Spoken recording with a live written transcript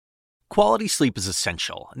Quality sleep is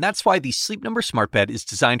essential, and that's why the Sleep Number Smart Bed is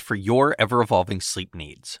designed for your ever-evolving sleep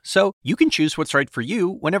needs. So you can choose what's right for you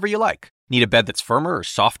whenever you like. Need a bed that's firmer or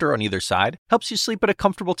softer on either side? Helps you sleep at a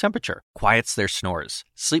comfortable temperature, quiets their snores.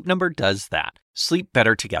 Sleep Number does that. Sleep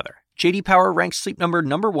better together. J.D. Power ranks Sleep Number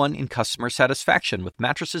 #1 in customer satisfaction with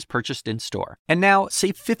mattresses purchased in-store. And now,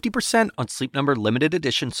 save 50% on Sleep Number limited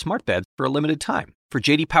edition smart beds for a limited time. For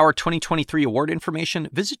J.D. Power 2023 award information,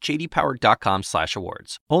 visit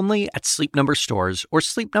jdpower.com/awards. Only at Sleep Number stores or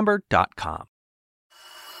sleepnumber.com.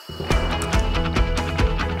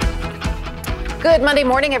 Good Monday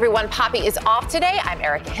morning, everyone. Poppy is off today. I'm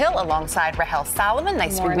Erica Hill alongside Rahel Solomon.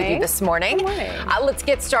 Nice to be with you this morning. Good morning. Let's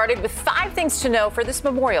get started with 5 things to know for this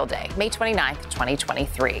Memorial Day, May 29th,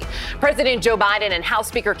 2023. President Joe Biden and House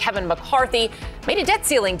Speaker Kevin McCarthy made a debt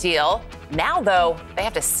ceiling deal. Now, though, they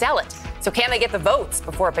have to sell it. So can they get the votes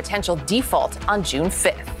before a potential default on June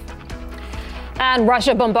 5th? And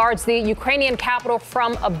Russia bombards the Ukrainian capital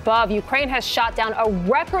from above. Ukraine has shot down a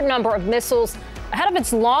record number of missiles ahead of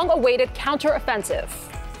its long-awaited counteroffensive.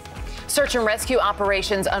 Search and rescue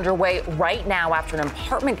operations underway right now after an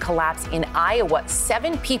apartment collapse in Iowa.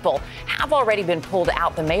 7 people have already been pulled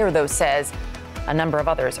out. The mayor, though, says a number of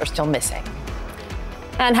others are still missing.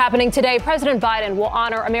 And happening today, President Biden will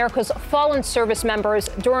honor America's fallen service members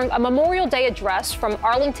during a Memorial Day address from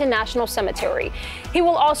Arlington National Cemetery. He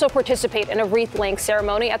will also participate in a wreath-laying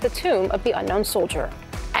ceremony at the tomb of the unknown soldier.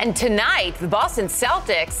 And tonight, the Boston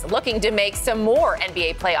Celtics looking to make some more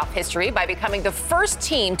NBA playoff history by becoming the first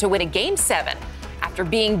team to win a Game 7 after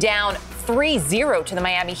being down 3-0 to the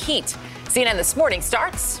Miami Heat. CNN This Morning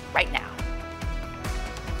starts right now.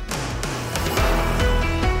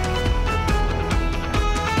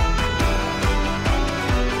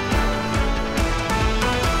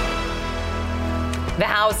 The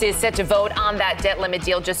House is set to vote on that debt limit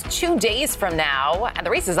deal just 2 days from now, and the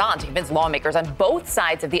race is on to convince lawmakers on both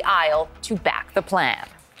sides of the aisle to back the plan.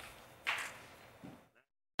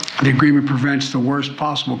 The agreement prevents the worst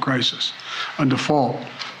possible crisis, a default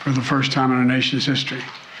for the first time in our nation's history,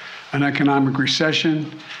 an economic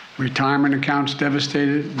recession, retirement accounts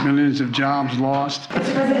devastated, millions of jobs lost.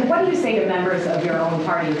 Mr. President, what do you say to members of your own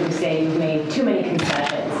party who say you've made too many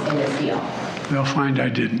concessions in this deal? They'll find I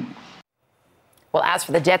didn't. Well, as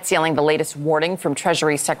for the debt ceiling, the latest warning from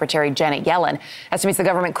Treasury Secretary Janet Yellen estimates the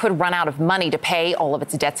government could run out of money to pay all of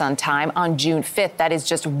its debts on time on June 5th. That is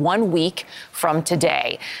just 1 week from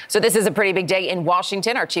today. So this is a pretty big day in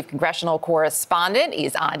Washington. Our chief congressional correspondent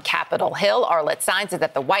is on Capitol Hill. Arlette Saenz is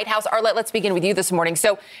at the White House. Arlette, let's begin with you this morning.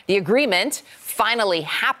 So the agreement finally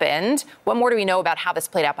happened. What more do we know about how this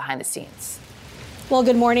played out behind the scenes? Well,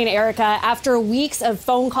 good morning, Erica. After weeks of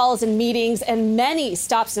phone calls and meetings and many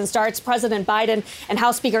stops and starts, President Biden and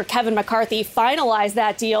House Speaker Kevin McCarthy finalized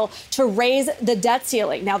that deal to raise the debt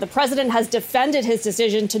ceiling. Now, the president has defended his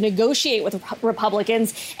decision to negotiate with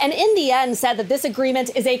Republicans and in the end said that this agreement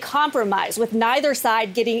is a compromise with neither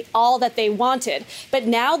side getting all that they wanted. But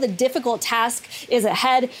now the difficult task is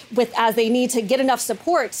ahead as they need to get enough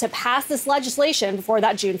support to pass this legislation before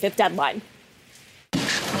that June 5th deadline.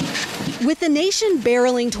 With the nation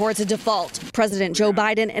barreling towards a default, President Joe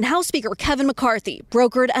Biden and House Speaker Kevin McCarthy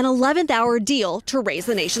brokered an 11th-hour deal to raise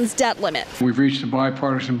the nation's debt limit. We've reached a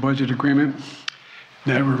bipartisan budget agreement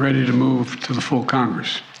that we're ready to move to the full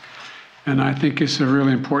Congress. And I think it's a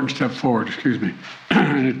really important step forward,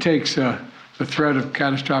 and it takes the threat of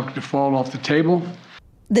catastrophic default off the table.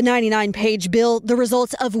 The 99-page bill, the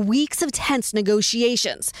results of weeks of tense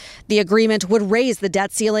negotiations. The agreement would raise the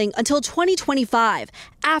debt ceiling until 2025,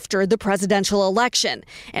 after the presidential election,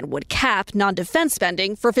 and would cap non-defense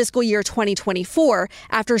spending for fiscal year 2024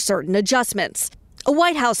 after certain adjustments. A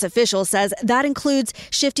White House official says that includes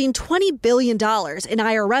shifting $20 billion in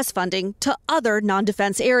IRS funding to other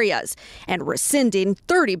non-defense areas and rescinding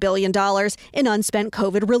 $30 billion in unspent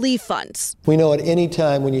COVID relief funds. We know at any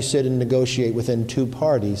time when you sit and negotiate within two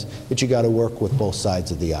parties that you got to work with both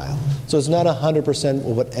sides of the aisle. So it's not 100%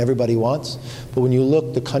 what everybody wants, but when you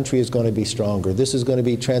look, the country is going to be stronger. This is going to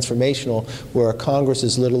be transformational, where Congress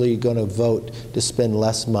is literally going to vote to spend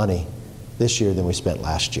less money this year than we spent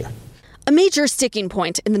last year. A major sticking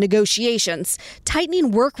point in the negotiations,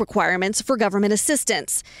 tightening work requirements for government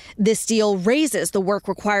assistance. This deal raises the work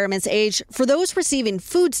requirements age for those receiving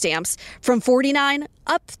food stamps from 49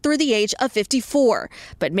 up through the age of 54,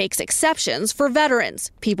 but makes exceptions for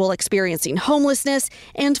veterans, people experiencing homelessness,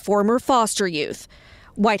 and former foster youth.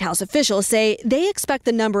 White House officials say they expect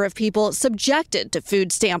the number of people subjected to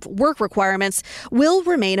food stamp work requirements will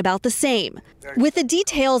remain about the same. With the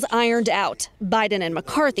details ironed out, Biden and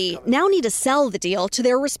McCarthy now need to sell the deal to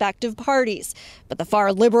their respective parties. But the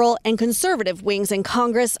far liberal and conservative wings in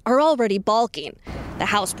Congress are already balking. The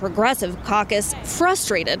House Progressive Caucus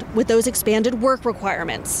frustrated with those expanded work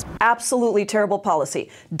requirements. Absolutely terrible policy.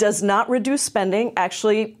 Does not reduce spending.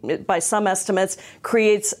 Actually, by some estimates,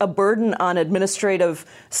 creates a burden on administrative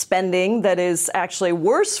spending that is actually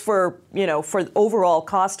worse for the overall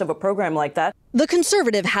cost of a program like that. The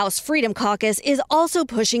conservative House Freedom Caucus is also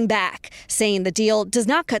pushing back, saying the deal does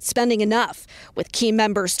not cut spending enough, with key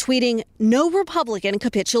members tweeting no Republican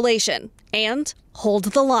capitulation and hold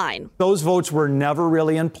the line. Those votes were never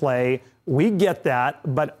really in play. We get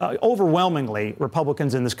that, but overwhelmingly,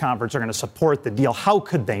 Republicans in this conference are going to support the deal. How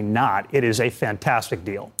could they not? It is a fantastic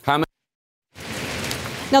deal.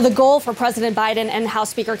 Now, the goal for President Biden and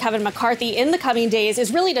House Speaker Kevin McCarthy in the coming days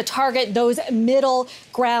is really to target those middle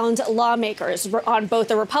ground lawmakers on both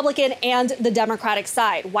the Republican and the Democratic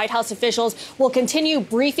side. White House officials will continue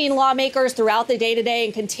briefing lawmakers throughout the day today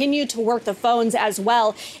and continue to work the phones as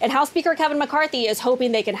well. And House Speaker Kevin McCarthy is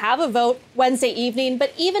hoping they can have a vote Wednesday evening.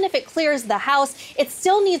 But even if it clears the House, it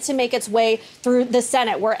still needs to make its way through the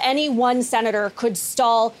Senate, where any one senator could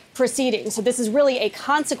stall proceedings. So this is really a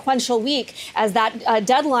consequential week as that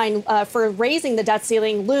deadline for raising the debt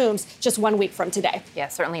ceiling looms just 1 week from today. Yeah,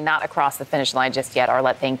 certainly not across the finish line just yet.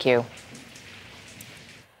 Arlette, thank you.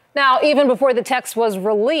 Now, even before the text was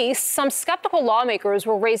released, some skeptical lawmakers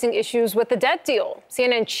were raising issues with the debt deal.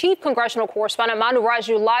 CNN chief congressional correspondent Manu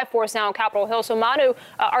Raju live for us now on Capitol Hill. So, Manu,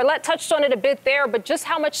 Arlette touched on it a bit there, but just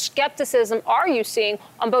how much skepticism are you seeing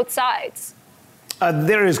on both sides?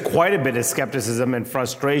 There is quite a bit of skepticism and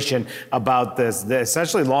frustration about this.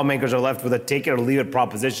 Essentially, lawmakers are left with a take it or leave it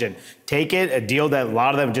proposition. Take it, a deal that a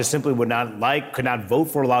lot of them just simply would not like, could not vote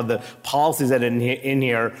for a lot of the policies that are in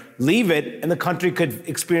here. Leave it, and the country could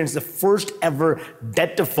experience the first ever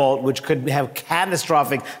debt default, which could have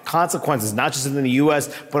catastrophic consequences, not just in the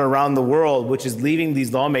U.S., but around the world, which is leaving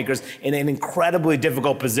these lawmakers in an incredibly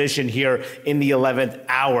difficult position here in the 11th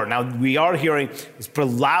hour. Now, we are hearing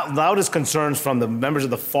loudest concerns from the members of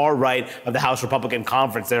the far right of the House Republican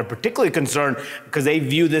Conference. They're particularly concerned because they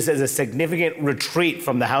view this as a significant retreat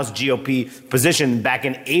from the House GOP position back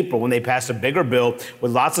in April when they passed a bigger bill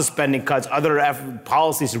with lots of spending cuts, other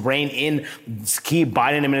policies to rein in key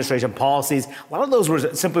Biden administration policies. A lot of those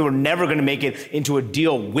were never going to make it into a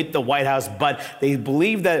deal with the White House, but they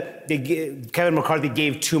believe that Kevin McCarthy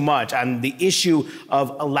gave too much on the issue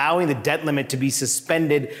of allowing the debt limit to be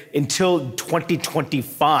suspended until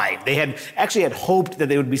 2025. They had hoped that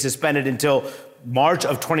they would be suspended until March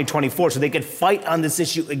of 2024 so they could fight on this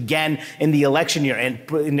issue again in the election year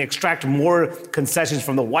and extract more concessions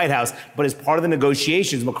from the White House. But as part of the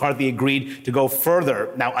negotiations, McCarthy agreed to go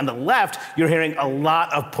further. Now, on the left, you're hearing a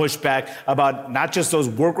lot of pushback about not just those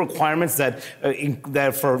work requirements that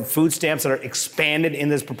for food stamps that are expanded in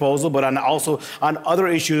this proposal, but also on other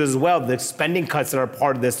issues as well. The spending cuts that are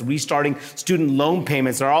part of this, restarting student loan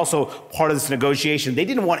payments are also part of this negotiation. They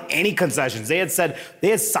didn't want any concessions. They had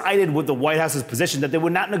sided with the White House's position that they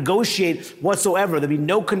would not negotiate whatsoever. There'd be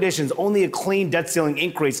no conditions, only a clean debt ceiling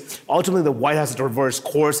increase. Ultimately, the White House had to reverse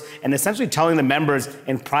course and essentially telling the members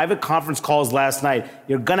in private conference calls last night,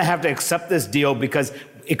 you're going to have to accept this deal because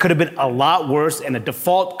it could have been a lot worse and a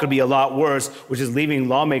default could be a lot worse, which is leaving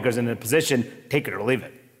lawmakers in a position, take it or leave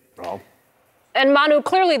it. Bro. And Manu,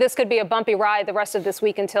 clearly this could be a bumpy ride the rest of this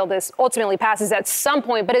week until this ultimately passes at some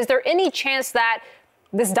point. But is there any chance that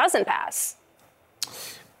this doesn't pass?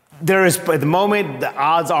 There is, at the moment, the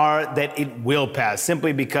odds are that it will pass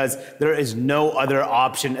simply because there is no other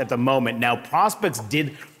option at the moment. Now, prospects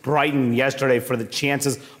did brighten yesterday for the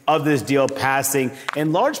chances of this deal passing,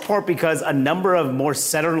 in large part because a number of more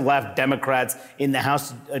center-left Democrats in the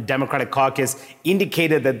House Democratic Caucus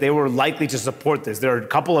indicated that they were likely to support this. There are a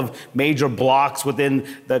couple of major blocs within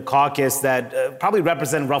the caucus that probably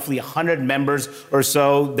represent roughly 100 members or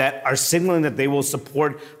so that are signaling that they will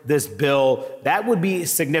support this bill. That would be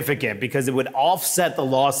significant because it would offset the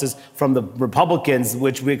losses from the Republicans,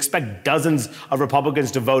 which we expect dozens of Republicans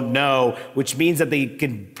to vote no, which means that they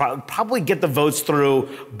can probably get the votes through,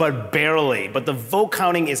 but barely. But the vote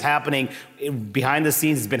counting is happening behind the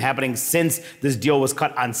scenes. It's been happening since this deal was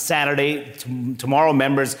cut on Saturday. Tomorrow,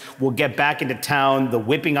 members will get back into town. The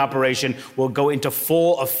whipping operation will go into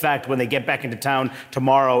full effect when they get back into town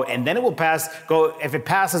tomorrow. And then it will pass. If it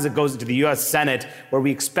passes, it goes into the U.S. Senate, where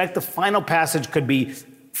we expect the final passage could be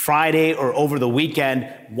Friday or over the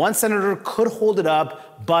weekend. One senator could hold it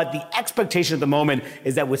up, But the expectation at the moment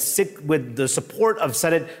is that with the support of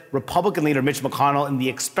Senate Republican leader Mitch McConnell and the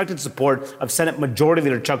expected support of Senate Majority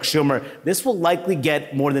Leader Chuck Schumer, this will likely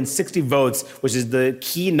get more than 60 votes, which is the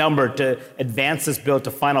key number to advance this bill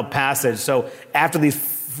to final passage. So after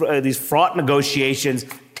these fraught negotiations,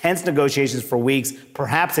 tense negotiations for weeks,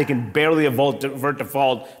 perhaps they can barely avert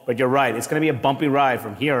default. But you're right, it's going to be a bumpy ride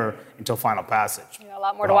from here until final passage. Yeah, a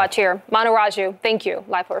lot more to watch here. Manu Raju, thank you.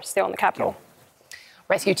 Live for Stay on the Capitol.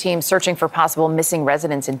 Rescue teams searching for possible missing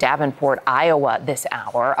residents in Davenport, Iowa this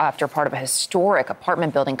hour after part of a historic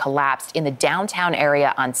apartment building collapsed in the downtown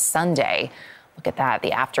area on Sunday. Look at that,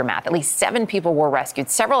 the aftermath. At least 7 people were rescued,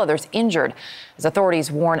 several others injured, as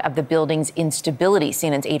authorities warn of the building's instability.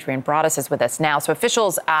 CNN's Adrian Broadus is with us now. So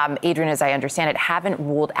officials, Adrian, as I understand it, haven't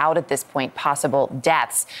ruled out at this point possible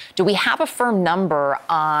deaths. Do we have a firm number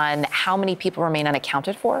on how many people remain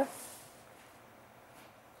unaccounted for?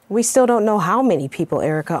 We still don't know how many people,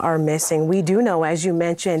 Erica, are missing. We do know, as you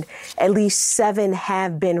mentioned, at least 7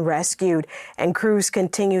 have been rescued, and crews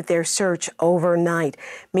continued their search overnight.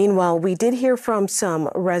 Meanwhile, we did hear from some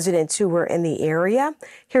residents who were in the area.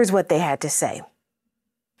 Here's what they had to say.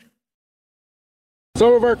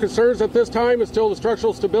 Some of our concerns at this time is still the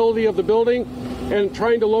structural stability of the building and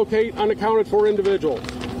trying to locate unaccounted for individuals.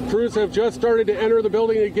 Crews have just started to enter the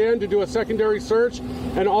building again to do a secondary search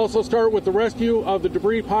and also start with the rescue of the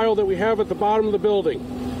debris pile that we have at the bottom of the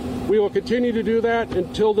building. We will continue to do that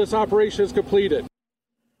until this operation is completed.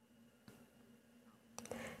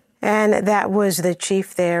 And that was the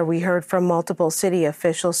chief there. We heard from multiple city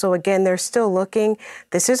officials. So again, they're still looking.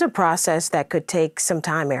 This is a process that could take some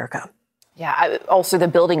time, Erica. Yeah, also the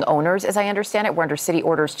building owners, as I understand it, were under city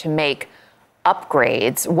orders to make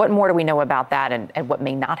upgrades. What more do we know about that and what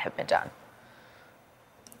may not have been done?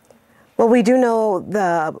 Well, we do know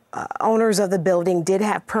the owners of the building did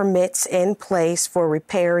have permits in place for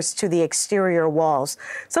repairs to the exterior walls.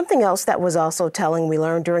 Something else that was also telling, we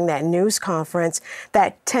learned during that news conference,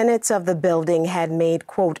 that tenants of the building had made,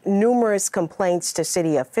 quote, numerous complaints to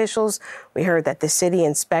city officials. We heard that the city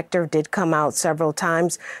inspector did come out several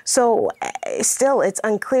times. So still, it's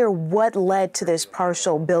unclear what led to this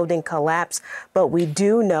partial building collapse. But we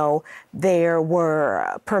do know there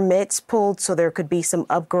were permits pulled, so there could be some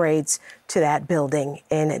upgrades to that building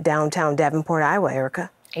in downtown Davenport, Iowa.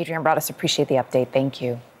 Erica. Adrian Broadus, appreciate the update. Thank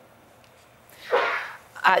you.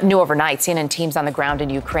 New overnight, CNN teams on the ground in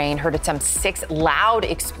Ukraine heard at some 6 loud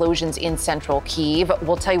explosions in central Kyiv.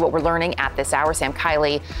 We'll tell you what we're learning at this hour. Sam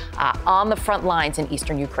Kiley on the front lines in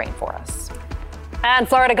eastern Ukraine for us. And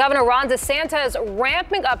Florida Governor Ron DeSantis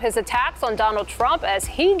ramping up his attacks on Donald Trump as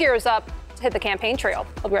he gears up to hit the campaign trail.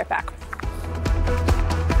 We'll be right back.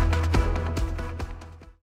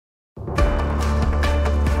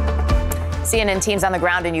 CNN teams on the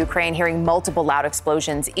ground in Ukraine hearing multiple loud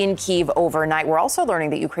explosions in Kyiv overnight. We're also learning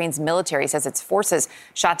that Ukraine's military says its forces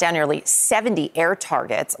shot down nearly 70 air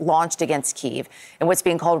targets launched against Kyiv in what's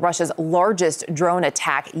being called Russia's largest drone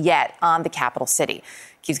attack yet on the capital city.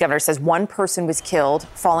 Kyiv's governor says 1 person was killed.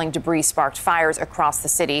 Falling debris sparked fires across the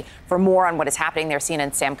city. For more on what is happening there,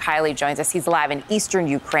 CNN's Sam Kiley joins us. He's live in eastern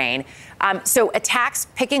Ukraine. So attacks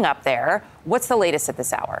picking up there. What's the latest at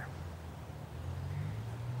this hour?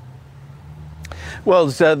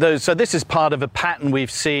 Well, so this is part of a pattern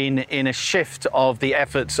we've seen in a shift of the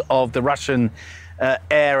efforts of the Russian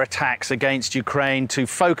air attacks against Ukraine to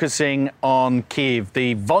focusing on Kyiv.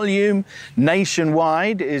 The volume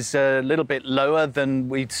nationwide is a little bit lower than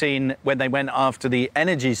we'd seen when they went after the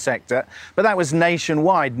energy sector, but that was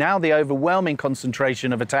nationwide. Now the overwhelming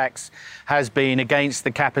concentration of attacks has been against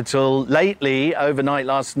the capital lately, overnight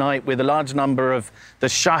last night, with a large number of the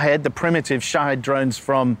Shahed, the primitive Shahed drones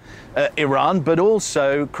from Iran, but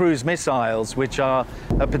also cruise missiles, which are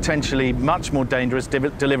potentially much more dangerous,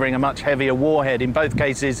 delivering a much heavier warhead. In both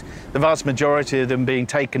cases, the vast majority of them being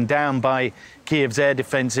taken down by Kyiv's air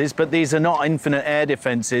defenses, but these are not infinite air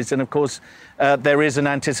defenses. And of course, there is an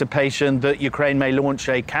anticipation that Ukraine may launch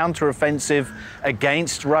a counteroffensive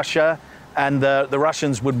against Russia. And the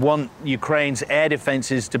Russians would want Ukraine's air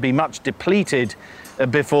defenses to be much depleted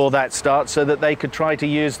before that starts so that they could try to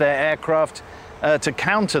use their aircraft to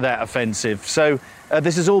counter that offensive. So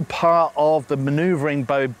this is all part of the maneuvering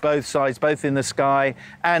both sides, both in the sky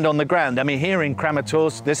and on the ground. I mean, here in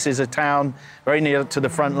Kramatorsk, this is a town very near to the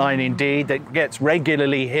front line indeed that gets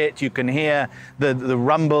regularly hit. You can hear the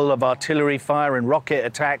rumble of artillery fire and rocket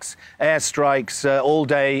attacks, airstrikes all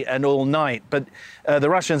day and all night. But the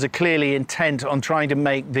Russians are clearly intent on trying to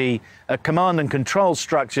make the command and control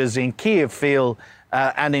structures in Kyiv feel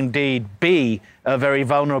and indeed be very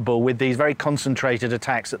vulnerable with these very concentrated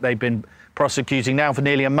attacks that they've been prosecuting now for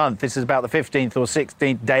nearly a month. This is about the 15th or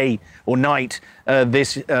 16th day or night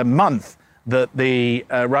this month that the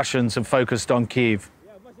Russians have focused on Kyiv.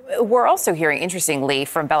 We're also hearing, interestingly,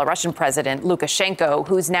 from Belarusian President Lukashenko,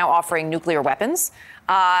 who's now offering nuclear weapons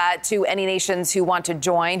to any nations who want to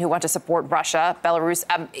join, who want to support Russia, Belarus.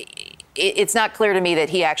 It's not clear to me that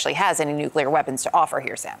he actually has any nuclear weapons to offer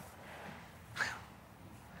here, Sam.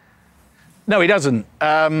 No, he doesn't.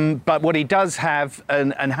 But what he does have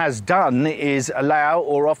and has done is allow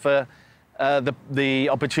or offer the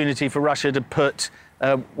opportunity for Russia to put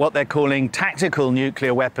what they're calling tactical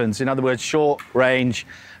nuclear weapons. In other words, short-range,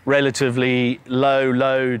 relatively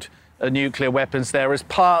low-load nuclear weapons there as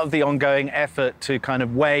part of the ongoing effort to kind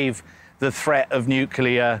of waive the threat of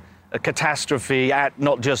nuclear catastrophe at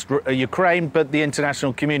not just Ukraine, but the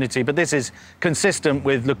international community. But this is consistent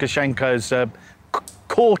with Lukashenko's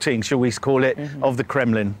courting, shall we call it, of the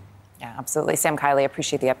Kremlin. Yeah, absolutely. Sam Kiley,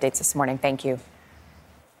 appreciate the updates this morning. Thank you.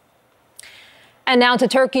 And now to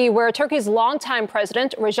Turkey, where Turkey's longtime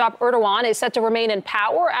president, Recep Erdogan, is set to remain in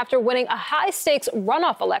power after winning a high-stakes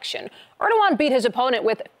runoff election. Erdogan beat his opponent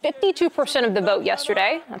with 52% of the vote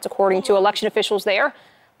yesterday. That's according to election officials there.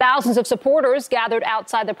 Thousands of supporters gathered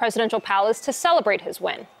outside the presidential palace to celebrate his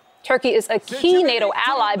win. Turkey is a key NATO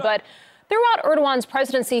ally, but throughout Erdogan's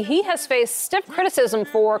presidency, he has faced stiff criticism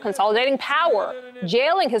for consolidating power,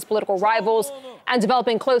 jailing his political rivals, and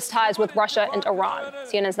developing close ties with Russia and Iran.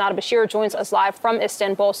 CNN's Nada Bashir joins us live from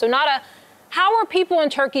Istanbul. So, Nada, how are people in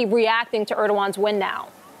Turkey reacting to Erdogan's win now?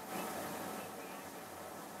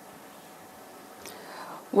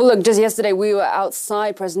 Well, look, just yesterday we were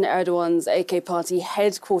outside President Erdogan's AK Party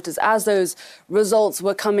headquarters as those results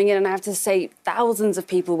were coming in. And I have to say, thousands of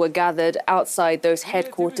people were gathered outside those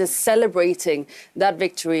headquarters celebrating that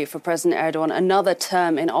victory for President Erdogan, another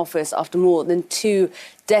term in office after more than 2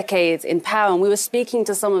 decades in power. And we were speaking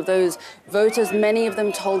to some of those voters. Many of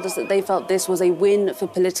them told us that they felt this was a win for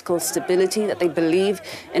political stability, that they believe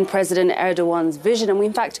in President Erdogan's vision. And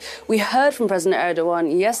in fact, we heard from President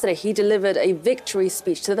Erdogan yesterday. He delivered a victory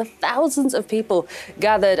speech to the thousands of people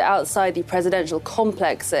gathered outside the presidential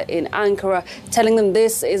complex in Ankara, telling them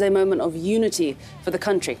this is a moment of unity for the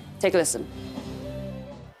country. Take a listen.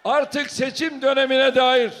 Artık seçim dönemine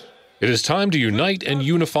dair. It is time to unite and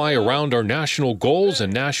unify around our national goals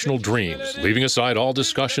and national dreams, leaving aside all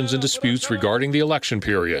discussions and disputes regarding the election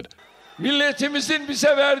period.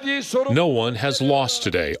 No one has lost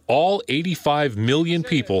today. All 85 million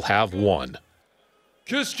people have won.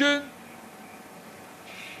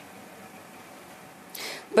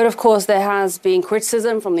 But of course, there has been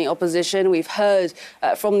criticism from the opposition. We've heard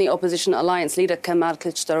from the opposition alliance leader Kemal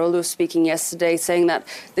Kılıçdaroğlu speaking yesterday, saying that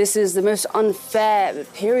this is the most unfair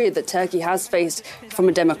period that Turkey has faced from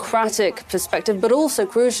a democratic perspective, but also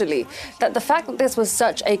crucially, that the fact that this was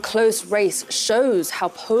such a close race shows how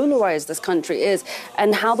polarized this country is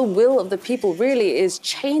and how the will of the people really is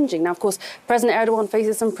changing. Now, of course, President Erdogan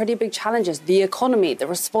faces some pretty big challenges: the economy, the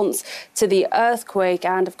response to the earthquake,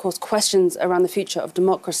 and of course, questions around the future of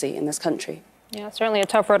democracy in this country. Yeah, certainly a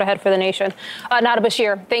tough road ahead for the nation. Nada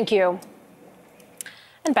Bashir, thank you.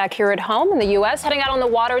 And back here at home in the U.S., heading out on the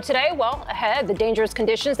water today, well, ahead, the dangerous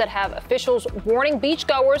conditions that have officials warning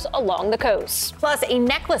beachgoers along the coast. Plus, a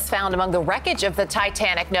necklace found among the wreckage of the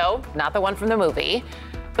Titanic. No, not the one from the movie.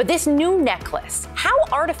 But this new necklace, how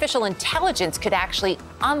artificial intelligence could actually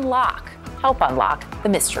help unlock the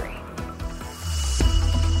mystery.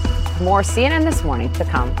 More CNN This Morning to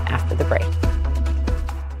come after the break.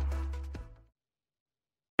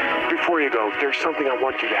 Before you go, there's something I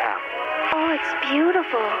want you to have. Oh, it's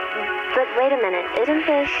beautiful. But wait a minute, isn't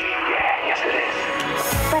this? Yeah, yes it is.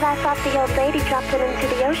 But I thought the old lady dropped it into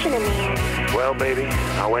the ocean in the end. Well, baby,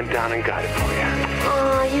 I went down and got it for you.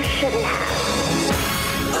 Oh, you shouldn't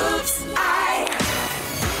have. Oops,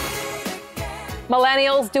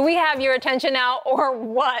 Millennials, do we have your attention now or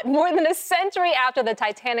what? More than a century after the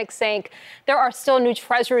Titanic sank, there are still new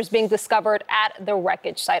treasures being discovered at the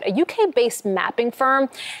wreckage site. A UK-based mapping firm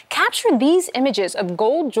captured these images of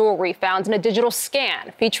gold jewelry found in a digital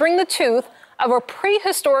scan featuring the tooth of a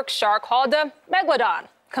prehistoric shark called a megalodon.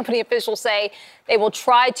 Company officials say they will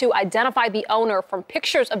try to identify the owner from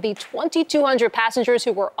pictures of the 2,200 passengers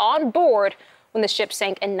who were on board when the ship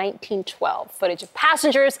sank in 1912. Footage of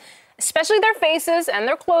passengers, especially their faces and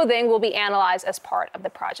their clothing, will be analyzed as part of the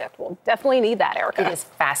project. We'll definitely need that, Erica. It is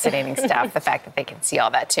fascinating stuff, the fact that they can see all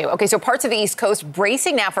that, too. Okay, so parts of the East Coast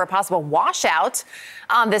bracing now for a possible washout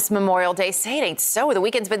on this Memorial Day. Say it ain't so. The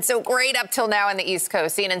weekend's been so great up till now on the East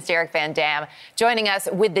Coast. CNN's Derek Van Dam joining us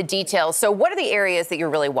with the details. So what are the areas that you're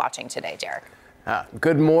really watching today, Derek?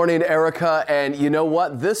 Good morning, Erica. And you know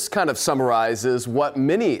what? This kind of summarizes what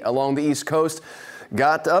many along the East Coast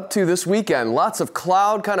got up to this weekend. Lots of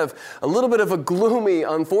cloud, kind of a little bit of a gloomy,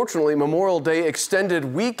 unfortunately, Memorial Day extended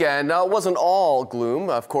weekend. Now, it wasn't all gloom.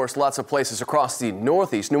 Of course, lots of places across the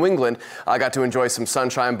Northeast, New England, got to enjoy some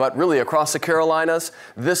sunshine, but really across the Carolinas,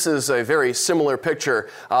 this is a very similar picture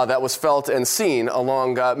that was felt and seen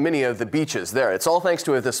along many of the beaches there. It's all thanks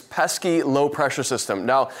to this pesky low pressure system.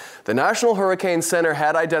 Now, the National Hurricane Center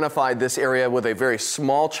had identified this area with a very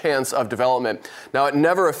small chance of development. Now, it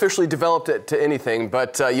never officially developed it to anything,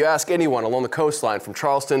 but you ask anyone along the coastline from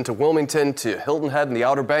Charleston to Wilmington to Hilton Head and the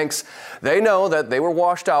Outer Banks, they know that they were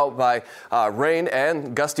washed out by rain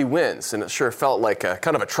and gusty winds, and it sure felt like a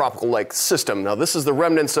kind of a tropical-like system. Now, this is the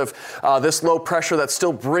remnants of this low pressure that's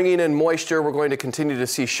still bringing in moisture. We're going to continue to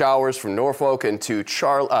see showers from Norfolk into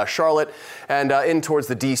Charlotte and in towards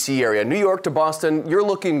the D.C. area. New York to Boston, you're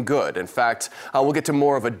looking good. In fact, we'll get to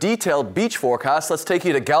more of a detailed beach forecast. Let's take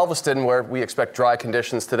you to Galveston, where we expect dry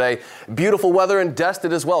conditions today. Beautiful weather and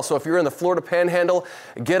Destin as well. So if you're in the Florida Panhandle,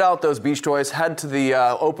 get out those beach toys, head to the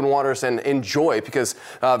open waters and enjoy, because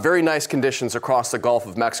very nice conditions across the Gulf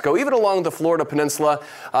of Mexico, even along the Florida Peninsula.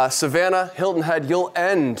 Savannah, Hilton Head, you'll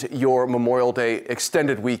end your Memorial Day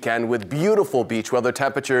extended weekend with beautiful beach weather,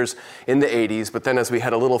 temperatures in the 80s. But then as we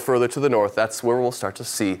head a little further to the north, that's where we'll start to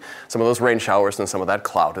see some of those rain showers and some of that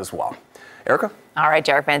cloud as well. Erica? All right,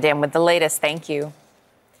 Derek Van Dam with the latest. Thank you.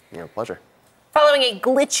 Yeah, pleasure. Following a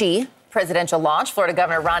glitchy presidential launch, Florida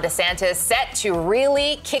Governor Ron DeSantis set to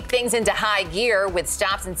really kick things into high gear with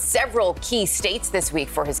stops in several key states this week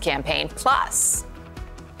for his campaign. Plus,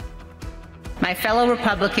 my fellow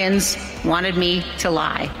Republicans wanted me to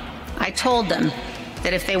lie. I told them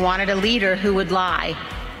that if they wanted a leader who would lie,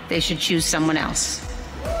 they should choose someone else.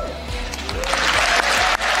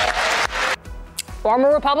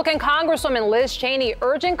 Former Republican Congresswoman Liz Cheney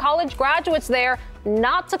urging college graduates there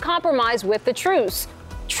not to compromise with the truth,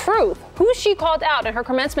 who she called out in her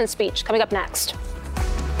commencement speech, coming up next.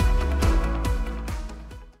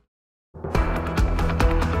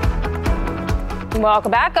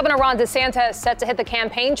 Welcome back. Governor Ron DeSantis set to hit the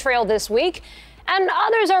campaign trail this week, and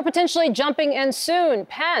others are potentially jumping in soon.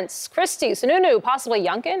 Pence, Christie, Sununu, possibly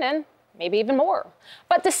Youngkin, and maybe even more.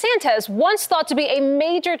 But DeSantis, once thought to be a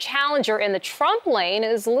major challenger in the Trump lane,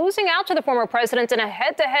 is losing out to the former president in a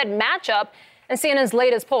head-to-head matchup in CNN's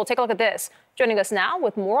latest poll. Take a look at this. Joining us now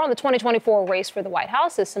with more on the 2024 race for the White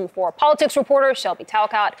House is some for politics reporter Shelby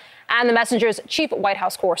Talcott and the Messenger's chief White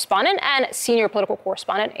House correspondent and senior political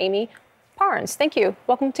correspondent Amy Parnes. Thank you.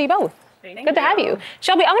 Welcome to you both. Good to have you.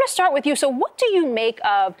 Shelby, I'm going to start with you. So what do you make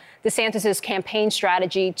of DeSantis' campaign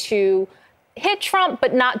strategy to hit Trump,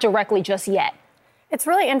 but not directly just yet? It's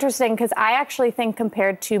really interesting because I actually think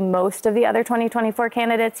compared to most of the other 2024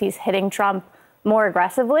 candidates, he's hitting Trump more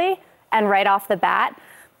aggressively and right off the bat.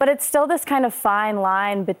 But it's still this kind of fine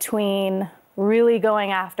line between really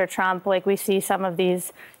going after Trump, like we see some of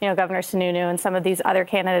these, Governor Sununu and some of these other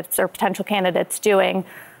candidates or potential candidates doing,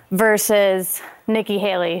 versus Nikki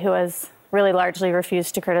Haley, who has really largely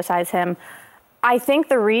refused to criticize him. I think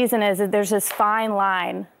the reason is that there's this fine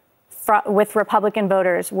line with Republican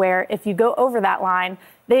voters where if you go over that line,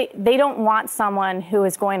 they don't want someone who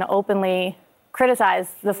is going to openly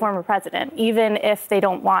criticize the former president, even if they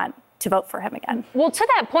don't want to vote for him again. Well, to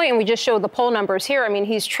that point, and we just showed the poll numbers here, I mean,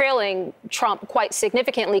 he's trailing Trump quite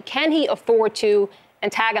significantly. Can he afford to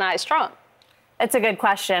antagonize Trump? It's a good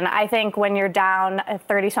question. I think when you're down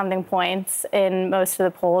 30-something points in most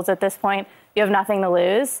of the polls at this point, you have nothing to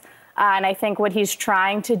lose. And I think what he's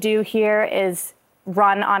trying to do here is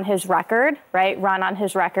run on his record, right? Run on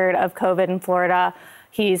his record of COVID in Florida.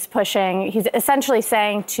 He's essentially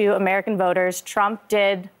saying to American voters, Trump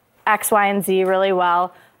did X, Y, and Z really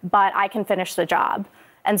well, but I can finish the job.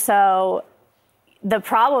 And so the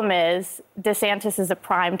problem is DeSantis is a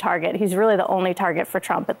prime target. He's really the only target for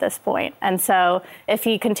Trump at this point. And so if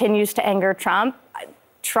he continues to anger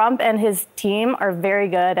Trump and his team are very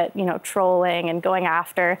good at, trolling and going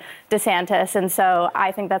after DeSantis. And so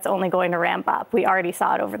I think that's only going to ramp up. We already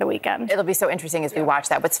saw it over the weekend. It'll be so interesting as we watch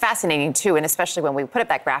that. What's fascinating, too, and especially when we put up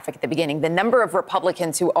that graphic at the beginning, the number of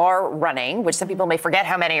Republicans who are running, which some people may forget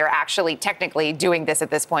how many are actually technically doing this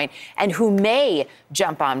at this point, and who may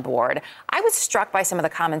jump on board. I was struck by some of the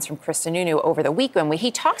comments from Chris Sununu over the weekend when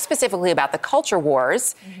he talked specifically about the culture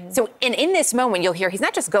wars. Mm-hmm. So in this moment, you'll hear he's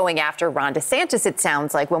not just going after Ron DeSantis, it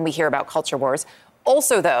sounds like, when we hear about culture wars,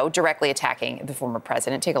 also, though, directly attacking the former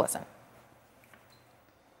president. Take a listen.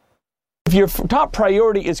 if your top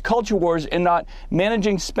priority is culture wars and not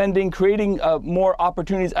managing spending, creating more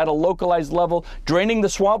opportunities at a localized level, draining the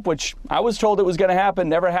swamp, which I was told it was going to happen,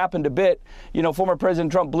 never happened a bit. Former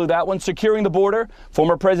President Trump blew that one. Securing the border,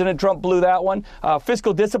 former President Trump blew that one.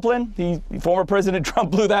 Fiscal discipline, former President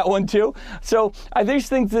Trump blew that one too. So I just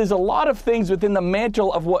think there's a lot of things within the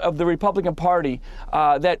mantle of the Republican Party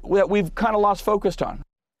that we've kind of lost focus on.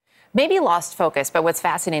 Maybe lost focus, but what's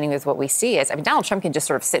fascinating with what we see is, Donald Trump can just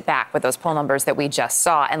sort of sit back with those poll numbers that we just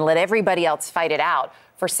saw and let everybody else fight it out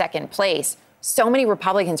for second place. So many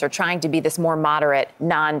Republicans are trying to be this more moderate,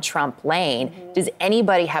 non-Trump lane. Does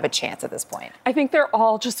anybody have a chance at this point? I think they're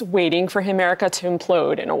all just waiting for America to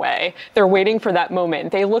implode in a way. They're waiting for that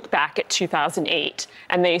moment. They look back at 2008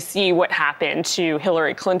 and they see what happened to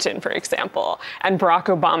Hillary Clinton, for example, and Barack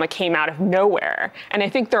Obama came out of nowhere. And I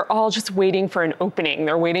think they're all just waiting for an opening.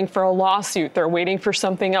 They're waiting for a lawsuit. They're waiting for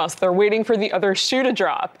something else. They're waiting for the other shoe to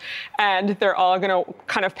drop. And they're all going to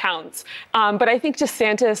kind of pounce. But I think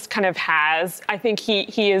DeSantis kind of I think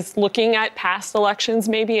he is looking at past elections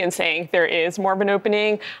maybe and saying there is more of an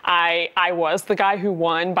opening. I was the guy who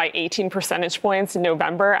won by 18 percentage points in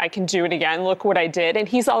November. I can do it again. Look what I did. And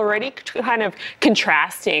he's already kind of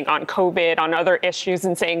contrasting on COVID, on other issues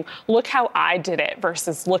and saying, look how I did it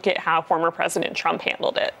versus look at how former President Trump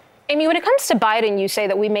handled it. Amy, when it comes to Biden, you say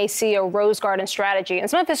that we may see a Rose Garden strategy. And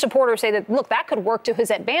some of his supporters say that, look, that could work to his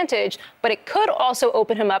advantage, but it could also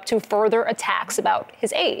open him up to further attacks about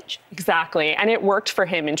his age. Exactly. And it worked for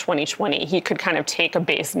him in 2020. He could kind of take a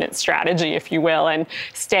basement strategy, if you will, and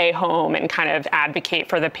stay home and kind of advocate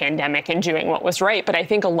for the pandemic and doing what was right. But I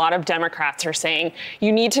think a lot of Democrats are saying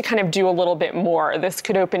you need to kind of do a little bit more. This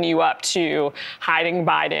could open you up to hiding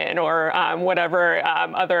Biden or whatever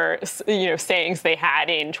other sayings they had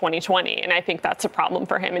in 2020. And I think that's a problem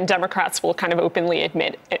for him. And Democrats will kind of openly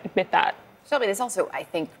admit that. Shelby, this also, I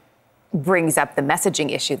think, brings up the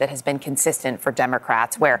messaging issue that has been consistent for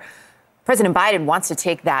Democrats, where President Biden wants to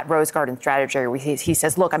take that Rose Garden strategy where he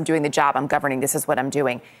says, look, I'm doing the job, I'm governing, this is what I'm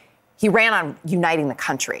doing. He ran on uniting the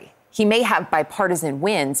country. He may have bipartisan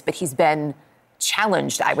wins, but he's been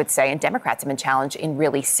challenged, I would say, and Democrats have been challenged in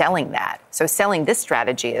really selling that. So selling this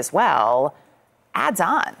strategy as well adds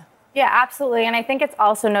on. Yeah, absolutely. And I think it's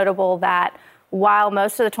also notable that while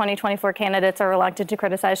most of the 2024 candidates are reluctant to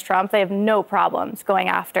criticize Trump, they have no problems going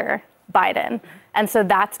after Biden. And so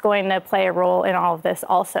that's going to play a role in all of this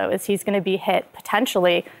also, is he's going to be hit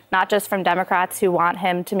potentially, not just from Democrats who want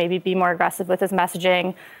him to maybe be more aggressive with his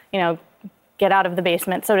messaging, get out of the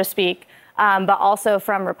basement, so to speak, but also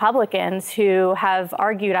from Republicans who have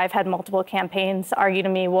argued, I've had multiple campaigns argue to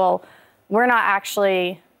me, well, we're not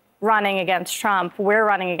actually running against Trump, we're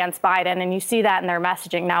running against Biden. And you see that in their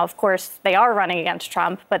messaging. Now, of course, they are running against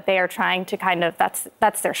Trump, but they are trying to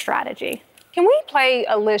that's their strategy. Can we play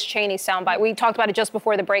a Liz Cheney soundbite? We talked about it just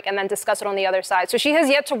before the break and then discuss it on the other side. So she has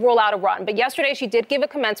yet to rule out a run. But yesterday she did give a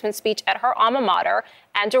commencement speech at her alma mater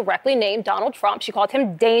and directly named Donald Trump. She called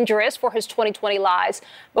him dangerous for his 2020 lies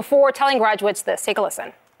before telling graduates this. Take a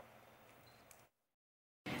listen.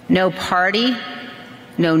 No party,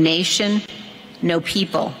 no nation, no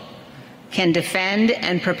people can defend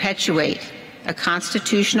and perpetuate a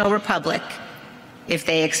constitutional republic if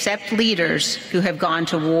they accept leaders who have gone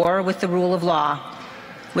to war with the rule of law,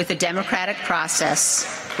 with the democratic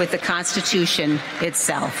process, with the Constitution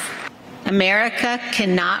itself. America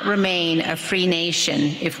cannot remain a free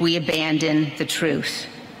nation if we abandon the truth.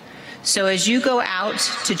 So as you go out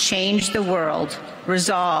to change the world,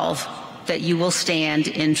 resolve that you will stand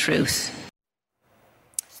in truth.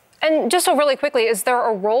 And just so really quickly, is there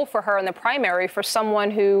a role for her in the primary for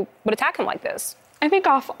someone who would attack him like this? I think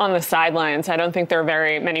off on the sidelines, I don't think there are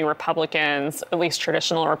very many Republicans, at least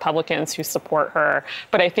traditional Republicans, who support her.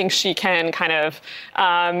 But I think she can kind of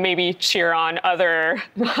maybe cheer on other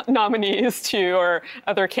nominees or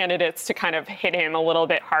other candidates to kind of hit him a little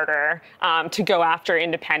bit harder, to go after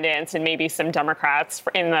independents and maybe some Democrats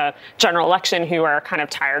in the general election who are kind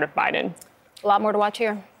of tired of Biden. A lot more to watch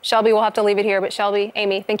here. Shelby, we'll have to leave it here. But Shelby,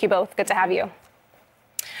 Amy, thank you both. Good to have you.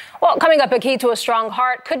 Well, coming up, a key to a strong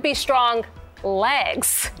heart could be strong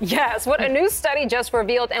legs. Yes, what a new study just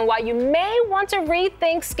revealed and why you may want to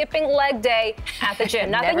rethink skipping leg day at the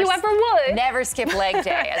gym. Not that you ever would. Never skip leg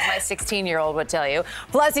day, as my 16-year-old would tell you.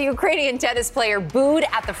 Plus, a Ukrainian tennis player booed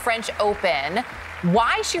at the French Open.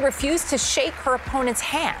 Why she refused to shake her opponent's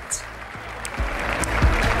hand.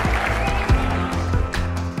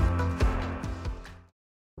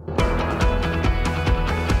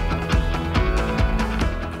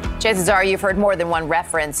 Chances are you've heard more than one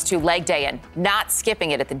reference to leg day and not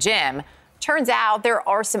skipping it at the gym. Turns out there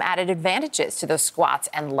are some added advantages to those squats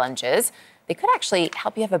and lunges. they could actually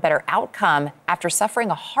help you have a better outcome after suffering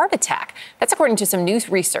a heart attack. That's according to some new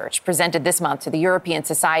research presented this month to the European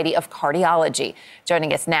Society of Cardiology.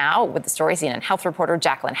 Joining us now with the story, CNN health reporter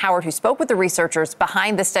Jacqueline Howard, who spoke with the researchers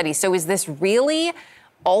behind the study. So is this really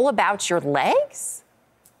all about your legs?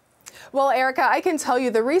 Well, Erica, I can tell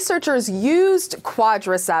you the researchers used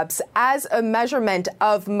quadriceps as a measurement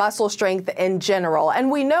of muscle strength in general.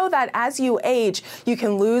 And we know that as you age, you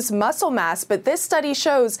can lose muscle mass. But this study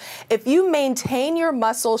shows if you maintain your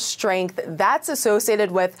muscle strength, that's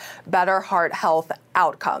associated with better heart health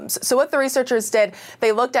outcomes. So what the researchers did,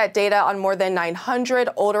 they looked at data on more than 900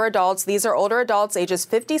 older adults. These are older adults ages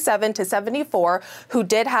 57 to 74 who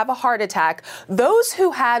did have a heart attack. Those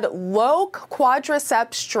who had low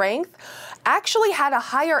quadriceps strength actually had a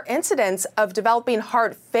higher incidence of developing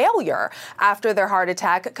heart failure after their heart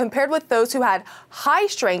attack compared with those who had high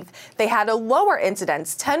strength. They had a lower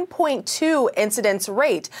incidence, 10.2 incidence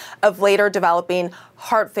rate of later developing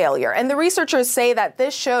heart failure. And the researchers say that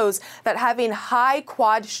this shows that having high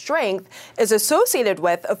quad strength is associated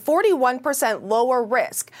with a 41% lower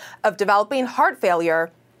risk of developing heart failure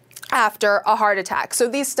after a heart attack. So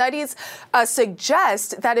these studies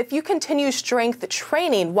suggest that if you continue strength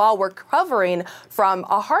training while recovering from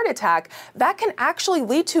a heart attack, that can actually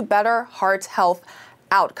lead to better heart health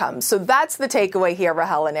outcomes. So that's the takeaway here,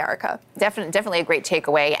 Rahel and Erica. Definitely a great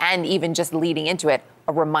takeaway. And even just leading into it,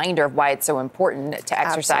 a reminder of why it's so important to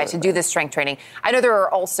exercise, to do this strength training. I know there are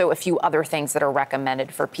also a few other things that are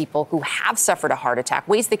recommended for people who have suffered a heart attack,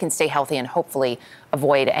 ways they can stay healthy and hopefully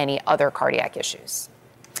avoid any other cardiac issues.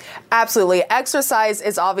 Absolutely. Exercise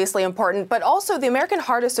is obviously important, but also the American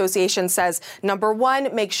Heart Association says, number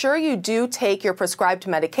one, make sure you do take your prescribed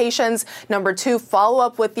medications. Number two, follow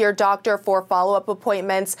up with your doctor for follow-up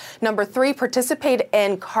appointments. Number three, participate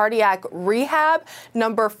in cardiac rehab.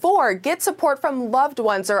 Number four, get support from loved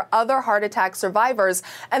ones or other heart attack survivors.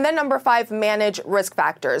 And then number five, manage risk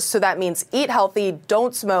factors. So that means eat healthy,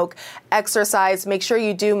 don't smoke, exercise, make sure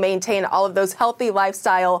you do maintain all of those healthy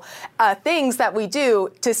lifestyle things that we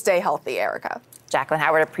do to stay healthy, Erica. Jacqueline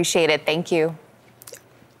Howard, appreciate it. Thank you.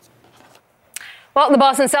 Well, the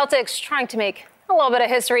Boston Celtics trying to make a little bit of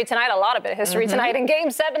history tonight, a lot of bit of history tonight in Game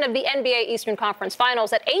 7 of the NBA Eastern Conference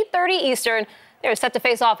Finals at 8:30 Eastern. They're set to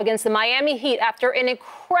face off against the Miami Heat after an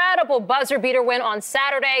incredible buzzer beater win on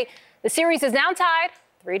Saturday. The series is now tied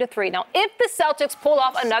 3-3. Now, if the Celtics pull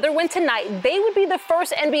off another win tonight, they would be the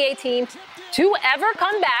first NBA team to ever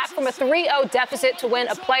come back from a 3-0 deficit to win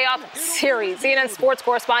a playoff series. CNN sports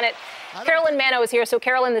correspondent Carolyn Mano is here. So,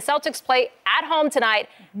 Carolyn, the Celtics play at home tonight.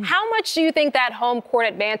 How much do you think that home court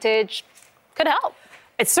advantage could help?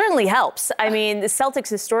 It certainly helps. I mean, the Celtics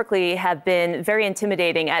historically have been very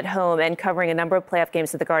intimidating at home and covering a number of playoff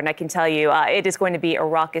games at the Garden. I can tell you it is going to be a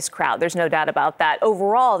raucous crowd. There's no doubt about that.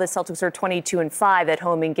 Overall, the Celtics are 22-5 at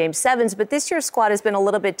home in Game 7s, but this year's squad has been a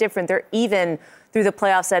little bit different. They're even through the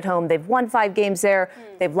playoffs at home. They've won 5 games there.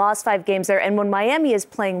 They've lost 5 games there. And when Miami is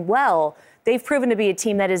playing well, they've proven to be a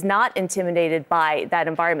team that is not intimidated by that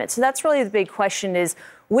environment. So that's really the big question is,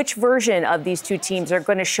 which version of these two teams are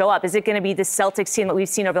going to show up? Is it going to be the Celtics team that we've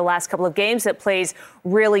seen over the last couple of games that plays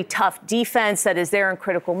really tough defense, that is there in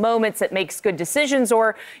critical moments, that makes good decisions?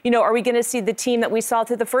 Or, are we going to see the team that we saw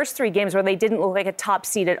through the first 3 games where they didn't look like a top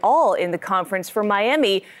seed at all in the conference? For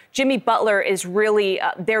Miami, Jimmy Butler is really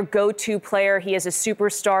their go-to player. He is a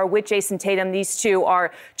superstar with Jason Tatum. These two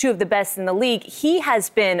are 2 of the best in the league. He has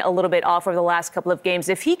been a little bit off over the last couple of games.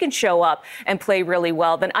 If he can show up and play really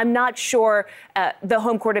well, then I'm not sure the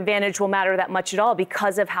home court advantage will matter that much at all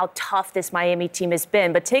because of how tough this Miami team has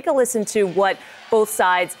been. But take a listen to what both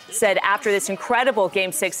sides said after this incredible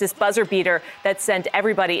Game 6, this buzzer beater that sent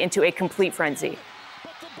everybody into a complete frenzy.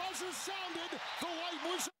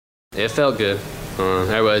 It felt good.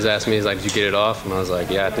 Everybody's asked me, did you get it off? And I was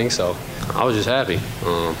like, yeah, I think so. I was just happy.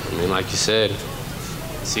 Like you said,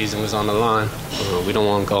 the season was on the line. We don't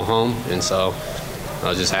want to go home, and so I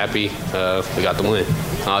was just happy we got the win.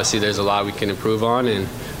 Obviously, there's a lot we can improve on, and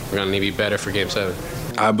we're going to need to be better for Game 7.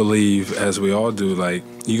 I believe, as we all do,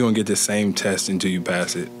 you're going to get the same test until you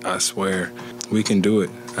pass it. I swear. We can do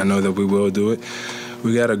it. I know that we will do it.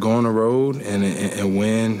 We got to go on the road and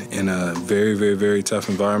win in a very, very, very tough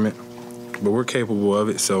environment. But we're capable of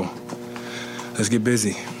it, so let's get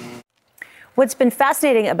busy. What's been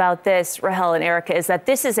fascinating about this, Rahel and Erica, is that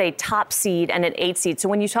this is a top seed and an 8 seed. So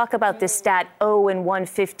when you talk about this stat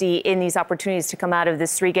 0-150 in these opportunities to come out of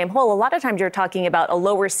this 3-game hole, a lot of times you're talking about a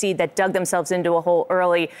lower seed that dug themselves into a hole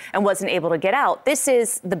early and wasn't able to get out. This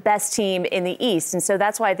is the best team in the East. And so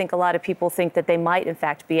that's why I think a lot of people think that they might, in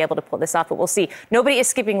fact, be able to pull this off. But we'll see. Nobody is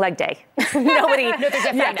skipping leg day. Nobody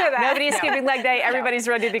is skipping leg day. Everybody's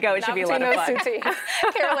ready to go. It should be a lot of fun.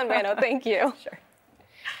 Carolyn Mano, thank you. Sure.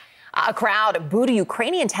 A crowd booed a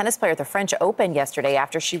Ukrainian tennis player at the French Open yesterday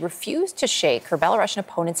after she refused to shake her Belarusian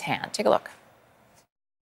opponent's hand. Take a look.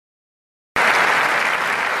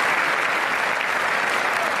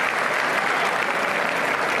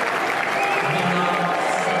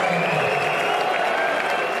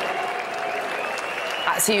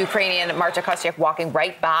 So Ukrainian Marta Kostyuk walking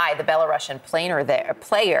right by the Belarusian player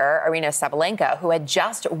Aryna Sabalenka, who had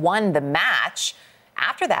just won the match.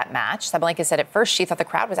 After that match, Sabalenka said at first she thought the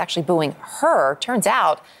crowd was actually booing her. Turns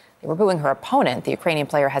out they were booing her opponent. The Ukrainian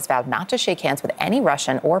player has vowed not to shake hands with any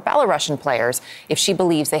Russian or Belarusian players if she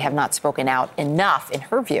believes they have not spoken out enough, in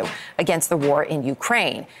her view, against the war in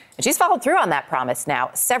Ukraine. And she's followed through on that promise now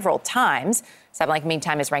several times. Sabalenka,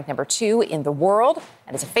 meantime, is ranked number 2 in the world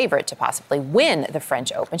and is a favorite to possibly win the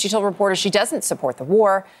French Open. She told reporters she doesn't support the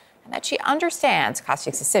war and that she understands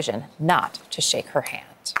Kostyuk's decision not to shake her hand.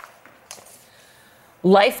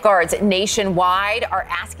 Lifeguards nationwide are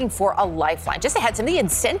asking for a lifeline. Just ahead, some of the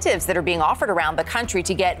incentives that are being offered around the country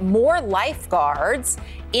to get more lifeguards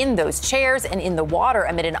in those chairs and in the water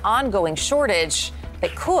amid an ongoing shortage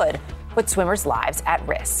that could put swimmers' lives at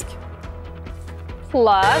risk.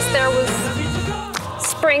 Plus, there was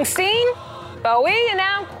Springsteen, Bowie, and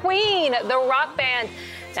now Queen, the rock band.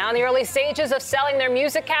 Now in the early stages of selling their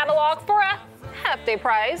music catalog for a hefty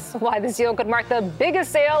price. Why this deal could mark the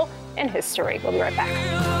biggest sale in history. We'll be right back.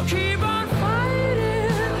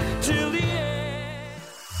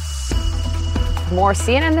 More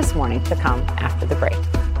CNN This Morning to come after the break.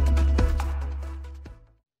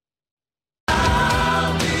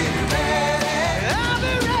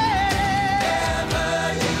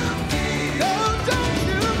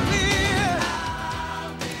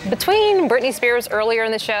 Between Britney Spears earlier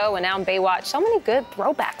in the show and now in Baywatch, so many good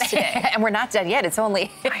throwbacks today. And we're not done yet. It's not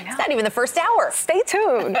even the first hour. Stay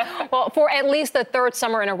tuned. Well, for at least the third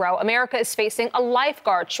summer in a row, America is facing a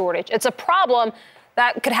lifeguard shortage. It's a problem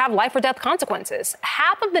that could have life or death consequences.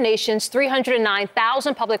 Half of the nation's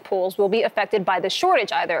 309,000 public pools will be affected by the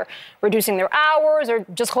shortage, either reducing their hours or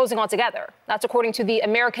just closing altogether. That's according to the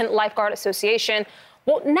American Lifeguard Association.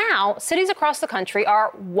 Well, now cities across the country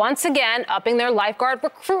are once again upping their lifeguard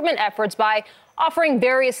recruitment efforts by offering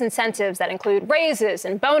various incentives that include raises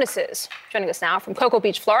and bonuses. Joining us now from Cocoa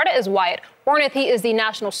Beach, Florida, is Wyatt Horneth. He is the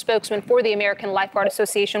national spokesman for the American Lifeguard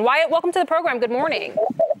Association. Wyatt, welcome to the program. Good morning.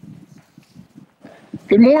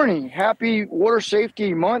 Good morning. Happy Water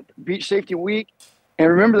Safety Month, Beach Safety Week, and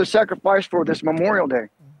remember the sacrifice for this Memorial Day.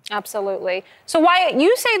 Absolutely. So, Wyatt,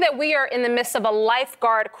 you say that we are in the midst of a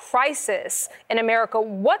lifeguard crisis in America.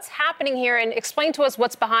 What's happening here? And explain to us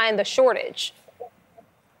what's behind the shortage.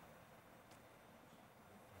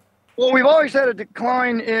 Well, we've always had a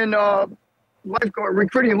decline in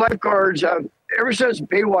recruiting lifeguards ever since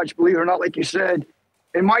Baywatch, believe it or not, like you said.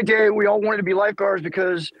 In my day, we all wanted to be lifeguards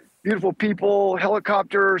because beautiful people,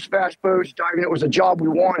 helicopters, fast boats, diving, it was a job we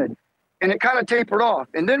wanted. And it kind of tapered off.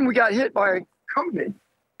 And then we got hit by COVID.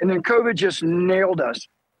 And then COVID just nailed us.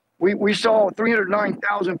 We saw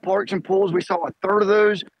 309,000 parks and pools. We saw a third of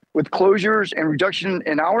those with closures and reduction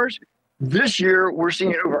in hours. This year, we're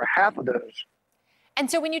seeing over half of those. And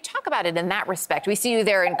so when you talk about it in that respect, we see you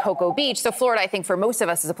there in Cocoa Beach. So Florida, I think for most of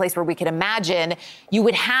us, is a place where we could imagine you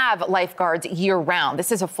would have lifeguards year round.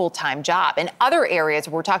 This is a full-time job. In other areas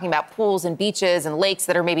where we're talking about pools and beaches and lakes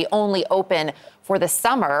that are maybe only open for the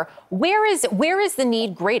summer, where is the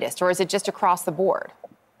need greatest, or is it just across the board?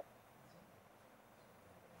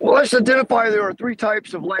 Well, let's identify there are 3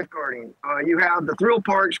 types of lifeguarding. You have the thrill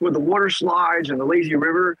parks with the water slides and the lazy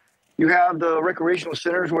river. You have the recreational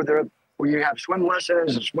centers where you have swim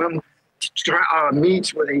lessons and swim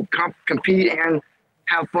meets where they compete and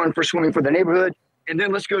have fun for swimming for the neighborhood. And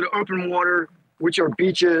then let's go to open water, which are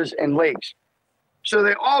beaches and lakes. So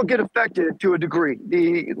they all get affected to a degree.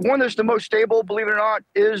 The one that's the most stable, believe it or not,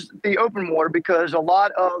 is the open water, because a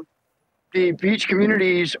lot of the beach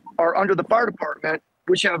communities are under the fire department,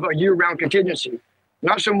 which have a year-round contingency,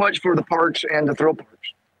 not so much for the parks and the thrill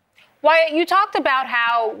parks. Wyatt, you talked about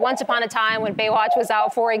how once upon a time when Baywatch was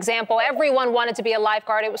out, for example, everyone wanted to be a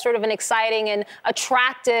lifeguard. It was sort of an exciting and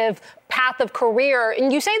attractive path of career.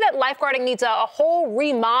 And you say that lifeguarding needs a whole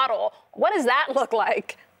remodel. What does that look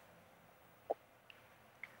like?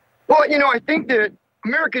 Well, I think that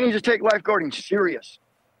America needs to take lifeguarding serious.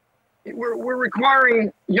 We're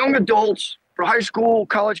requiring young adults for high school,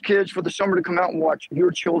 college kids for the summer to come out and watch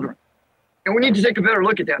your children. And we need to take a better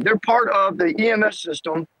look at that. They're part of the EMS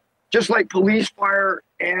system, just like police, fire,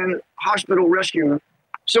 and hospital rescue.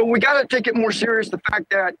 So we got to take it more serious, the fact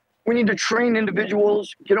that we need to train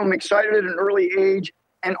individuals, get them excited at an early age,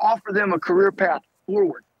 and offer them a career path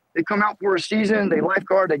forward. They come out for a season, they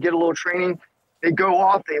lifeguard, they get a little training, they go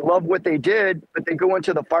off, they love what they did, but they go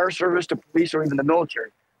into the fire service, the police, or even the military.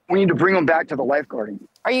 We need to bring them back to the lifeguarding.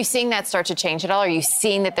 Are you seeing that start to change at all? Are you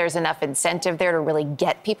seeing that there's enough incentive there to really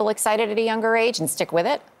get people excited at a younger age and stick with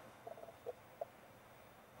it?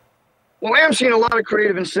 Well, I am seeing a lot of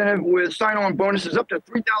creative incentive with sign-on bonuses up to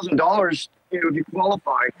 $3,000, if you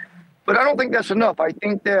qualify. But I don't think that's enough. I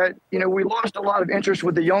think that, we lost a lot of interest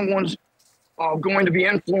with the young ones going to be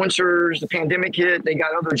influencers. The pandemic hit. They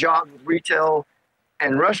got other jobs with retail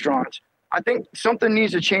and restaurants. I think something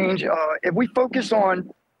needs to change. If we focus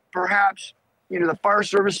on perhaps, the fire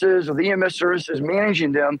services or the EMS services,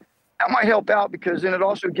 managing them, that might help out, because then it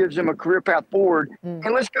also gives them a career path forward.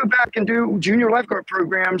 And let's go back and do junior lifeguard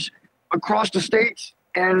programs across the states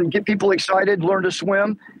and get people excited, learn to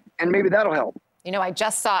swim, and maybe that'll help. I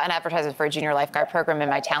just saw an advertisement for a junior lifeguard program in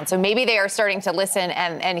my town, so maybe they are starting to listen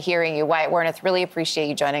and hearing you. Wyatt Worneth, really appreciate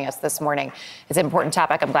you joining us this morning. It's an important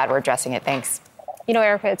topic. I'm glad we're addressing it. Thanks.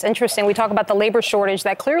 Erica, it's interesting. We talk about the labor shortage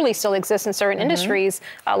that clearly still exists in certain industries,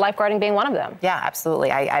 lifeguarding being one of them. Yeah,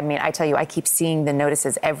 absolutely. I tell you, I keep seeing the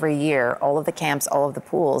notices every year. All of the camps, all of the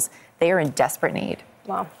pools, they are in desperate need.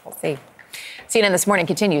 Wow. We'll see. CNN This Morning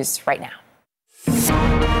continues right now.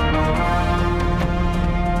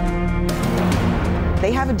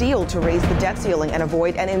 They have a deal to raise the debt ceiling and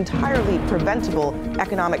avoid an entirely preventable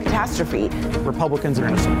economic catastrophe. Republicans are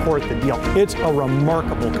going to support the deal. It's a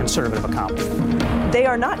remarkable conservative accomplishment. They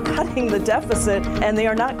are not cutting the deficit, and they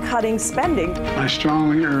are not cutting spending. I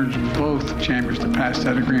strongly urge both chambers to pass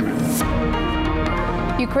that agreement.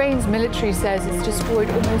 Ukraine's military says it's destroyed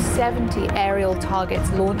almost 70 aerial targets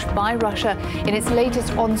launched by Russia in its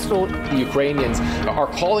latest onslaught. The Ukrainians are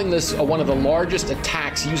calling this one of the largest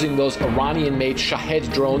attacks using those Iranian-made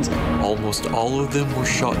Shahed drones. Almost all of them were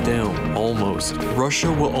shot down. Almost.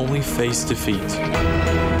 Russia will only face defeat.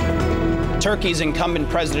 Turkey's incumbent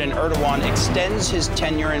President Erdogan extends his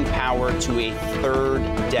tenure in power to a third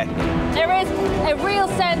decade. There is a real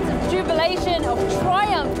sense of jubilation, of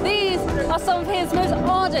triumph. These are some of his most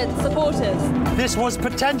ardent supporters. This was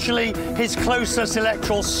potentially his closest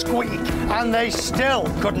electoral squeak, and they still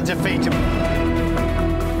couldn't defeat him.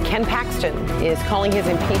 Ken Paxton is calling his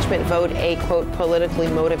impeachment vote a, quote, politically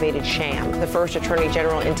motivated sham, the first attorney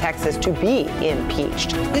general in Texas to be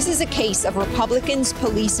impeached. This is a case of Republicans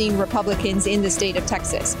policing Republicans in the state of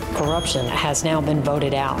Texas. Corruption has now been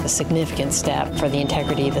voted out, a significant step for the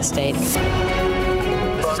integrity of the state. This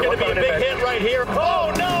is going to be a big hit right here.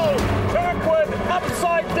 Oh, no! Kirkwood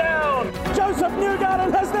upside down! Joseph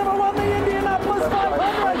Newgarden has never won the Indianapolis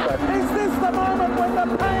 500. Is this the moment when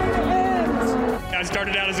the pain ends? I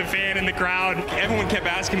started out as a fan in the crowd. Everyone kept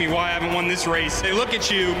asking me why I haven't won this race. They look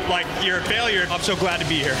at you like you're a failure. I'm so glad to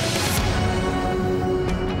be here.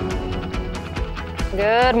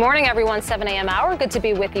 Good morning, everyone. 7 a.m. hour. Good to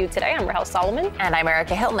be with you today. I'm Rahel Solomon. And I'm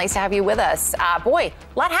Erica Hill. Nice to have you with us. Boy,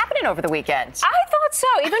 a lot happening over the weekend. I thought so.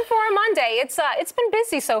 Even for a Monday, it's been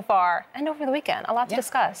busy so far. And over the weekend, a lot to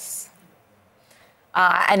discuss.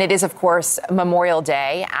 And it is, of course, Memorial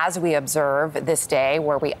Day, as we observe this day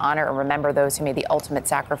where we honor and remember those who made the ultimate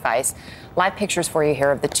sacrifice. Live pictures for you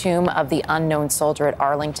here of the tomb of the unknown soldier at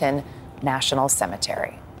Arlington National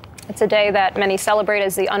Cemetery. It's a day that many celebrate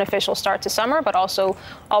as the unofficial start to summer, but also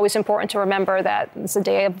always important to remember that it's a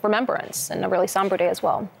day of remembrance and a really somber day as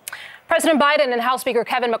well. President Biden and House Speaker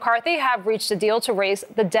Kevin McCarthy have reached a deal to raise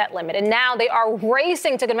the debt limit, and now they are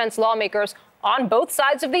racing to convince lawmakers on both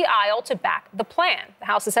sides of the aisle to back the plan. The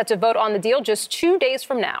House is set to vote on the deal just 2 days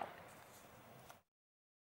from now.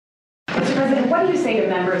 Mr. President, what do you say to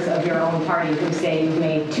members of your own party who say you've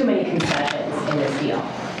made too many concessions in this deal?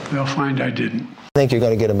 They'll find I didn't. I think you're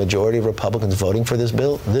going to get a majority of Republicans voting for this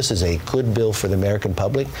bill. This is a good bill for the American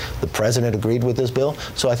public. The president agreed with this bill,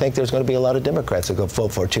 so I think there's going to be a lot of Democrats that go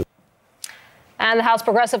vote for it, too. And the House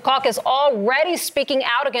Progressive Caucus already speaking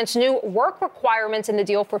out against new work requirements in the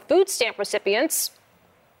deal for food stamp recipients.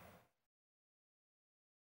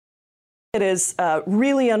 It is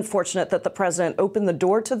really unfortunate that the president opened the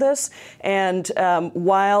door to this. And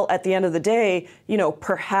while at the end of the day,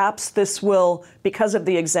 perhaps this will, because of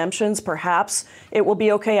the exemptions, perhaps it will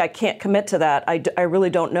be okay. I can't commit to that. I really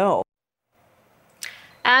don't know.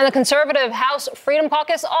 And the conservative House Freedom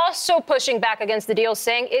Caucus also pushing back against the deal,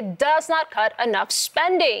 saying it does not cut enough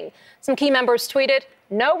spending. Some key members tweeted,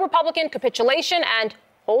 "No Republican capitulation," and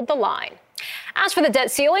 "Hold the line." As for the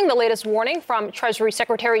debt ceiling, the latest warning from Treasury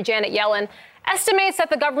Secretary Janet Yellen estimates that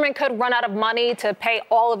the government could run out of money to pay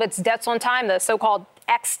all of its debts on time, the so-called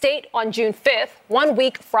X date, on June 5th, 1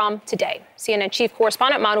 week from today. CNN chief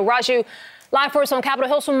correspondent Manu Raju live for us on Capitol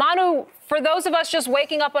Hill. So Manu, for those of us just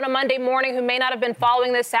waking up on a Monday morning who may not have been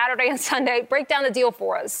following this Saturday and Sunday, break down the deal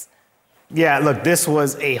for us. Yeah, look, this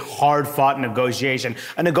was a hard-fought negotiation,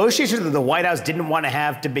 a negotiation that the White House didn't want to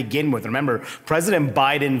have to begin with. Remember, President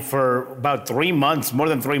Biden, for about 3 months, more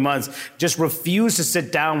than 3 months, just refused to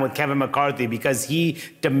sit down with Kevin McCarthy because he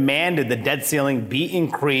demanded the debt ceiling be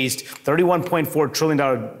increased, $31.4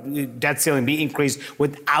 trillion debt ceiling be increased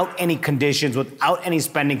without any conditions, without any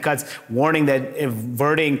spending cuts, warning that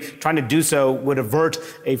trying to do so would avert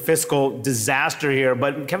a fiscal disaster here.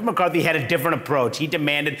 But Kevin McCarthy had a different approach. He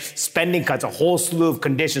demanded spending cuts, a whole slew of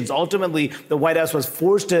conditions. Ultimately, the White House was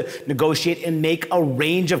forced to negotiate and make a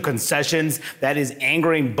range of concessions that is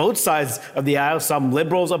angering both sides of the aisle. Some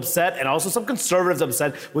liberals upset and also some conservatives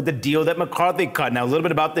upset with the deal that McCarthy cut. Now, a little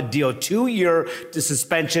bit about the deal. 2-year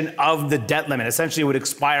suspension of the debt limit essentially would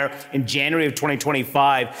expire in January of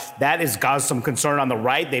 2025. That has caused some concern on the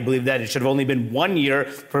right. They believe that it should have only been 1 year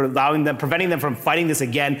for preventing them from fighting this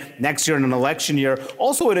again next year in an election year.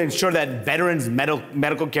 Also, would ensure that veterans'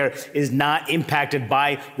 medical care is not impacted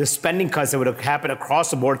by the spending cuts that would have happened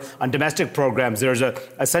across the board on domestic programs. There's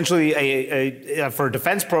essentially for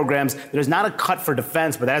defense programs, there's not a cut for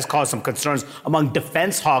defense, but that has caused some concerns among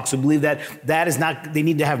defense hawks who believe that is not, they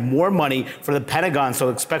need to have more money for the Pentagon. So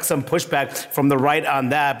expect some pushback from the right on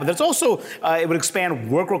that. But there's also, it would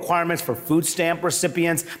expand work requirements for food stamp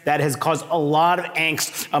recipients. That has caused a lot of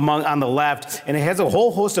angst on the left. And it has a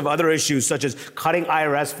whole host of other issues, such as cutting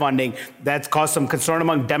IRS funding. That's caused some concern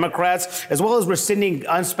among Democrats, as well as rescinding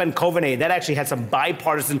unspent COVID aid. That actually had some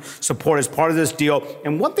bipartisan support as part of this deal.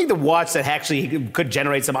 And one thing to watch that actually could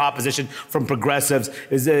generate some opposition from progressives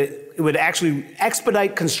is that it would actually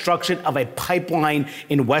expedite construction of a pipeline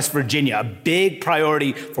in West Virginia, a big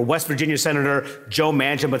priority for West Virginia Senator Joe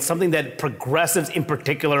Manchin, but something that progressives in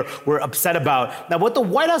particular were upset about. Now, what the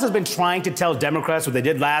White House has been trying to tell Democrats, what they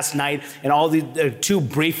did last night and all the 2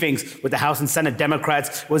 briefings with the House and Senate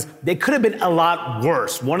Democrats, was they could have been a lot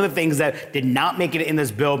worse. One of the things that did not make it in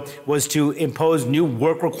this bill was to impose new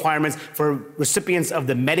work requirements for recipients of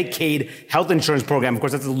the Medicaid health insurance program. Of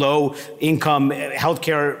course, that's a low-income health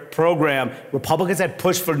care program. Republicans had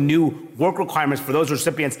pushed for new work requirements for those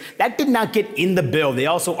recipients. That did not get in the bill. They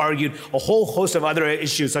also argued a whole host of other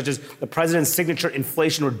issues, such as the president's signature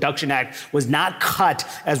Inflation Reduction Act was not cut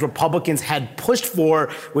as Republicans had pushed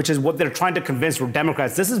for, which is what they're trying to convince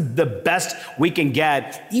Democrats. This is the best we can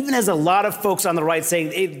get, even as a lot of folks on the right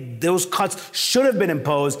saying those cuts should have been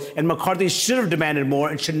imposed and McCarthy should have demanded more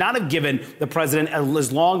and should not have given the president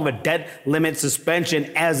as long of a debt limit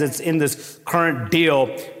suspension as it's in this current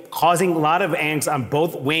deal, causing a lot of angst on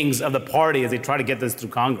both wings of the party as they try to get this through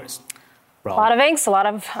Congress. A lot of angst, a lot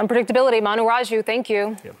of unpredictability. Manu Raju, thank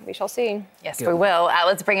you. Yep. We shall see. Yes, we will.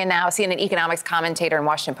 Let's bring in now CNN economics commentator and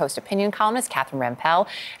Washington Post opinion columnist Catherine Rampell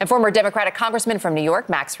and former Democratic congressman from New York,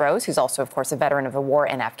 Max Rose, who's also, of course, a veteran of the war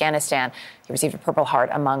in Afghanistan. He received a Purple Heart,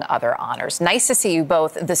 among other honors. Nice to see you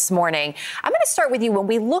both this morning. I'm going to start with you. When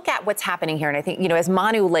we look at what's happening here, and I think, as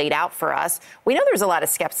Manu laid out for us, we know there's a lot of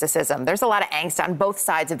skepticism. There's a lot of angst on both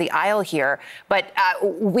sides of the aisle here. But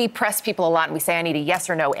we press people a lot and we say, I need a yes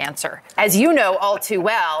or no answer, as you know all too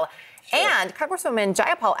well. Sure. And Congresswoman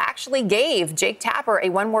Jayapal actually gave Jake Tapper a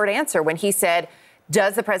one-word answer when he said,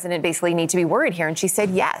 does the president basically need to be worried here? And she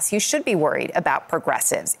said, yes, you should be worried about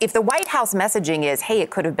progressives. If the White House messaging is, hey, it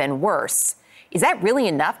could have been worse, is that really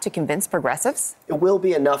enough to convince progressives? It will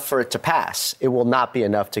be enough for it to pass. It will not be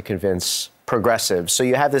enough to convince progressives. So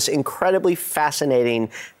you have this incredibly fascinating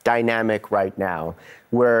dynamic right now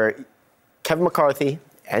where Kevin McCarthy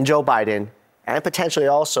and Joe Biden and potentially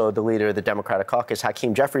also the leader of the Democratic caucus,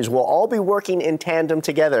 Hakeem Jeffries, will all be working in tandem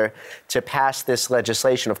together to pass this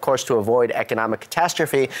legislation, of course, to avoid economic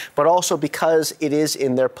catastrophe, but also because it is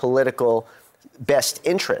in their political best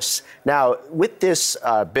interests. Now, with this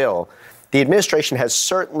bill, The administration has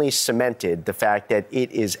certainly cemented the fact that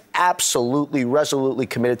it is absolutely, resolutely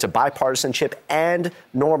committed to bipartisanship and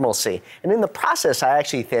normalcy. And in the process, I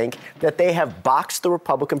actually think that they have boxed the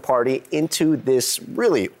Republican Party into this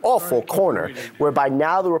really awful corner, whereby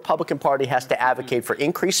now the Republican Party has to advocate for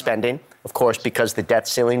increased spending, of course, because the debt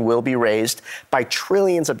ceiling will be raised by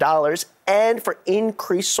trillions of dollars, and for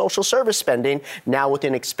increased social service spending, now with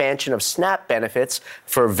an expansion of SNAP benefits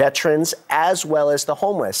for veterans as well as the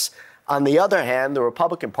homeless. On the other hand, the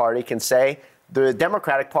Republican Party can say the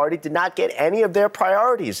Democratic Party did not get any of their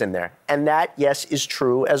priorities in there. And that, yes, is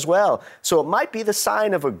true as well. So it might be the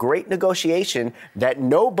sign of a great negotiation that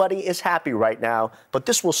nobody is happy right now. But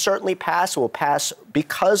this will certainly pass. It will pass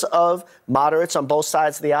because of moderates on both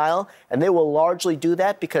sides of the aisle. And they will largely do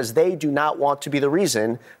that because they do not want to be the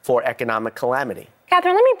reason for economic calamity.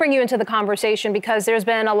 Catherine, let me bring you into the conversation because there's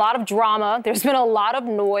been a lot of drama. There's been a lot of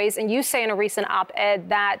noise. And you say in a recent op-ed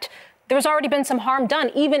that there's already been some harm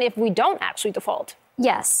done, even if we don't actually default.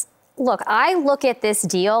 Yes. Look, I look at this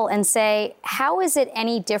deal and say, how is it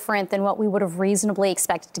any different than what we would have reasonably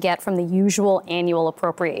expected to get from the usual annual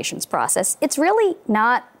appropriations process? It's really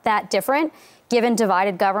not that different, given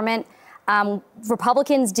divided government.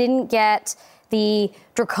 Republicans didn't get the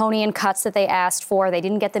draconian cuts that they asked for. They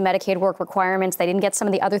didn't get the Medicaid work requirements. They didn't get some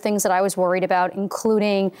of the other things that I was worried about,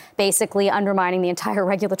 including basically undermining the entire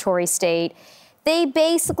regulatory state. They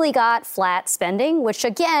basically got flat spending, which,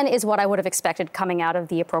 again, is what I would have expected coming out of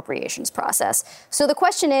the appropriations process. So the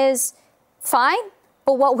question is, fine,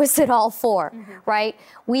 but what was it all for, right?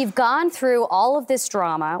 We've gone through all of this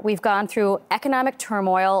drama. We've gone through economic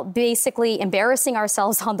turmoil, basically embarrassing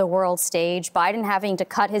ourselves on the world stage, Biden having to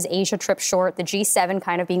cut his Asia trip short, the G7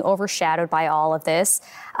 kind of being overshadowed by all of this,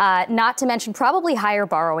 not to mention probably higher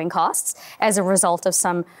borrowing costs as a result of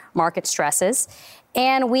some market stresses.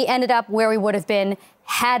 And we ended up where we would have been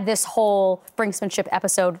had this whole brinksmanship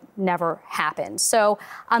episode never happened. So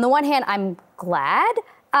on the one hand, I'm glad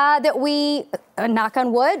that we, knock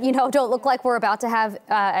on wood, don't look like we're about to have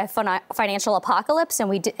a financial apocalypse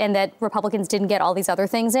and that Republicans didn't get all these other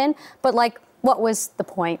things in. But, what was the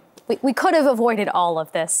point? We could have avoided all of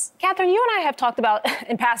this. Catherine, you and I have talked about,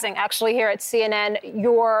 in passing, actually, here at CNN,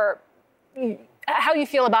 how you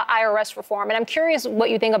feel about IRS reform. And I'm curious what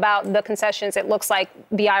you think about the concessions it looks like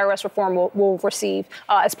the IRS reform will receive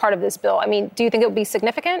as part of this bill. I mean, do you think it would be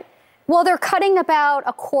significant? Well, they're cutting about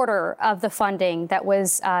a quarter of the funding that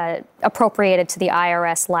was appropriated to the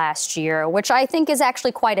IRS last year, which I think is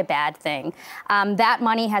actually quite a bad thing. That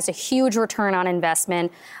money has a huge return on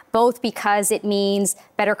investment, both because it means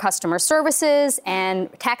better customer services and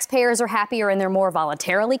taxpayers are happier and they're more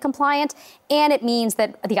voluntarily compliant, and it means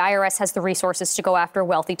that the IRS has the resources to go after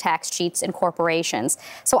wealthy tax cheats and corporations.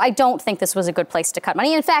 So I don't think this was a good place to cut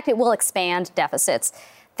money. In fact, it will expand deficits.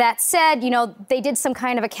 That said, they did some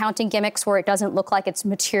kind of accounting gimmicks where it doesn't look like it's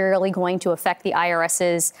materially going to affect the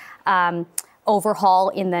IRS's overhaul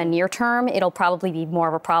in the near term. It'll probably be more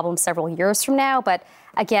of a problem several years from now. But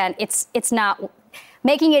again, it's not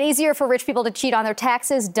making it easier for rich people to cheat on their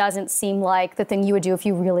taxes doesn't seem like the thing you would do if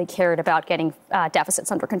you really cared about getting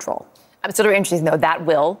deficits under control. It's sort of interesting, though, that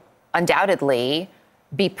will undoubtedly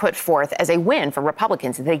be put forth as a win for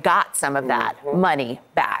Republicans. They got some of that money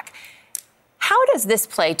back. How does this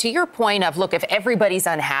play to your point of, look, if everybody's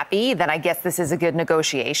unhappy, then I guess this is a good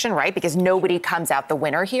negotiation, right? Because nobody comes out the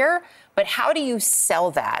winner here. But how do you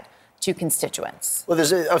sell that to constituents? Well,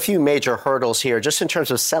 there's a few major hurdles here just in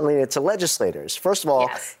terms of selling it to legislators. First of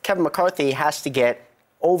all, Kevin McCarthy has to get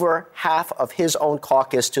over half of his own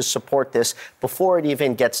caucus to support this before it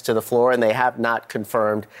even gets to the floor, and they have not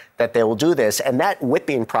confirmed that they will do this. And that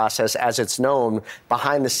whipping process, as it's known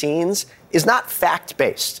behind the scenes, is not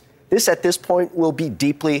fact-based. This, at this point, will be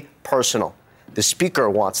deeply personal. The speaker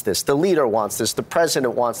wants this. The leader wants this. The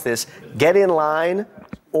president wants this. Get in line,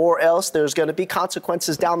 or else there's going to be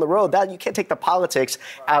consequences down the road. That you can't take the politics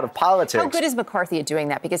out of politics. How good is McCarthy at doing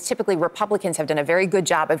that? Because typically Republicans have done a very good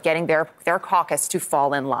job of getting their caucus to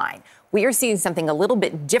fall in line. We are seeing something a little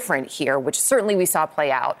bit different here, which certainly we saw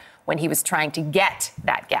play out when he was trying to get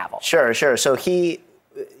that gavel. Sure. So he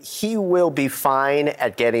will be fine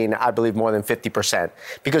at getting, I believe, more than 50%,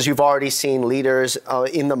 because you've already seen leaders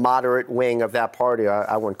in the moderate wing of that party.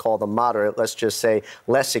 I wouldn't call them moderate. Let's just say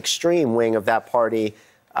less extreme wing of that party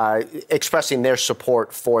expressing their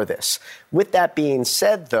support for this. With that being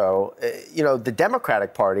said, though, the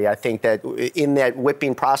Democratic Party, I think that in that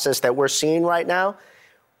whipping process that we're seeing right now,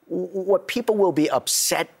 what people will be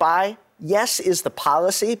upset by, yes, is the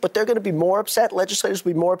policy, but they're going to be more upset. Legislators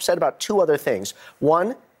will be more upset about two other things.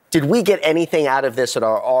 One, Did we get anything out of this at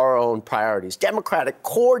our own priorities?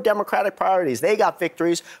 Core Democratic priorities. They got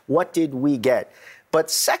victories. What did we get?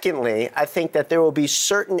 But secondly, I think that there will be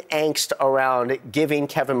certain angst around giving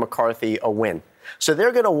Kevin McCarthy a win. So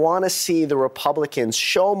they're going to want to see the Republicans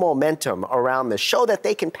show momentum around this, show that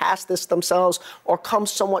they can pass this themselves or come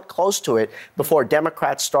somewhat close to it before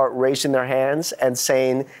Democrats start raising their hands and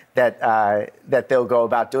saying that that they'll go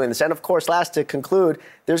about doing this. And of course, last to conclude,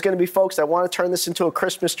 there's going to be folks that want to turn this into a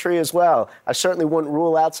Christmas tree as well. I certainly wouldn't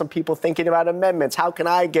rule out some people thinking about amendments. How can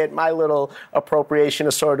I get my little appropriation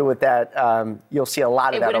assorted with that? You'll see a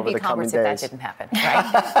lot of that over the coming days. It wouldn't be Congress if that didn't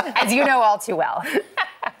happen, right? As you know all too well.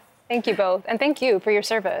 Thank you both. And thank you for your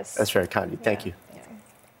service. That's very kind of you. Thank you.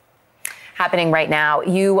 Happening right now,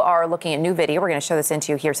 you are looking at new video. We're going to show this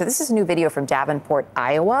into you here. So this is new video from Davenport,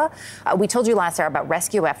 Iowa. We told you last hour about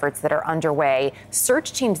rescue efforts that are underway.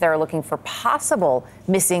 Search teams there are looking for possible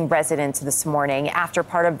missing residents this morning after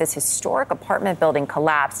part of this historic apartment building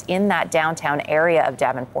collapsed in that downtown area of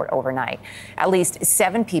Davenport overnight. At least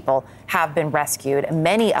 7 people have been rescued,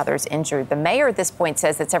 many others injured. The mayor at this point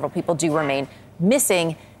says that several people do remain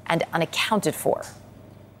missing and unaccounted for.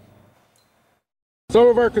 Some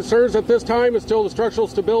of our concerns at this time is still the structural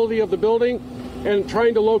stability of the building and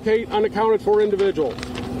trying to locate unaccounted for individuals.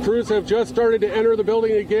 Crews have just started to enter the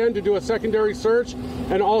building again to do a secondary search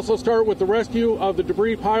and also start with the rescue of the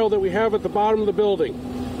debris pile that we have at the bottom of the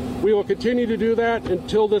building. We will continue to do that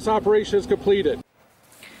until this operation is completed.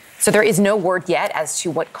 So there is no word yet as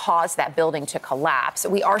to what caused that building to collapse.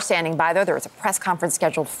 We are standing by, though. There is a press conference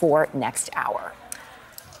scheduled for next hour.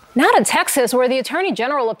 Now to Texas, where the Attorney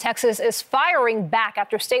General of Texas is firing back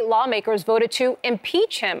after state lawmakers voted to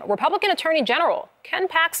impeach him. Republican Attorney General Ken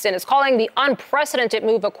Paxton is calling the unprecedented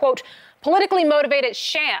move a, quote, politically motivated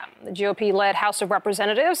sham. The GOP-led House of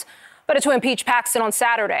Representatives voted to impeach Paxton on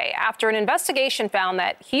Saturday after an investigation found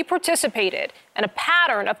that he participated in a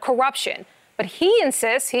pattern of corruption. But he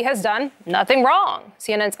insists he has done nothing wrong.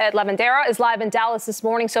 CNN's Ed Lavandera is live in Dallas this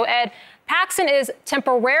morning. So, Ed, Paxton is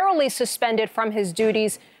temporarily suspended from his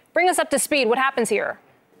duties. Bring us up to speed. What happens here?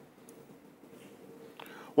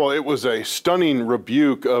 Well, it was a stunning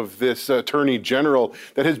rebuke of this attorney general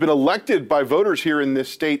that has been elected by voters here in this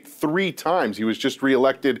state 3 times. He was just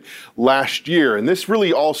reelected last year. And this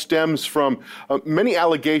really all stems from many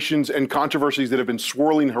allegations and controversies that have been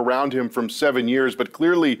swirling around him from 7 years. But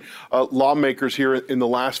clearly, lawmakers here in the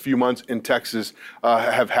last few months in Texas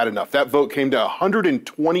have had enough. That vote came to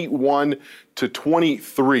 121 to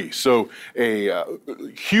 23. So a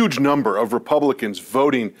huge number of Republicans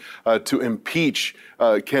voting to impeach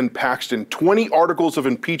Ken Paxton. 20 articles of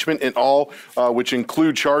impeachment in all, which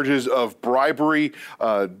include charges of bribery,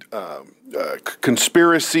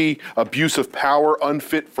 conspiracy, abuse of power,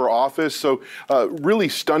 unfit for office. So really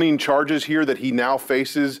stunning charges here that he now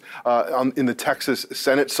faces in the Texas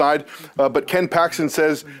Senate side. But Ken Paxton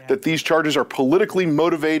says that these charges are politically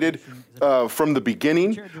motivated from the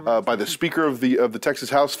beginning by the Speaker of the Texas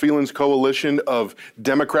House. Phelan's coalition of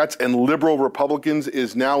Democrats and liberal Republicans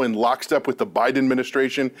is now in lockstep with the Biden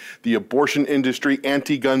administration, the abortion industry,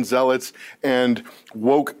 anti-gun zealots, and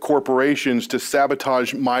woke corporations to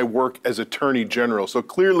sabotage my work as Attorney General. So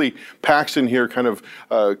clearly, Paxton here kind of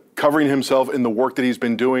covering himself in the work that he's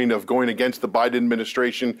been doing of going against the Biden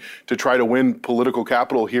administration to try to win political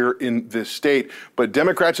capital here in this state. But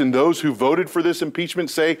Democrats and those who voted for this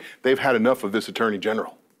impeachment say they've had enough of this Attorney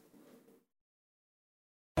General.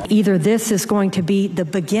 Either this is going to be the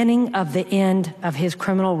beginning of the end of his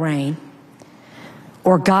criminal reign,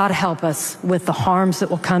 or God help us with the harms that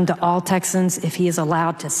will come to all Texans if he is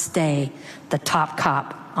allowed to stay the top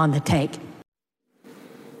cop on the take.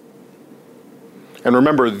 And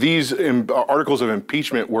remember, these articles of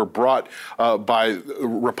impeachment were brought by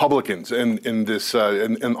Republicans in this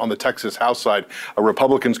on the Texas House side.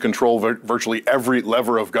 Republicans control virtually every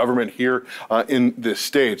lever of government here in this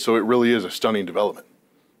state. So it really is a stunning development.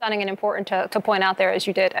 Stunning and important to point out there, as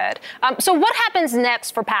you did, Ed. So what happens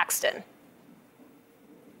next for Paxton?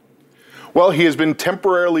 Well, he has been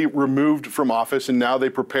temporarily removed from office, and now they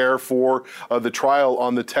prepare for the trial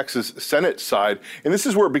on the Texas Senate side. And this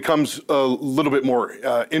is where it becomes a little bit more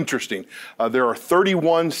interesting. There are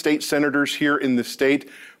 31 state senators here in the state.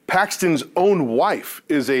 Paxton's own wife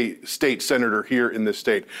is a state senator here in this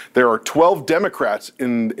state. There are 12 Democrats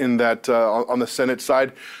in that on the Senate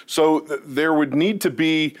side. So there would need to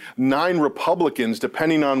be 9 Republicans,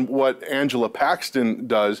 depending on what Angela Paxton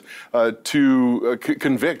does, to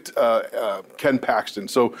convict Ken Paxton.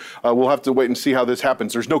 So we'll have to wait and see how this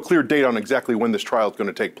happens. There's no clear date on exactly when this trial is going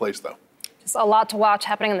to take place, though. Just a lot to watch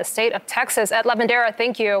happening in the state of Texas. Ed Lavandera,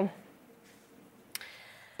 thank you.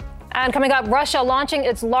 And coming up, Russia launching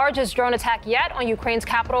its largest drone attack yet on Ukraine's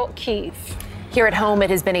capital, Kyiv. Here at home, it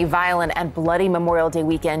has been a violent and bloody Memorial Day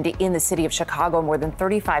weekend in the city of Chicago. More than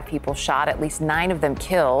 35 people shot, at least 9 of them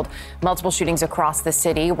killed. Multiple shootings across the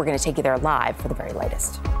city. We're going to take you there live for the very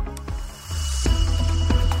latest.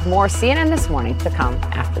 More CNN This Morning to come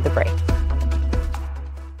after the break.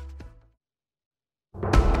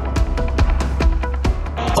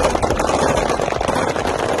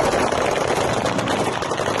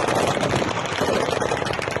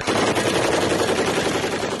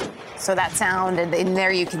 So that sound, and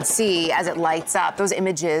there you can see as it lights up, those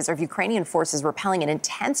images of Ukrainian forces repelling an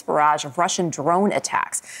intense barrage of Russian drone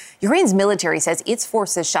attacks. Ukraine's military says its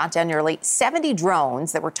forces shot down nearly 70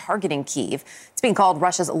 drones that were targeting Kyiv. It's being called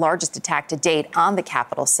Russia's largest attack to date on the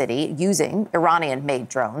capital city, using Iranian-made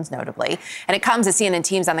drones, notably. And it comes as CNN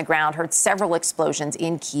teams on the ground heard several explosions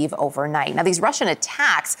in Kyiv overnight. Now, these Russian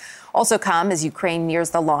attacks also come as Ukraine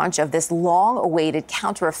nears the launch of this long-awaited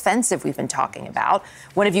counteroffensive we've been talking about.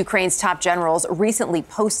 One of Ukraine's top generals recently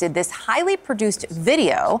posted this highly produced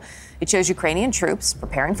video. It shows Ukrainian troops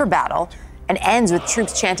preparing for battle and ends with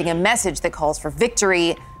troops chanting a message that calls for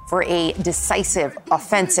victory for a decisive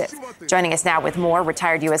offensive. Joining us now with more,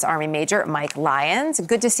 retired U.S. Army Major Mike Lyons.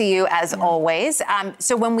 Good to see you, as always.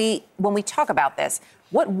 So when we talk about this,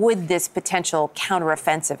 what would this potential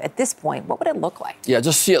counteroffensive at this point, what would it look like? Yeah,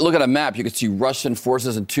 just look at a map. You can see Russian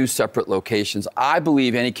forces in 2 separate locations. I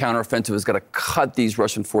believe any counteroffensive is going to cut these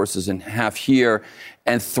Russian forces in half here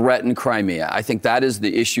and threaten Crimea. I think that is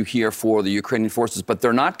the issue here for the Ukrainian forces. But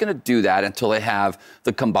they're not going to do that until they have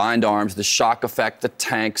the combined arms, the shock effect, the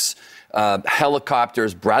tanks,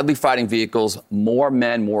 helicopters, Bradley fighting vehicles, more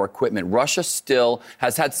men, more equipment. Russia still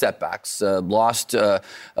has had setbacks, lost a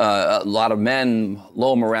lot of men,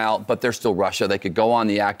 low morale, but they're still Russia. They could go on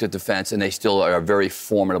the active defense, and they still are a very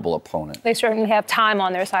formidable opponent. They certainly have time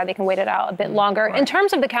on their side. They can wait it out a bit longer. Right. In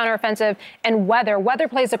terms of the counteroffensive and weather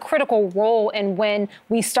plays a critical role in when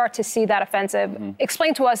we start to see that offensive. Mm-hmm.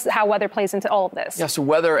 Explain to us how weather plays into all of this. Yeah, so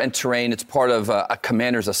weather and terrain, it's part of a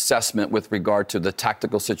commander's assessment with regard to the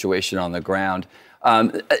tactical situation on the ground.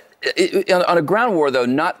 On a ground war, though,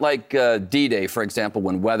 not like D-Day, for example,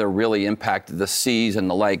 when weather really impacted the seas and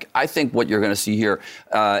the like, I think what you're going to see here,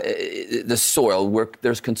 the soil,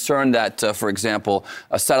 there's concern that, for example,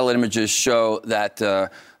 satellite images show that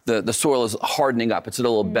the soil is hardening up. It's a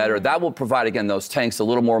little better. That will provide, again, those tanks a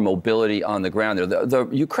little more mobility on the ground there. The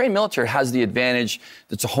Ukraine military has the advantage.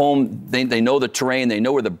 It's a home. They know the terrain. They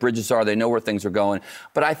know where the bridges are. They know where things are going.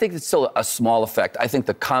 But I think it's still a small effect. I think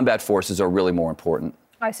the combat forces are really more important.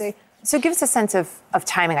 I see. So give us a sense of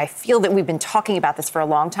timing. I feel that we've been talking about this for a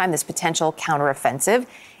long time, this potential counteroffensive.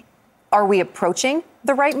 Are we approaching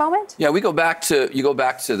the right moment? Yeah, you go back to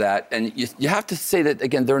that, and you have to say that,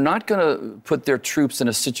 again, they're not going to put their troops in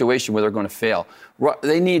a situation where they're going to fail.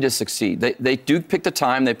 They need to succeed. They do pick the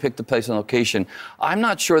time, they pick the place and location. I'm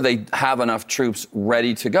not sure they have enough troops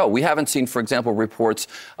ready to go. We haven't seen, for example, reports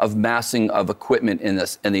of massing of equipment in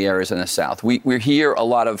the areas in the south. We hear a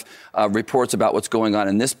lot of reports about what's going on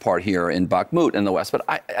in this part here in Bakhmut in the west.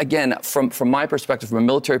 But again, from my perspective, from a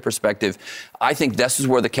military perspective, I think this is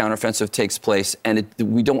where the counteroffensive takes place, and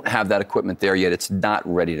we don't have that equipment there yet. It's not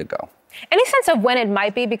ready to go. Any sense of when it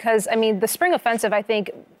might be? Because, I mean, the spring offensive, I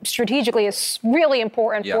think, strategically is really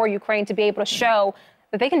important for Ukraine to be able to show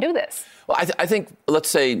that they can do this. Well, I think,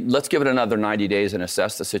 let's give it another 90 days and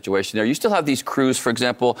assess the situation there. You still have these crews, for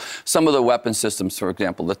example, some of the weapon systems, for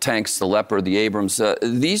example, the tanks, the Leopard, the Abrams.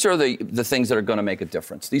 These are the things that are going to make a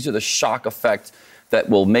difference. These are the shock effect that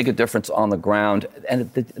will make a difference on the ground. And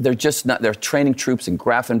they're just not, they're training troops in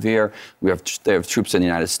Grafenwehr. They have troops in the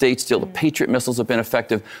United States still. The Patriot missiles have been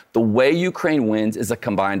effective. The way Ukraine wins is a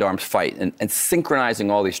combined arms fight. And synchronizing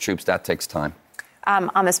all these troops, that takes time.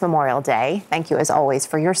 On this Memorial Day, thank you, as always,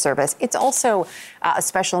 for your service. It's also a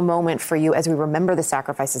special moment for you as we remember the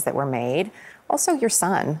sacrifices that were made. Also, your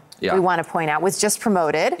son, we want to point out, was just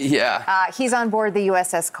promoted. Yeah. He's on board the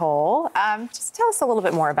USS Cole. Just tell us a little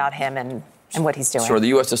bit more about him and what he's doing. Sure.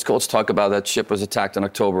 The USS Cole, let's talk about that ship was attacked in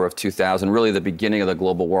October of 2000, really the beginning of the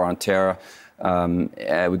global war on terror.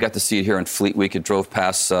 We got to see it here in Fleet Week. It drove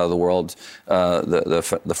past the world,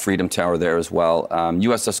 the Freedom Tower there as well.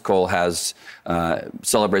 USS Cole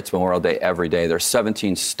celebrates Memorial Day every day. There's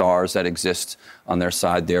 17 stars that exist on their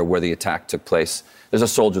side there where the attack took place. There's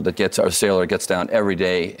a sailor gets down every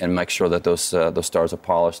day and makes sure that those stars are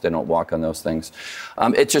polished. They don't walk on those things.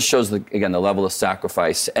 It just shows, again, the level of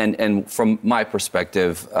sacrifice. And from my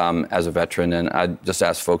perspective as a veteran, and I just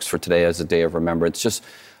ask folks for today as a day of remembrance, just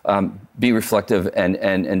be reflective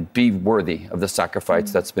and be worthy of the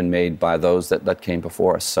sacrifice that's been made by those that came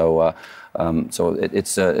before us. So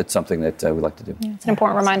it's something that we like to do. Yeah, it's an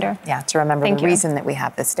important reminder. Yeah, to remember the reason that we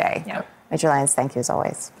have this day. Yeah. Major Lyons, thank you as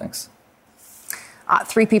always. Thanks.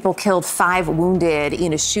 3 people killed, 5 wounded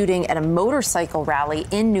in a shooting at a motorcycle rally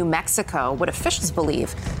in New Mexico. What officials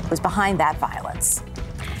believe was behind that violence.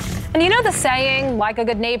 And you know the saying, like a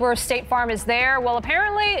good neighbor, State Farm is there? Well,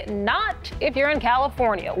 apparently not if you're in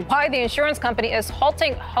California. Why the insurance company is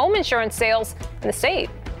halting home insurance sales in the state.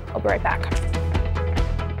 I'll be right back.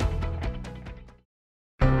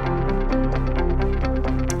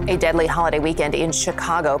 A deadly holiday weekend in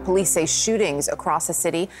Chicago. Police say shootings across the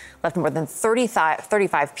city left more than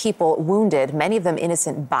 35 people wounded, many of them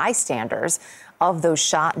innocent bystanders. Of those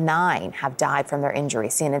shot, 9 have died from their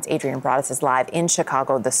injuries. CNN's Adrienne Broaddus is live in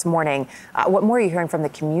Chicago this morning. What more are you hearing from the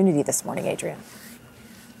community this morning, Adrienne?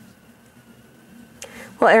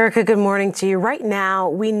 Well, Erica, good morning to you. Right now,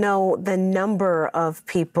 we know the number of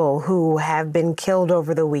people who have been killed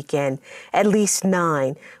over the weekend, at least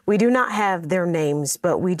 9. We do not have their names,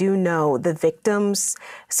 but we do know the victims,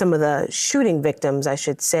 some of the shooting victims, I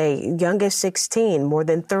should say, youngest 16, more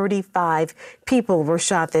than 35 people were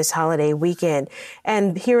shot this holiday weekend.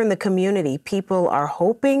 And here in the community, people are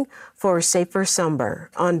hoping for a safer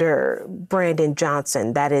summer under Brandon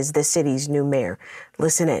Johnson. That is the city's new mayor.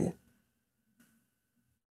 Listen in.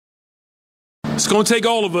 It's going to take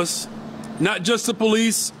all of us, not just the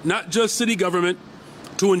police, not just city government,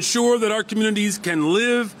 to ensure that our communities can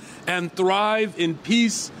live and thrive in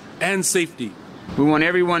peace and safety. We want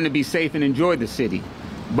everyone to be safe and enjoy the city,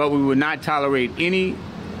 but we will not tolerate any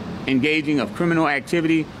engaging of criminal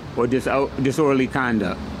activity or disorderly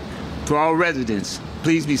conduct. To all residents,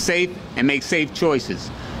 please be safe and make safe choices.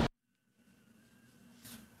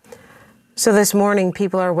 So this morning,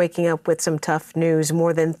 people are waking up with some tough news.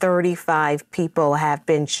 More than 35 people have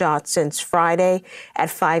been shot since Friday at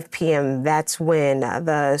 5 p.m. That's when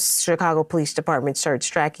the Chicago Police Department starts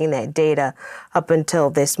tracking that data up until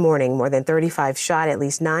this morning. More than 35 shot, at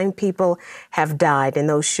least 9 people have died. And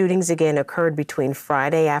those shootings again occurred between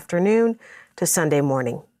Friday afternoon to Sunday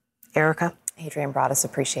morning. Erica? Adrienne Broaddus,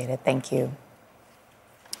 appreciate it. Thank you.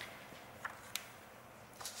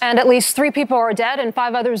 And at least 3 people are dead and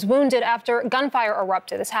 5 others wounded after gunfire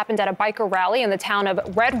erupted. This happened at a biker rally in the town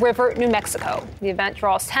of Red River, New Mexico. The event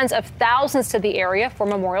draws tens of thousands to the area for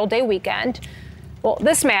Memorial Day weekend. Well,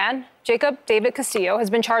 this man, Jacob David Castillo, has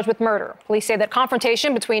been charged with murder. Police say that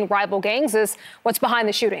confrontation between rival gangs is what's behind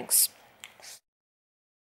the shootings.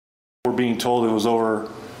 We're being told it was over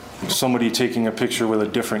somebody taking a picture with a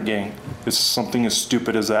different gang. It's something as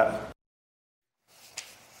stupid as that.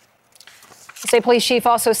 The state police chief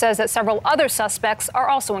also says that several other suspects are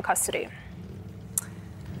also in custody.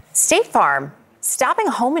 State Farm stopping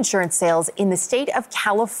home insurance sales in the state of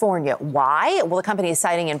California. Why? Well, the company is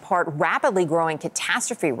citing in part rapidly growing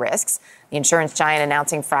catastrophe risks. The insurance giant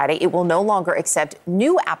announcing Friday it will no longer accept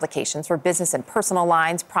new applications for business and personal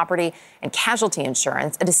lines, property and casualty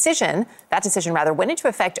insurance. That decision went into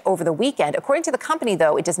effect over the weekend. According to the company,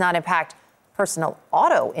 though, it does not impact personal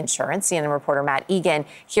auto insurance. CNN reporter Matt Egan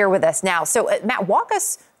here with us now. So, Matt, walk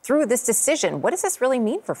us through this decision. What does this really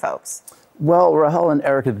mean for folks? Well, Rahel and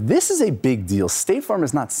Erica, this is a big deal. State Farm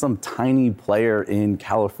is not some tiny player in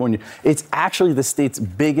California. It's actually the state's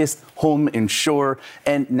biggest home insurer,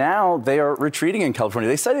 and now they are retreating in California.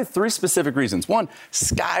 They cited 3 specific reasons. 1,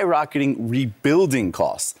 skyrocketing rebuilding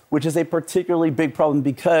costs, which is a particularly big problem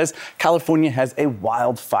because California has a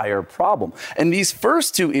wildfire problem. And these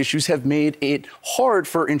first 2 issues have made it hard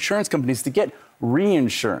for insurance companies to get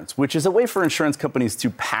reinsurance, which is a way for insurance companies to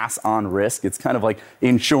pass on risk. It's kind of like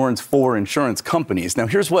insurance for insurance companies. Now,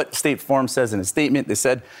 here's what State Farm says in a statement. They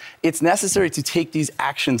said it's necessary to take these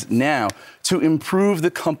actions now to improve the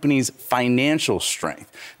company's financial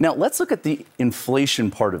strength. Now, let's look at the inflation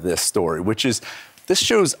part of this story, which is this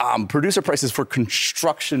shows producer prices for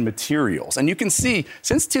construction materials. And you can see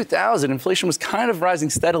since 2000, inflation was kind of rising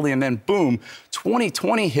steadily, and then boom,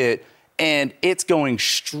 2020 hit, and it's going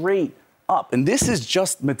straight up. And this is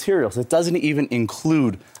just materials. It doesn't even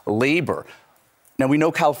include labor. Now, we know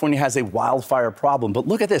California has a wildfire problem, but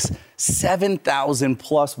look at this, 7,000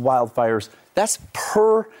 plus wildfires. That's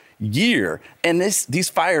per year. And these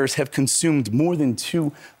fires have consumed more than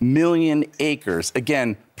 2 million acres,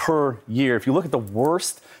 again, per year. If you look at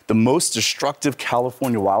the most destructive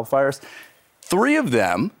California wildfires, 3 of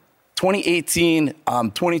them, 2018,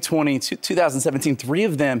 2020, 2017, 3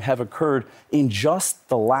 of them have occurred in just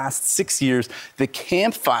the last 6 years. The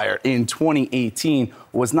Camp Fire in 2018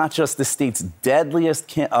 was not just the state's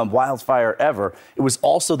deadliest wildfire ever, it was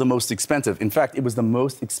also the most expensive. In fact, it was the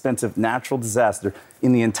most expensive natural disaster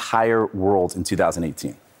in the entire world in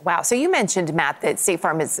 2018. Wow. So you mentioned, Matt, that State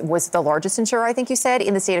Farm was the largest insurer, I think you said,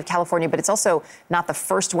 in the state of California, but it's also not the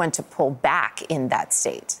first one to pull back in that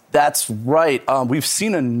state. That's right. We've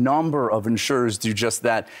seen a number of insurers do just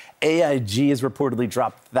that. AIG has reportedly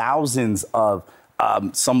dropped thousands of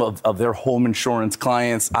some of their home insurance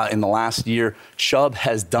clients in the last year. Chubb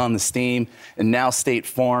has done the same, and now State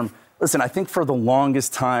Farm. Listen, I think for the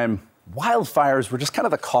longest time, wildfires were just kind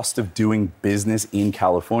of the cost of doing business in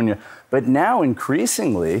California. But now,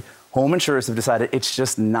 increasingly, home insurers have decided it's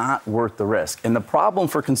just not worth the risk. And the problem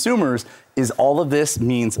for consumers is all of this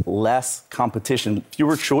means less competition,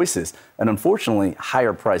 fewer choices, and unfortunately,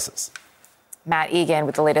 higher prices. Matt Egan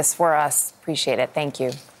with the latest for us. Appreciate it. Thank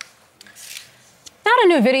you. Not a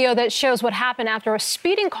new video that shows what happened after a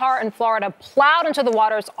speeding car in Florida plowed into the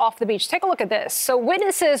waters off the beach. Take a look at this. So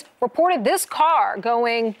witnesses reported this car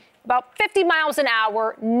going about 50 miles an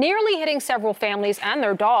hour, nearly hitting several families and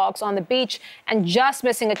their dogs on the beach and just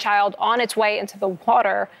missing a child on its way into the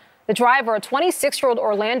water. The driver, a 26-year-old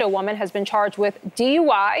Orlando woman, has been charged with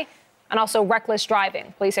DUI and also reckless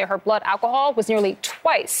driving. Police say her blood alcohol was nearly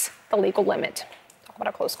twice the legal limit. Talk about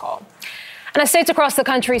a close call. And as states across the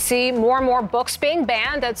country see more and more books being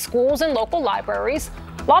banned at schools and local libraries,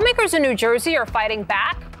 lawmakers in New Jersey are fighting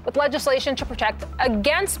back with legislation to protect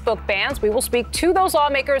against book bans. We will speak to those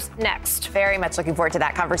lawmakers next. Very much looking forward to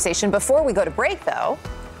that conversation. Before we go to break, though.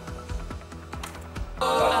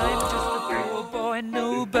 I'm just a poor boy,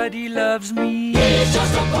 nobody loves me. He's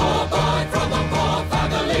just a poor boy from a poor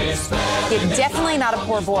family. You're definitely not a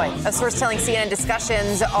poor boy. A source telling CNN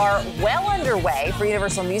discussions are well underway for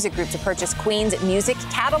Universal Music Group to purchase Queen's music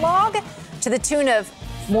catalog to the tune of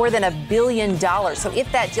more than $1 billion. So if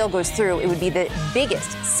that deal goes through, it would be the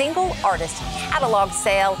biggest single artist catalog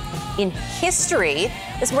sale in history.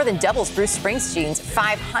 This more than doubles Bruce Springsteen's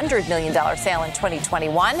 $500 million sale in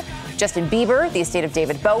 2021. Justin Bieber, the estate of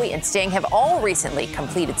David Bowie, and Sting have all recently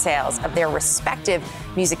completed sales of their respective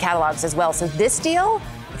music catalogs as well. So this deal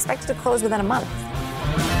expected to close within a month.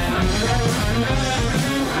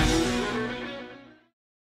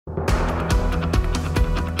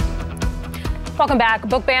 Welcome back.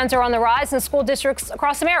 Book bans are on the rise in school districts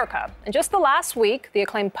across America. And just the last week, the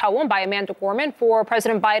acclaimed poem by Amanda Gorman for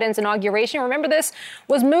President Biden's inauguration, remember this,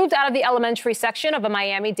 was moved out of the elementary section of a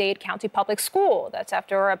Miami-Dade County public school. That's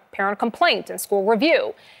after a parent complaint and school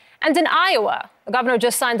review. And in Iowa, the governor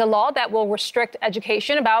just signed a law that will restrict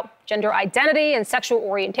education about gender identity and sexual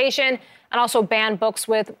orientation and also ban books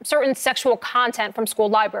with certain sexual content from school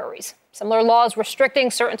libraries. Similar laws restricting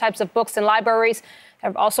certain types of books in libraries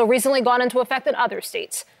have also recently gone into effect in other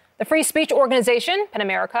states. The free speech organization, PEN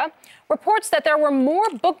America, reports that there were more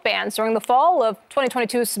book bans during the fall of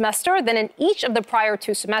 2022 semester than in each of the prior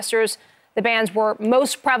 2 semesters. The bans were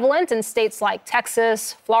most prevalent in states like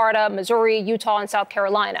Texas, Florida, Missouri, Utah, and South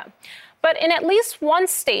Carolina. But in at least one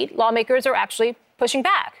state, lawmakers are actually pushing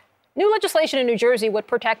back. New legislation in New Jersey would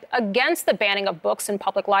protect against the banning of books in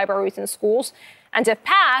public libraries and schools. And if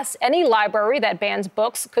passed, any library that bans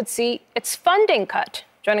books could see its funding cut.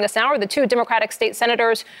 Joining us now are the 2 Democratic state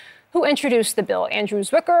senators who introduced the bill, Andrew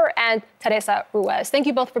Zwicker and Teresa Ruiz. Thank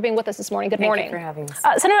you both for being with us this morning. Good morning. Thank you for having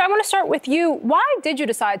us. Senator, I want to start with you. Why did you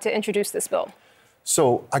decide to introduce this bill?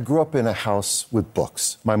 So I grew up in a house with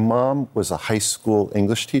books. My mom was a high school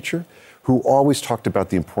English teacher who always talked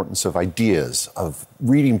about the importance of ideas, of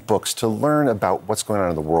reading books to learn about what's going on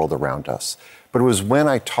in the world around us. But it was when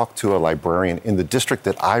I talked to a librarian in the district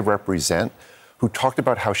that I represent who talked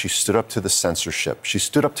about how she stood up to the censorship, she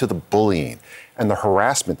stood up to the bullying and the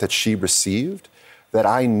harassment that she received, that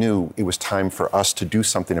I knew it was time for us to do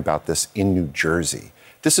something about this in New Jersey.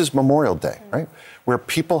 This is Memorial Day, right? Where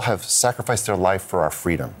people have sacrificed their life for our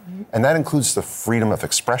freedom. And that includes the freedom of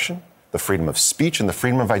expression, the freedom of speech, and the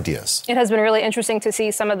freedom of ideas. It has been really interesting to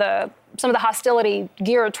see some of the hostility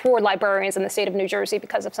geared toward librarians in the state of New Jersey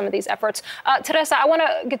because of some of these efforts. Teresa, I want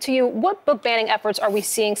to get to you. What book banning efforts are we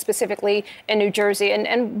seeing specifically in New Jersey,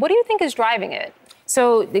 and what do you think is driving it?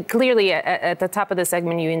 So clearly, at the top of the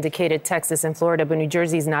segment, you indicated Texas and Florida, but New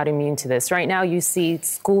Jersey is not immune to this. Right now, you see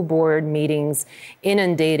school board meetings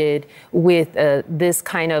inundated with this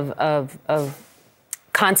kind of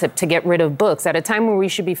concept to get rid of books at a time where we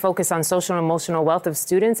should be focused on social and emotional wealth of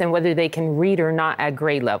students and whether they can read or not at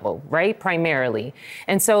grade level, right? Primarily.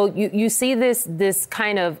 And so you see this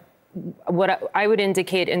kind of what I would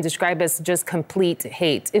indicate and describe as just complete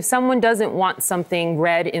hate. If someone doesn't want something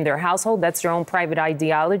read in their household, that's their own private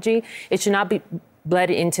ideology. It should not be bled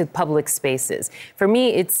into public spaces. For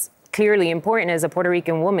me, it's clearly important as a Puerto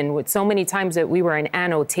Rican woman, with so many times that we were an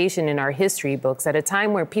annotation in our history books at a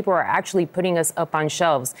time where people are actually putting us up on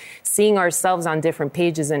shelves, seeing ourselves on different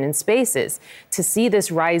pages and in spaces. To see this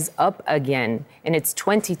rise up again, and it's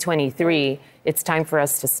 2023, it's time for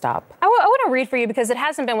us to stop. I want to read for you because it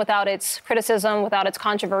hasn't been without its criticism, without its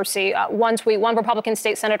controversy. One tweet, one Republican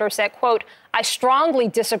state senator said, quote, "I strongly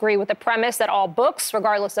disagree with the premise that all books,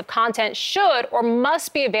 regardless of content, should or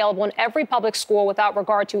must be available in every public school without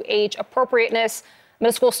regard to age appropriateness.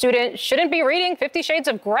 Middle school students shouldn't be reading 50 Shades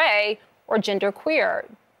of Grey or Gender Queer."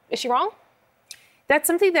 Is she wrong? That's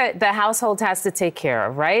something that the household has to take care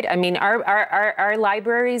of, right? I mean, our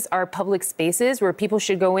libraries are public spaces where people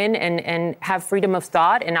should go in and have freedom of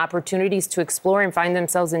thought and opportunities to explore and find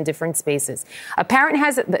themselves in different spaces. A parent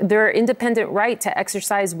has their independent right to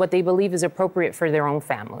exercise what they believe is appropriate for their own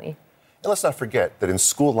family. And let's not forget that in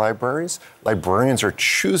school libraries, librarians are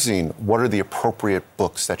choosing what are the appropriate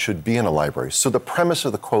books that should be in a library. So the premise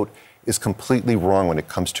of the quote is completely wrong when it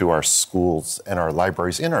comes to our schools and our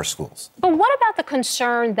libraries in our schools. But what about the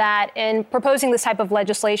concern that in proposing this type of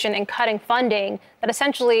legislation and cutting funding, that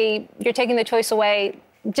essentially you're taking the choice away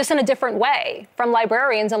just in a different way from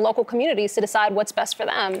librarians and local communities to decide what's best for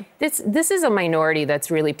them? This is a minority that's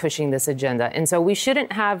really pushing this agenda. And so we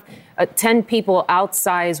shouldn't have 10 people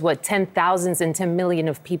outsize what 10,000s and 10 million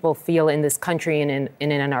of people feel in this country and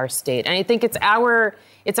in our state. And I think it's our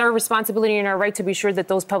responsibility and our right to be sure that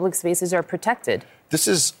those public spaces are protected. This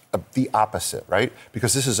is the opposite, right?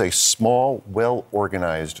 Because this is a small,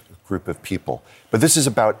 well-organized group of people. But this is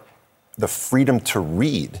about the freedom to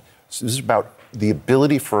read. So this is about the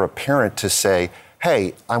ability for a parent to say,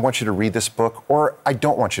 hey, I want you to read this book, or I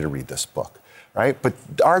don't want you to read this book, right? But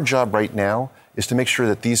our job right now is to make sure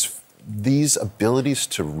that these abilities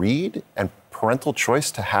to read and parental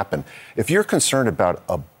choice to happen. If you're concerned about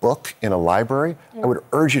a book in a library, I would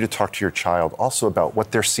urge you to talk to your child also about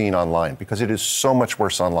what they're seeing online, because it is so much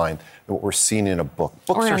worse online than what we're seeing in a book.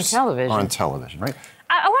 Books or on television. On television, right?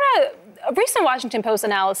 I want to. A recent Washington Post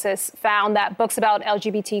analysis found that books about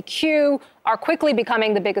LGBTQ are quickly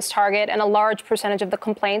becoming the biggest target, and a large percentage of the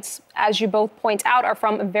complaints, as you both point out, are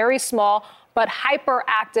from a very small but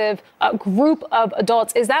hyperactive group of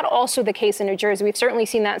adults. Is that also the case in New Jersey? We've certainly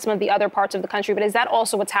seen that in some of the other parts of the country, but is that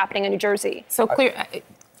also what's happening in New Jersey? So clear.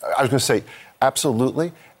 I was going to say,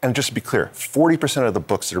 absolutely. And just to be clear, 40% of the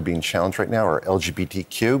books that are being challenged right now are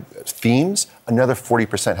LGBTQ themes. Another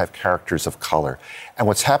 40% have characters of color. And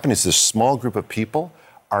what's happened is this small group of people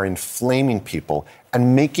are inflaming people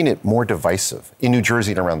and making it more divisive in New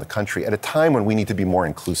Jersey and around the country at a time when we need to be more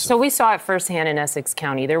inclusive. So we saw it firsthand in Essex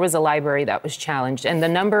County. There was a library that was challenged, and the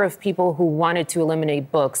number of people who wanted to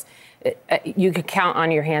eliminate books, you could count on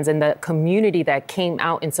your hands, and the community that came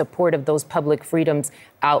out in support of those public freedoms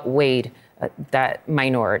outweighed that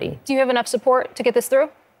minority. Do you have enough support to get this through?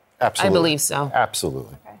 Absolutely. I believe so.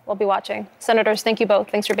 Absolutely. Okay. We'll be watching. Senators, thank you both.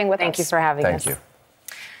 Thanks for being with us. Thank you for having us. Thank you.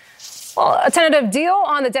 Well, a tentative deal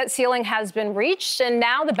on the debt ceiling has been reached, and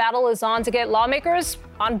now the battle is on to get lawmakers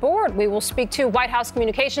on board. We will speak to White House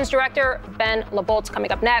Communications Director Ben LaBoltz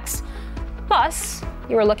coming up next. Plus,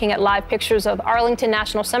 you are looking at live pictures of Arlington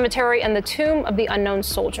National Cemetery and the Tomb of the Unknown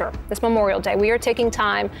Soldier. This Memorial Day, we are taking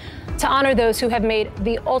time to honor those who have made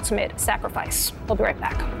the ultimate sacrifice. We'll be right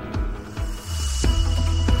back.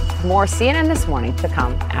 More CNN This Morning to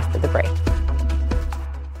come after the break.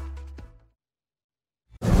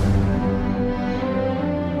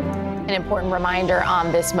 An important reminder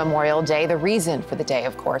on this Memorial Day. The reason for the day,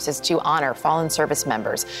 of course, is to honor fallen service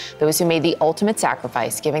members, those who made the ultimate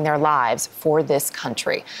sacrifice, giving their lives for this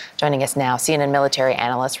country. Joining us now, CNN military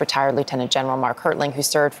analyst, retired Lieutenant General Mark Hertling, who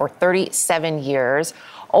served for 37 years.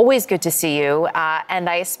 Always good to see you. And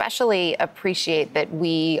I especially appreciate that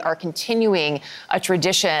we are continuing a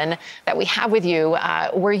tradition that we have with you,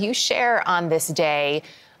 where you share on this day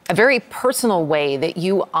a very personal way that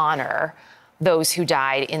you honor those who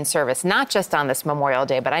died in service, not just on this Memorial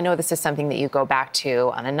Day, but I know this is something that you go back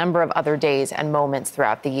to on a number of other days and moments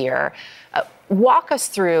throughout the year. Walk us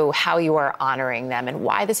through how you are honoring them and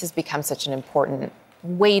why this has become such an important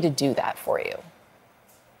way to do that for you.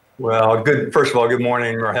 Well, first of all, good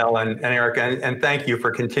morning, Rahel and Erica, and thank you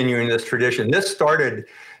for continuing this tradition. This started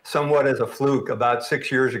somewhat as a fluke about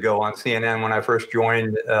 6 years ago on CNN when I first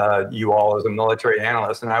joined you all as a military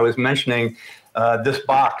analyst, and I was mentioning this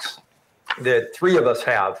box that three of us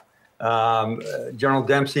have, General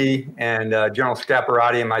Dempsey and General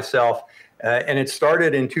Scaparrotti and myself. And it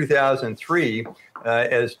started in 2003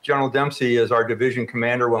 as General Dempsey, as our division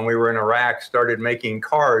commander when we were in Iraq, started making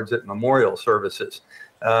cards at memorial services.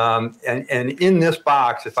 And in this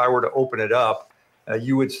box, if I were to open it up,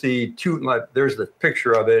 you would see there's the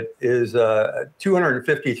picture of it, is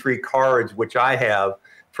 253 cards, which I have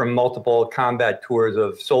from multiple combat tours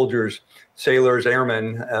of soldiers, sailors,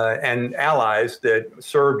 airmen, and allies that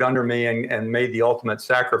served under me and made the ultimate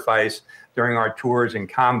sacrifice during our tours in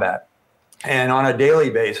combat. And on a daily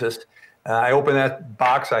basis, I open that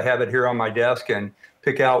box, I have it here on my desk, and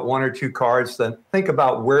pick out one or two cards, then think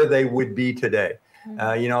about where they would be today.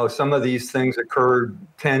 Some of these things occurred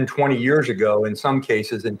 10, 20 years ago, in some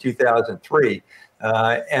cases in 2003.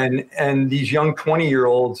 And these young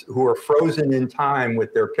 20-year-olds who are frozen in time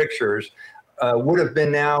with their pictures would have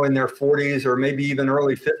been now in their 40s or maybe even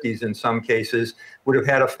early 50s in some cases, would have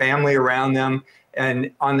had a family around them.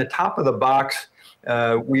 And on the top of the box,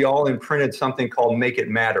 we all imprinted something called Make It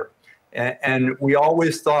Matter. And we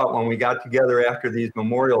always thought when we got together after these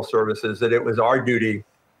memorial services that it was our duty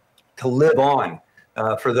to live on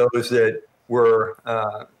for those that were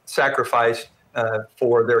sacrificed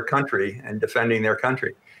for their country and defending their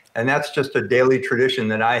country. And that's just a daily tradition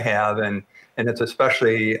that I have, and it's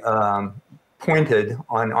especially pointed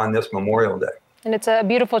on this Memorial Day. And it's a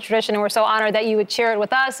beautiful tradition, and we're so honored that you would share it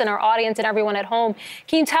with us and our audience and everyone at home.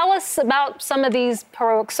 Can you tell us about some of these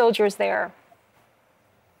heroic soldiers there?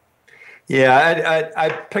 Yeah, I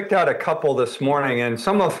picked out a couple this morning, and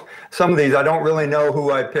some of these I don't really know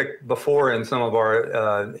who I picked before in some of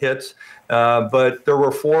our hits, but there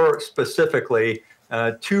were four specifically,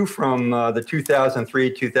 two from the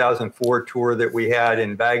 2003-2004 tour that we had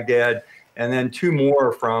in Baghdad, and then two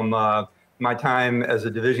more from my time as a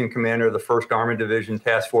division commander of the 1st Armored Division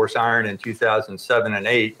Task Force Iron in 2007 and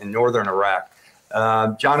 8 in northern Iraq.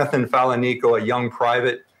 Jonathan Falanico, a young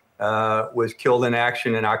private, was killed in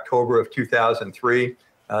action in October of 2003.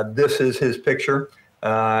 This is his picture.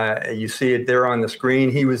 You see it there on the screen.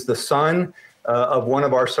 He was the son of one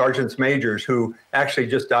of our sergeants majors who actually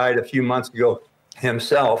just died a few months ago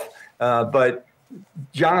himself. But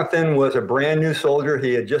Jonathan was a brand new soldier.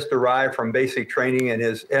 He had just arrived from basic training, and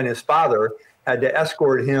his father had to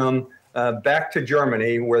escort him back to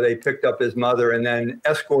Germany, where they picked up his mother, and then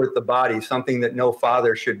escort the body, something that no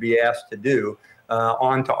father should be asked to do,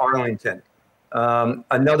 on to Arlington.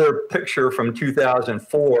 Another picture from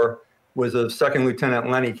 2004 was of Second Lieutenant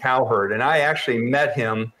Lenny Cowherd, and I actually met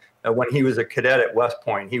him when he was a cadet at West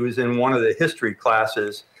Point. He was in one of the history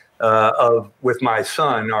classes with my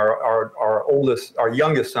son, our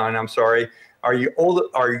youngest son. Our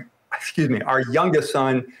youngest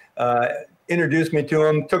son introduced me to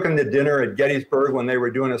him, took him to dinner at Gettysburg when they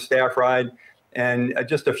were doing a staff ride, and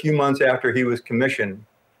just a few months after he was commissioned,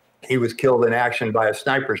 he was killed in action by a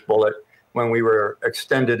sniper's bullet when we were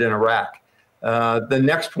extended in Iraq. The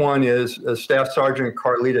next one is Staff Sergeant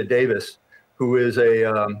Carlita Davis, who is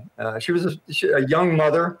she was a young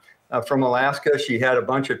mother from Alaska. She had a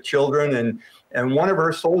bunch of children, and one of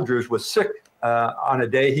her soldiers was sick on a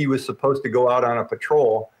day he was supposed to go out on a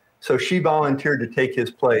patrol. So she volunteered to take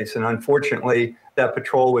his place. And unfortunately, that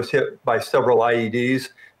patrol was hit by several IEDs,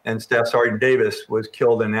 and Staff Sergeant Davis was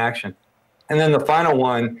killed in action. And then the final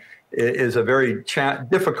one is a very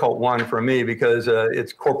difficult one for me because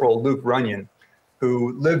it's Corporal Luke Runyon,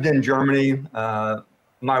 who lived in Germany.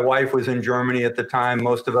 My wife was in Germany at the time.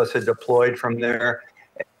 Most of us had deployed from there.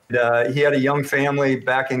 And, he had a young family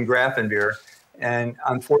back in Grafenwehr. And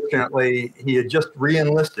unfortunately, he had just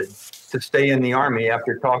re-enlisted to stay in the Army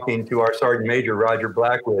after talking to our Sergeant Major, Roger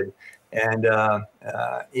Blackwood. And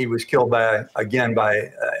he was killed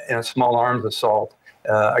in a small arms assault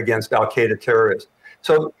against Al-Qaeda terrorists.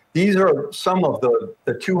 So these are some of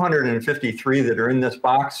the 253 that are in this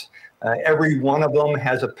box. Every one of them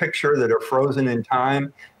has a picture that are frozen in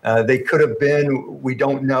time. They could have been, we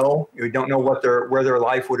don't know. We don't know where their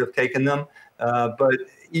life would have taken them. But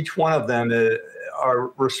each one of them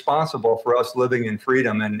are responsible for us living in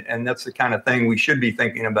freedom. And that's the kind of thing we should be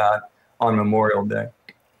thinking about on Memorial Day.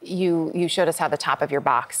 You showed us how the top of your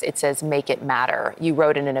box, it says Make It Matter. You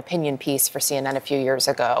wrote in an opinion piece for CNN a few years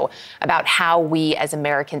ago about how we as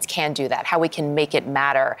Americans can do that, how we can make it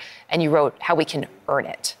matter. And you wrote how we can earn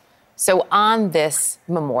it. So on this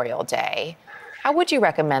Memorial Day, how would you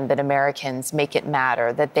recommend that Americans make it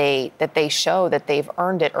matter, that they show that they've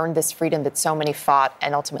earned this freedom that so many fought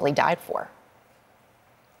and ultimately died for?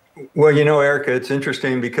 Well, Erica, it's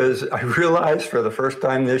interesting because I realized for the first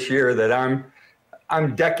time this year that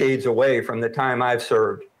I'm decades away from the time I've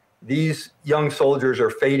served. These young soldiers are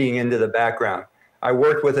fading into the background. I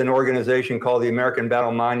worked with an organization called the American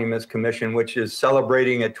Battle Monuments Commission, which is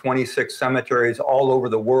celebrating at 26 cemeteries all over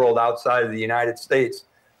the world outside of the United States,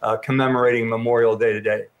 commemorating Memorial Day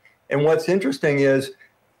today. And what's interesting is,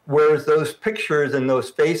 whereas those pictures and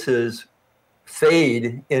those faces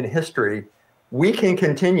fade in history, we can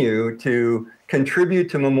continue to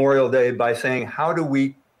contribute to Memorial Day by saying, how do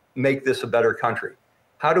we make this a better country?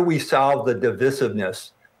 How do we solve the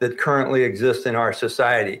divisiveness that currently exists in our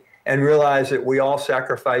society and realize that we all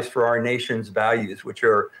sacrifice for our nation's values, which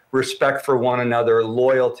are respect for one another,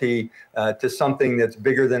 loyalty to something that's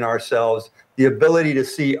bigger than ourselves, the ability to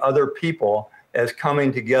see other people as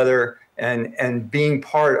coming together and being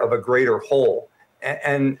part of a greater whole.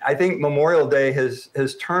 And I think Memorial Day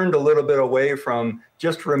has turned a little bit away from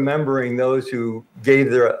just remembering those who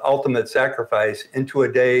gave their ultimate sacrifice into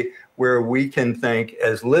a day where we can think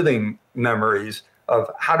as living memories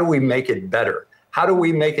of how do we make it better? How do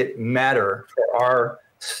we make it matter for our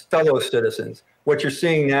fellow citizens? What you're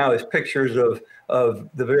seeing now is pictures of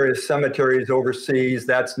the various cemeteries overseas.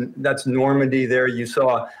 That's Normandy there. You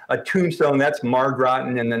saw a tombstone, that's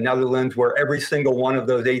Margraten in the Netherlands, where every single one of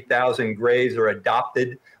those 8,000 graves are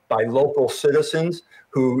adopted by local citizens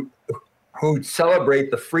who celebrate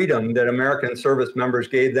the freedom that American service members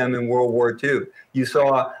gave them in World War II. You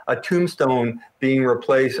saw a tombstone being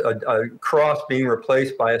replaced, a cross being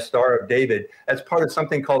replaced by a Star of David. That's part of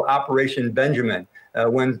something called Operation Benjamin.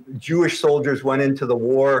 When Jewish soldiers went into the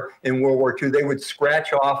war in World War II, they would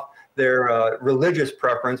scratch off their religious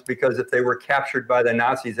preference because if they were captured by the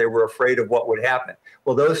Nazis, they were afraid of what would happen.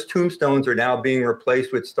 Well, those tombstones are now being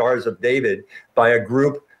replaced with Stars of David by a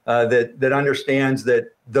group that understands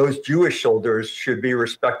that those Jewish soldiers should be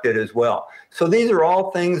respected as well. So these are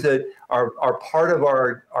all things that are part of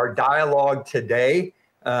our dialogue today,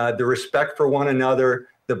 the respect for one another,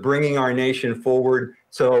 the bringing our nation forward.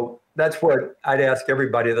 So that's what I'd ask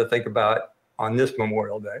everybody to think about on this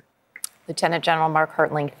Memorial Day. Lieutenant General Mark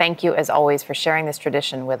Hertling, thank you as always for sharing this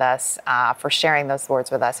tradition with us, for sharing those words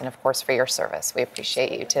with us, and of course for your service. We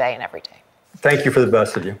appreciate you today and every day. Thank you for the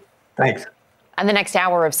best of you. Thanks. And the next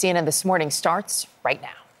hour of CNN This Morning starts right now.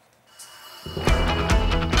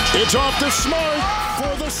 It's off to Smart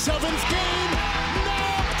for the seventh game.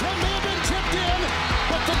 Now could have been tipped in,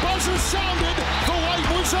 but the buzzer sounded. The light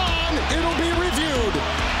was on. It'll be reviewed.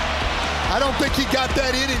 I don't think he got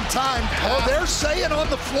that in time. Oh, they're saying on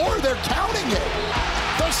the floor they're counting it.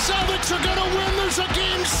 The Celtics are going to win. There's a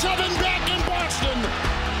game 7 back in Boston.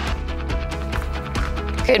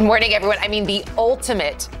 Good morning, everyone. I mean, the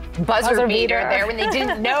ultimate buzzer beater there when they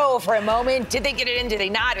didn't know for a moment. Did they get it in? Did they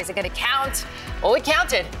not? Is it going to count? Well, it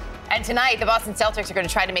counted. And tonight, the Boston Celtics are going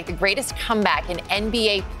to try to make the greatest comeback in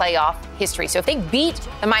NBA playoff history. So if they beat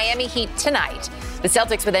the Miami Heat tonight, the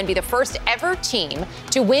Celtics would then be the first ever team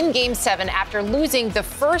to win Game 7 after losing the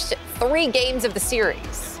first 3 games of the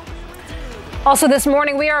series. Also this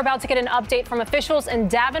morning, we are about to get an update from officials in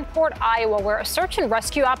Davenport, Iowa, where a search and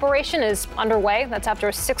rescue operation is underway. That's after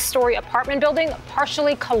a 6-story apartment building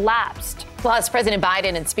partially collapsed. Plus, President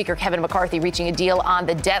Biden and Speaker Kevin McCarthy reaching a deal on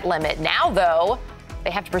the debt limit. Now, though,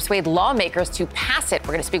 they have to persuade lawmakers to pass it.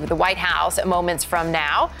 We're going to speak with the White House moments from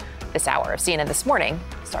now. This hour of CNN This Morning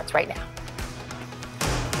starts right now.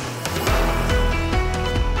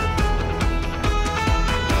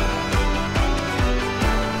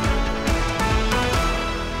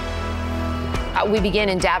 We begin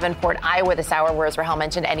in Davenport, Iowa this hour, where, as Rahel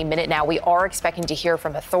mentioned, any minute now, we are expecting to hear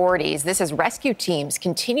from authorities. This as rescue teams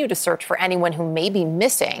continue to search for anyone who may be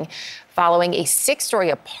missing following a 6-story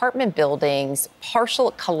apartment building's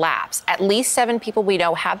partial collapse. At least 7 people we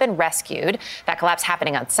know have been rescued. That collapse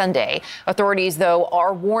happening on Sunday. Authorities, though,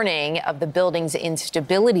 are warning of the building's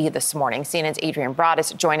instability this morning. CNN's Adrian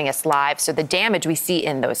Broadus joining us live. So the damage we see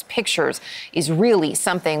in those pictures is really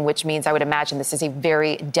something, which means I would imagine this is a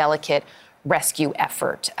very delicate rescue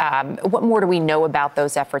effort. What more do we know about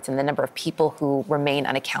those efforts and the number of people who remain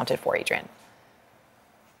unaccounted for, Adrian?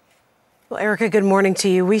 Well, Erica, good morning to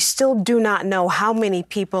you. We still do not know how many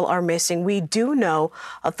people are missing. We do know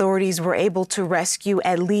authorities were able to rescue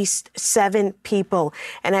at least 7 people.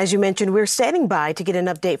 And as you mentioned, we're standing by to get an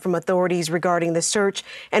update from authorities regarding the search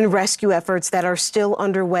and rescue efforts that are still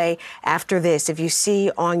underway after this. If you see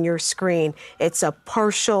on your screen, it's a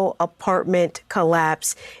partial apartment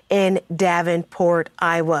collapse in Davenport,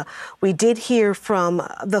 Iowa. We did hear from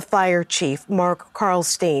the fire chief, Mark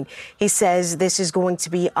Carlstein. He says this is going to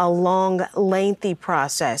be a long, lengthy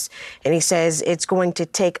process. And he says it's going to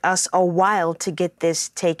take us a while to get this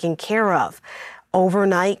taken care of.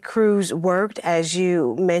 Overnight crews worked. As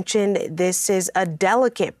you mentioned, this is a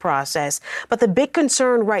delicate process. But the big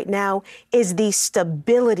concern right now is the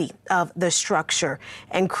stability of the structure.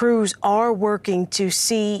 And crews are working to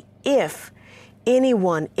see if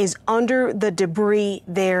anyone is under the debris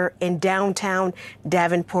there in downtown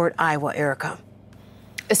Davenport, Iowa. Erica.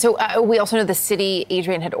 So we also know the city,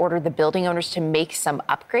 Adrian, had ordered the building owners to make some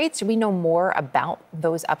upgrades. Do we know more about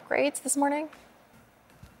those upgrades this morning?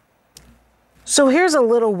 So here's a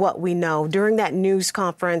little what we know. During that news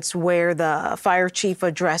conference where the fire chief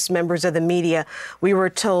addressed members of the media, we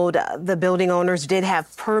were told the building owners did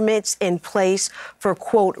have permits in place for,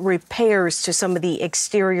 quote, repairs to some of the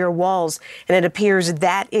exterior walls. And it appears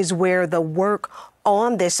that is where the work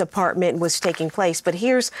on this apartment was taking place. But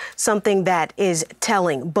here's something that is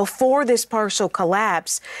telling. Before this partial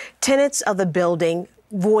collapse, tenants of the building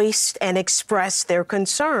voiced and expressed their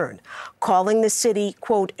concern, calling the city,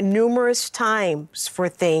 quote, numerous times for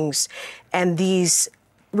things. And these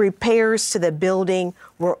repairs to the building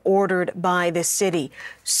were ordered by the city.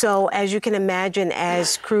 So as you can imagine,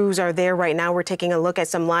 as crews are there right now, we're taking a look at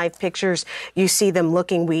some live pictures. You see them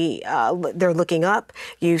looking, they're looking up.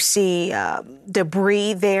 You see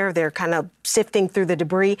debris there. They're kind of sifting through the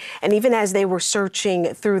debris. And even as they were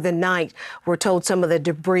searching through the night, we're told some of the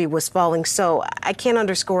debris was falling. So I can't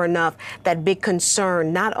underscore enough that big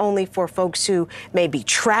concern, not only for folks who may be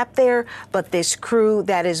trapped there, but this crew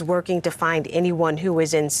that is working to find anyone who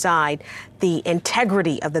is inside. The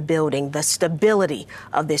integrity of the building, the stability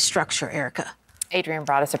of this structure, Erica. Adrian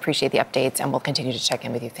Broadus, appreciate the updates, and we'll continue to check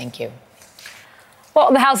in with you. Thank you.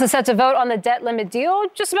 Well, the House is set to vote on the debt limit deal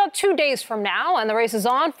just about 2 days from now, and the race is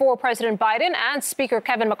on for President Biden and Speaker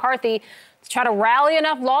Kevin McCarthy to try to rally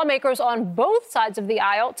enough lawmakers on both sides of the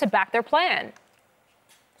aisle to back their plan.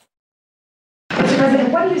 Mr.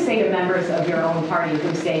 President, what do you say to members of your own party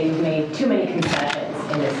who say you've made too many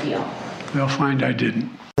concessions in this deal? They'll find I didn't.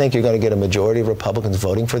 I think you're going to get a majority of Republicans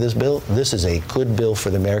voting for this bill. This is a good bill for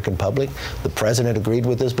the American public. The president agreed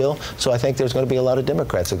with this bill. So I think there's going to be a lot of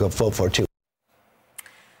Democrats that go vote for it, too.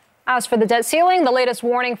 As for the debt ceiling, the latest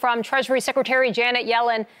warning from Treasury Secretary Janet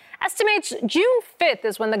Yellen estimates June 5th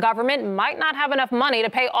is when the government might not have enough money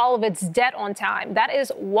to pay all of its debt on time. That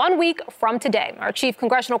is 1 week from today. Our chief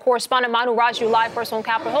congressional correspondent, Manu Raju, live first on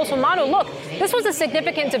Capitol Hill. So, Manu, look, this was a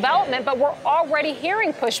significant development, but we're already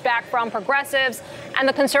hearing pushback from progressives and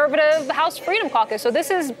the conservative House Freedom Caucus. So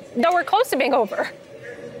this is nowhere close to being over.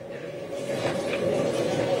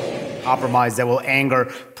 Compromise that will anger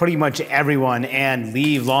pretty much everyone and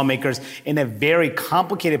leave lawmakers in a very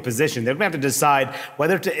complicated position. They're going to have to decide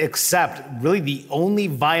whether to accept really the only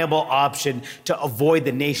viable option to avoid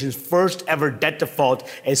the nation's first ever debt default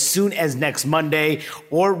as soon as next Monday,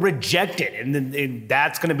 or reject it. And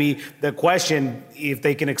that's going to be the question, if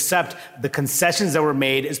they can accept the concessions that were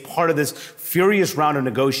made as part of this furious round of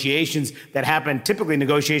negotiations that happened, typically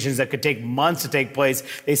negotiations that could take months to take place.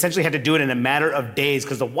 They essentially had to do it in a matter of days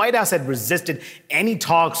because the White House had resisted any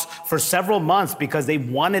talks for several months because they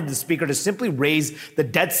wanted the speaker to simply raise the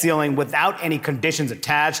debt ceiling without any conditions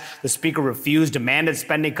attached. The speaker refused, demanded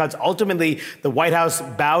spending cuts. Ultimately, the White House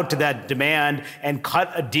bowed to that demand and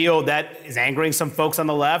cut a deal that is angering some folks on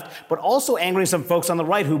the left, but also angering some folks on the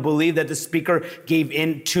right who believe that the speaker gave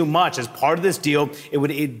in too much. As part of this deal, it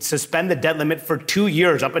would suspend the debt limit for 2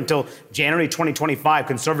 years up until January 2025.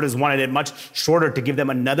 Conservatives wanted it much shorter to give them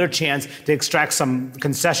another chance to extract some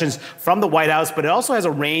concessions from the White House, but it also has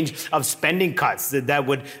a range of spending cuts that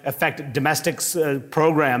would affect domestic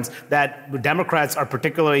programs that Democrats are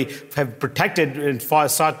particularly have protected and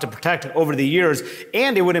sought to protect over the years.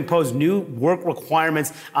 And it would impose new work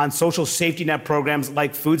requirements on social safety net programs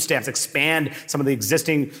like food stamps, expand some of the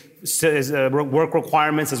existing work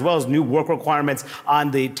requirements, as well as new work requirements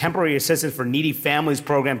on the temporary assistance for needy families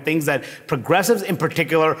program, things that progressives in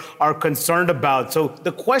particular are concerned about. So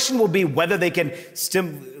the question will be whether they can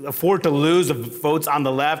still afford to lose votes on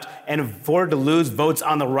the left and afford to lose votes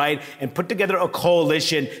on the right and put together a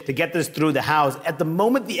coalition to get this through the House. At the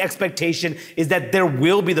moment, the expectation is that there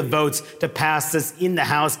will be the votes to pass this in the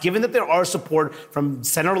House, given that there are support from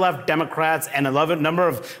center-left Democrats and a number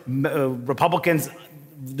of Republicans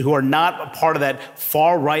who are not a part of that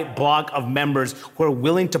far-right bloc of members who are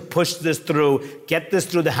willing to push this through, get this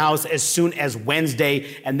through the House as soon as Wednesday,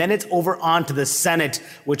 and then it's over on to the Senate,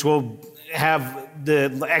 which will have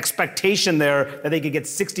the expectation there that they could get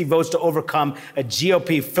 60 votes to overcome a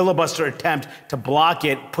GOP filibuster attempt to block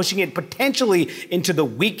it, pushing it potentially into the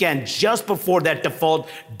weekend just before that default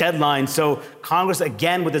deadline. So Congress,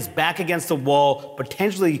 again, with its back against the wall,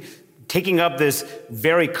 potentially taking up this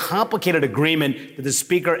very complicated agreement that the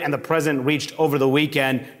Speaker and the President reached over the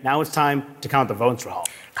weekend. Now it's time to count the votes, Rahul.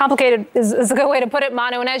 Complicated is a good way to put it,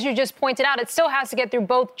 Manu. And as you just pointed out, it still has to get through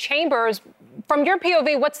both chambers. From your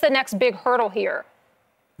POV, what's the next big hurdle here?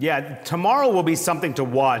 Yeah, tomorrow will be something to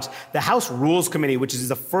watch. The House Rules Committee, which is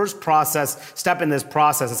the first step in this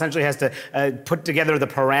process, essentially has to put together the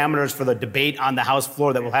parameters for the debate on the House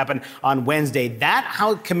floor that will happen on Wednesday. That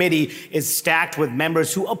House committee is stacked with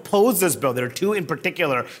members who oppose this bill. There are two in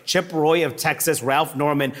particular, Chip Roy of Texas, Ralph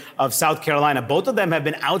Norman of South Carolina. Both of them have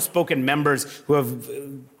been outspoken members who have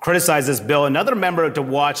criticized this bill. Another member to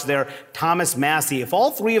watch there, Thomas Massie. If all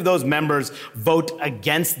three of those members vote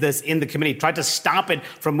against this in the committee, try to stop it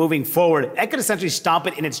from moving forward, that could essentially stop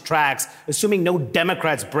it in its tracks, assuming no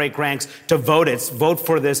Democrats break ranks to vote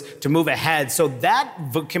for this to move ahead. So that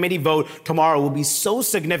committee vote tomorrow will be so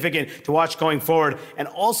significant to watch going forward. And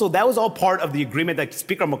also, that was all part of the agreement that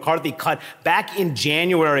Speaker McCarthy cut back in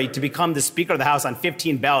January to become the Speaker of the House on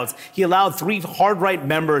 15 ballots. He allowed 3 hard-right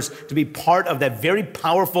members to be part of that very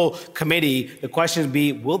powerful committee. The question would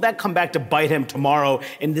be, will that come back to bite him tomorrow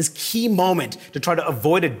in this key moment to try to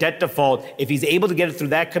avoid a debt default? If he's able to get it through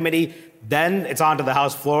that committee, then it's onto the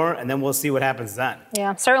House floor, and then we'll see what happens then.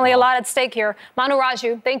 Yeah, certainly a lot at stake here. Manu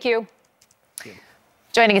Raju, thank you.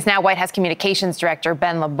 Joining us now, White House Communications Director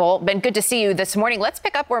Ben LaBolt. Ben, good to see you this morning. Let's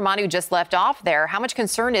pick up where Manu just left off there. How much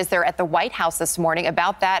concern is there at the White House this morning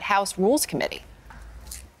about that House Rules Committee?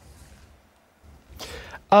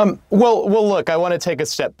 Well, look, I want to take a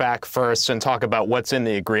step back first and talk about what's in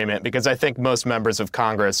the agreement, because I think most members of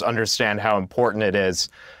Congress understand how important it is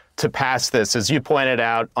to pass this. As you pointed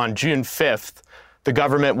out, on June 5th, the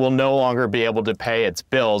government will no longer be able to pay its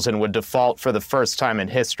bills and would default for the first time in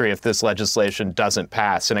history if this legislation doesn't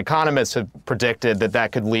pass. And economists have predicted that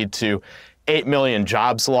that could lead to 8 million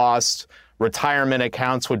jobs lost, retirement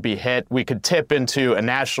accounts would be hit, we could tip into a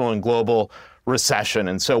national and global recession.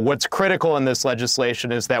 And so what's critical in this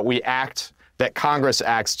legislation is that that Congress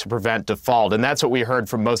acts to prevent default. And that's what we heard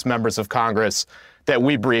from most members of Congress that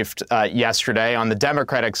we briefed yesterday. On the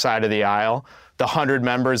Democratic side of the aisle, the 100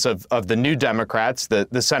 members of the New Democrats,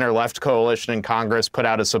 the center-left coalition in Congress, put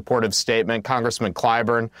out a supportive statement. Congressman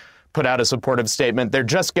Clyburn put out a supportive statement. They're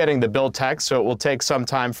just getting the bill text, so it will take some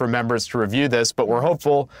time for members to review this, but we're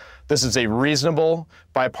hopeful this is a reasonable,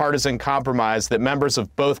 bipartisan compromise that members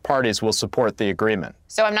of both parties will support the agreement.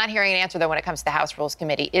 So I'm not hearing an answer, though, when it comes to the House Rules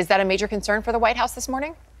Committee. Is that a major concern for the White House this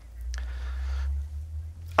morning?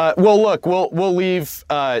 Well, look, we'll leave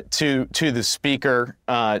to the Speaker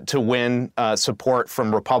to win support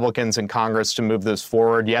from Republicans in Congress to move this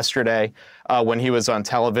forward. Yesterday, when he was on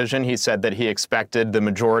television, he said that he expected the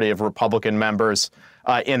majority of Republican members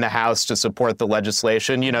in the House to support the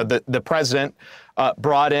legislation. You know, the president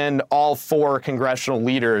brought in all 4 congressional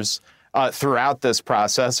leaders throughout this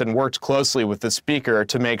process and worked closely with the Speaker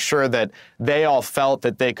to make sure that they all felt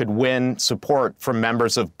that they could win support from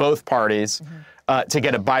members of both parties to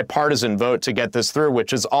get a bipartisan vote to get this through,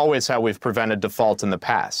 which is always how we've prevented default in the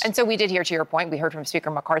past. And so we did hear, to your point, we heard from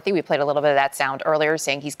Speaker McCarthy. We played a little bit of that sound earlier,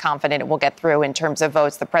 saying he's confident it will get through in terms of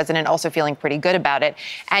votes. The president also feeling pretty good about it.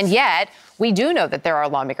 And yet, we do know that there are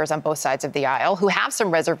lawmakers on both sides of the aisle who have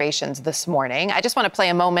some reservations this morning. I just want to play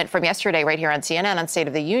a moment from yesterday right here on CNN on State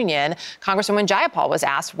of the Union. Congresswoman Jayapal was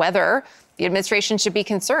asked whether the administration should be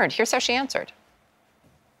concerned. Here's how she answered.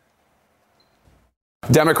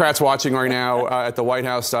 Democrats watching right now at the White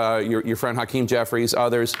House, your friend Hakeem Jeffries,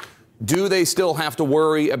 others, do they still have to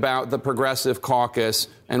worry about the Progressive Caucus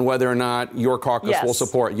and whether or not your caucus will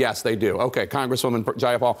support? Yes, they do. Okay, Congresswoman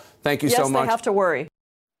Jayapal, thank you so much. Yes, they have to worry.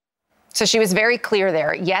 So she was very clear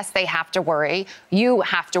there. Yes, they have to worry. You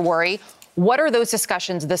have to worry. What are those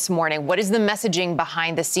discussions this morning? What is the messaging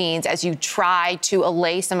behind the scenes as you try to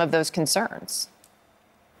allay some of those concerns?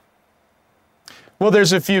 Well,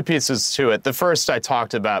 there's a few pieces to it. The first I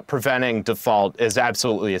talked about, preventing default is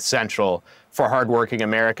absolutely essential for hardworking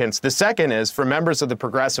Americans. The second is for members of the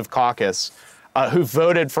Progressive Caucus who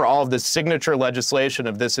voted for all of the signature legislation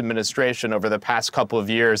of this administration over the past couple of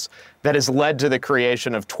years that has led to the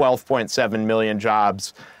creation of 12.7 million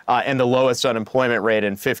jobs and the lowest unemployment rate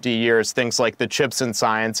in 50 years, things like the CHIPS and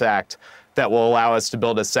Science Act that will allow us to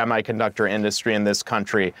build a semiconductor industry in this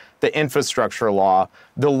country, the infrastructure law,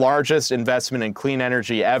 the largest investment in clean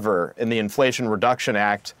energy ever in the Inflation Reduction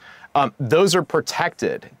Act. Those are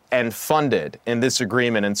protected and funded in this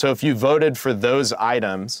agreement. And so if you voted for those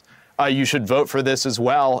items, you should vote for this as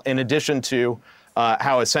well, in addition to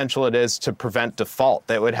how essential it is to prevent default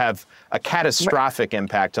that would have a catastrophic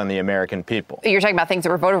impact on the American people. You're talking about things that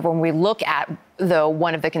were voted for. When we look at, though,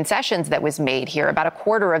 one of the concessions that was made here, about a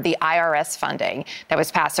quarter of the IRS funding that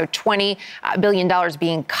was passed, so $20 billion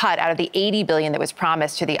being cut out of the $80 billion that was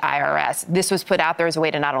promised to the IRS. This was put out there as a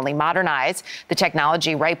way to not only modernize the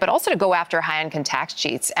technology, right, but also to go after high-income tax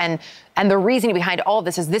cheats. And the reasoning behind all of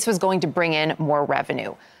this is this was going to bring in more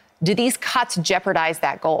revenue. Do these cuts jeopardize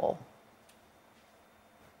that goal?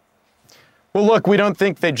 Well, look, we don't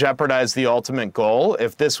think they jeopardize the ultimate goal.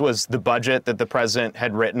 If this was the budget that the president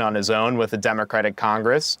had written on his own with a Democratic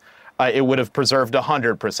Congress, it would have preserved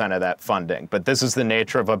 100% of that funding. But this is the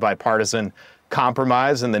nature of a bipartisan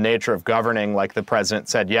compromise and the nature of governing, like the president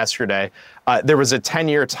said yesterday. There was a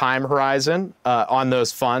 10-year time horizon on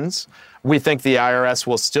those funds. We think the IRS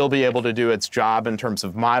will still be able to do its job in terms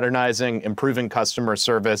of modernizing, improving customer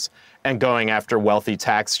service, and going after wealthy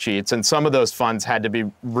tax cheats. And some of those funds had to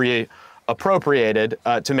be appropriated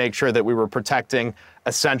to make sure that we were protecting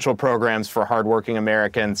essential programs for hardworking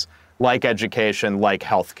Americans, like education, like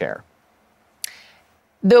health care.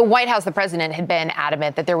 The White House, the president, had been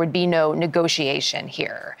adamant that there would be no negotiation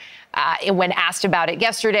here. When asked about it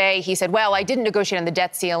yesterday, he said, well, I didn't negotiate on the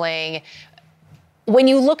debt ceiling. When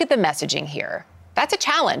you look at the messaging here, that's a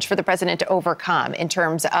challenge for the president to overcome in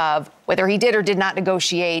terms of whether he did or did not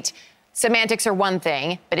negotiate. Semantics are one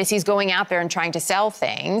thing, but as he's going out there and trying to sell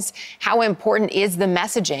things, how important is the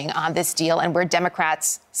messaging on this deal and where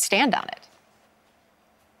Democrats stand on it?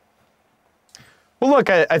 Well, look,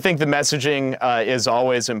 I think the messaging is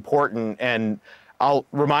always important. And I'll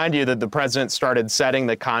remind you that the president started setting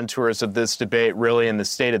the contours of this debate really in the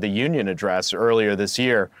State of the Union address earlier this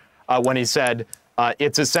year when he said,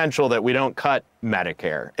 it's essential that we don't cut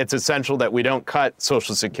Medicare. It's essential that we don't cut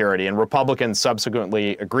Social Security. And Republicans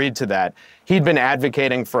subsequently agreed to that. He'd been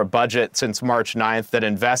advocating for a budget since March 9th that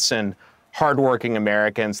invests in hardworking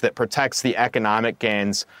Americans, that protects the economic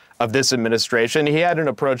gains of this administration. He had an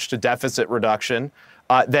approach to deficit reduction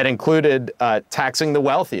that included taxing the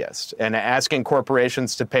wealthiest and asking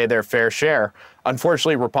corporations to pay their fair share.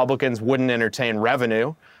 Unfortunately, Republicans wouldn't entertain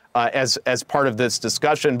revenue as part of this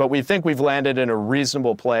discussion, but we think we've landed in a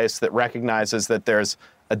reasonable place that recognizes that there's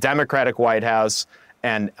a Democratic White House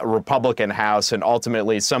and a Republican House, and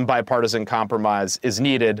ultimately some bipartisan compromise is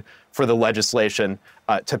needed for the legislation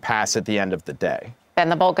to pass at the end of the day.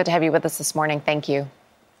 Ben LaBolt, good to have you with us this morning. Thank you.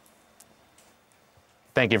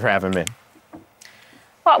 Thank you for having me.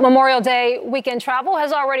 Well, Memorial Day weekend travel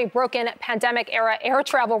has already broken pandemic-era air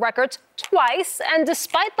travel records twice, and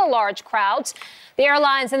despite the large crowds, the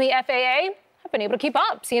airlines and the FAA have been able to keep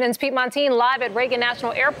up. CNN's Pete Montine live at Reagan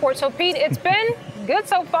National Airport. So, Pete, it's been good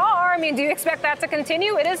so far. I mean, do you expect that to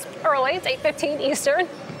continue? It is early. It's 8:15 Eastern.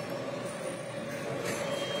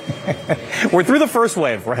 We're through the first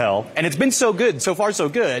wave, Rahel, and it's been so good. So far, so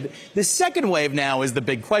good. The second wave now is the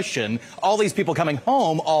big question. All these people coming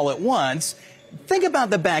home all at once. Think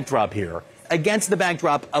about the backdrop here. Against the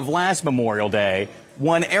backdrop of last Memorial Day,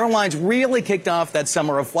 when airlines really kicked off that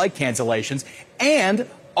summer of flight cancellations, and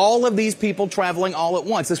all of these people traveling all at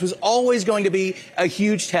once. This was always going to be a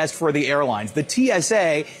huge test for the airlines. The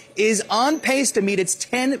TSA is on pace to meet its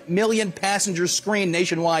 10 million passenger screen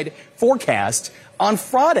nationwide forecast. On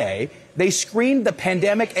Friday, they screened the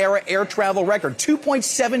pandemic-era air travel record,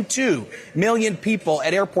 2.72 million people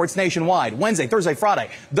at airports nationwide. Wednesday, Thursday, Friday,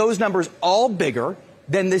 those numbers all bigger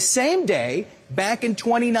than the same day back in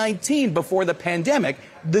 2019 before the pandemic.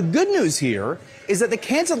 The good news here is that the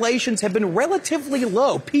cancellations have been relatively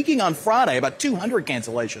low, peaking on Friday, about 200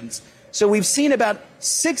 cancellations. So we've seen about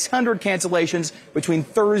 600 cancellations between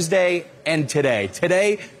Thursday and today.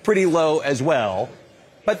 Today, pretty low as well.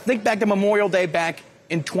 But think back to Memorial Day back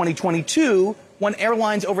in 2022, when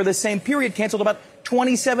airlines over the same period canceled about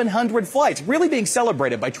 2,700 flights, really being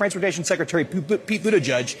celebrated by Transportation Secretary Pete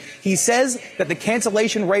Buttigieg. He says that the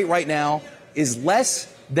cancellation rate right now is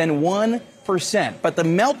less than 1%. But the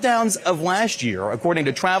meltdowns of last year, according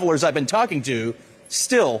to travelers I've been talking to,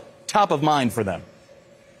 still top of mind for them.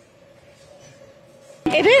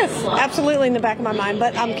 It is absolutely in the back of my mind,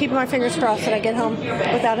 but I'm keeping my fingers crossed that I get home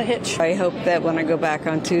without a hitch. I hope that when I go back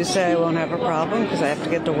on Tuesday, I won't have a problem because I have to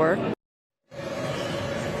get to work.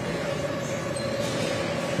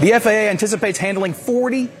 The FAA anticipates handling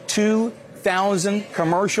 42,000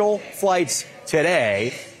 commercial flights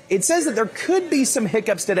today. It says that there could be some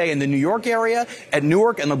hiccups today in the New York area, at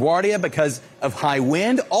Newark and LaGuardia because of high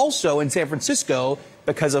wind, also in San Francisco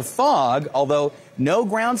because of fog, although no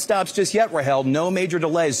ground stops just yet, Rahel, no major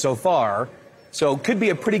delays so far. So it could be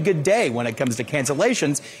a pretty good day when it comes to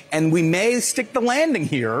cancellations, and we may stick the landing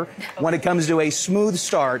here when it comes to a smooth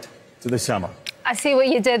start to the summer. I see what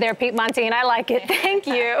you did there, Pete Montine. I like it. Thank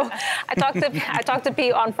you. I talked to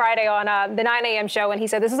Pete on Friday on the 9 a.m. show, and he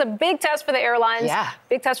said this is a big test for the airlines. Yeah.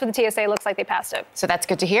 Big test for the TSA. Looks like they passed it. So that's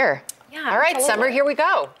good to hear. Yeah. All right, absolutely. Summer, here we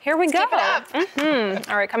go. Here we go. Keep it up.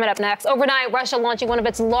 Mm-hmm. All right, coming up next. Overnight, Russia launching one of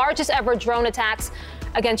its largest ever drone attacks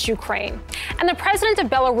against Ukraine. And the president of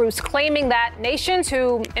Belarus claiming that nations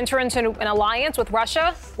who enter into an alliance with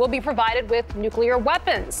Russia will be provided with nuclear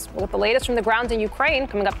weapons. With the latest from the ground in Ukraine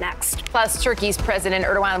coming up next. Plus, Turkey's President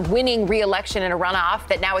Erdogan winning re-election in a runoff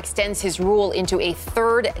that now extends his rule into a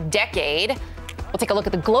third decade. We'll take a look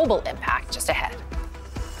at the global impact just ahead.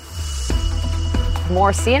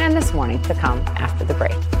 More CNN This Morning to come after the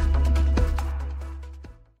break.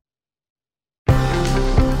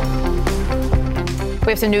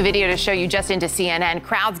 We have some new video to show you just into CNN.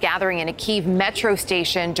 Crowds gathering in a Kyiv metro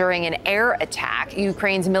station during an air attack.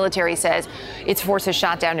 Ukraine's military says its forces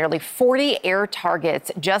shot down nearly 40 air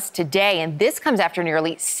targets just today. And this comes after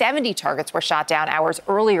nearly 70 targets were shot down hours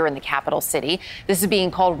earlier in the capital city. This is being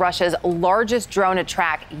called Russia's largest drone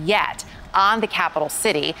attack yet on the capital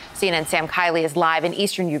city. CNN's Sam Kiley is live in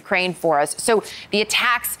eastern Ukraine for us. So the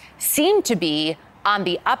attacks seem to be on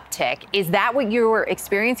the uptick. Is that what you're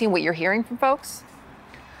experiencing, what you're hearing from folks?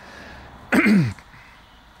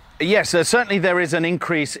 Yes, certainly there is an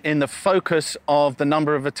increase in the focus of the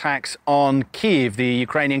number of attacks on Kyiv, the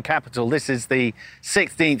Ukrainian capital. This is the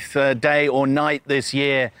 16th day or night this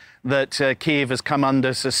year that Kyiv has come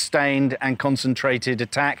under sustained and concentrated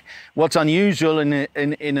attack. What's unusual in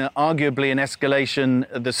arguably an escalation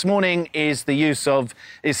this morning is the use of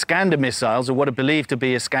Iskander missiles, or what are believed to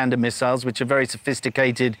be Iskander missiles, which are very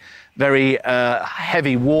sophisticated, very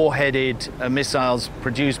heavy warheaded missiles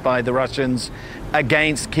produced by the Russians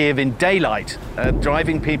against Kyiv in daylight,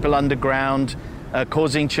 driving people underground,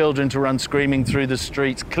 causing children to run screaming through the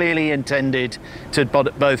streets, clearly intended to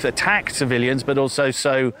both attack civilians but also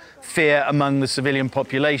sow fear among the civilian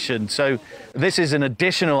population. So this is an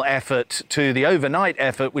additional effort to the overnight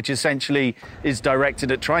effort, which essentially is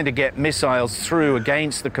directed at trying to get missiles through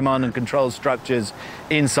against the command and control structures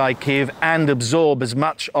inside Kyiv and absorb as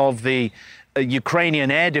much of the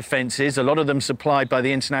Ukrainian air defenses, a lot of them supplied by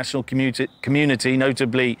the international community,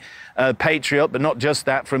 notably Patriot, but not just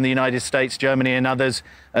that, from the United States, Germany and others,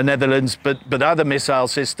 Netherlands, but other missile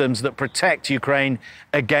systems that protect Ukraine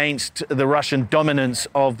against the Russian dominance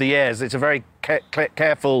of the airs. It's a very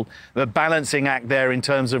careful balancing act there in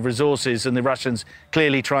terms of resources, and the Russians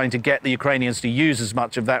clearly trying to get the Ukrainians to use as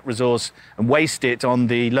much of that resource and waste it on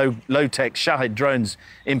the low-tech Shahed drones,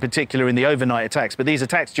 in particular in the overnight attacks. But these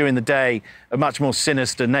attacks during the day are much more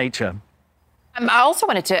sinister nature. I also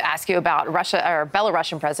wanted to ask you about Russia, or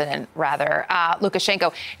Belarusian president, rather,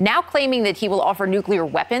 Lukashenko, now claiming that he will offer nuclear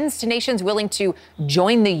weapons to nations willing to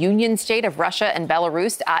join the union state of Russia and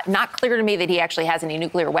Belarus. Not clear to me that he actually has any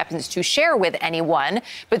nuclear weapons to share with anyone,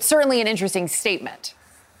 but certainly an interesting statement.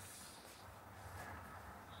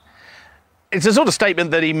 It's a sort of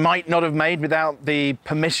statement that he might not have made without the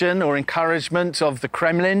permission or encouragement of the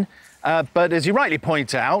Kremlin. But as you rightly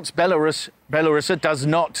point out, Belarus does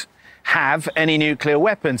not have any nuclear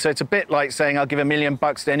weapons. So it's a bit like saying, I'll give $1 million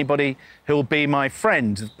to anybody who'll be my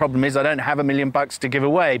friend. The problem is I don't have $1 million to give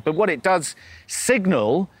away. But what it does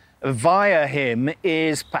signal via him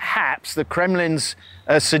is perhaps the Kremlin's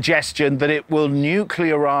suggestion that it will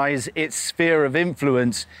nuclearize its sphere of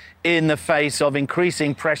influence in the face of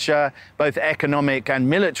increasing pressure, both economic and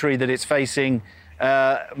military, that it's facing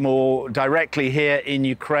more directly here in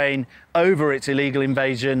Ukraine over its illegal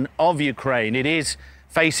invasion of Ukraine. It is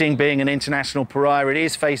facing being an international pariah. It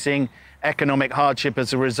is facing economic hardship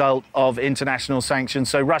as a result of international sanctions.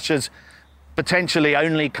 So Russia's potentially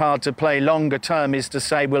only card to play longer term is to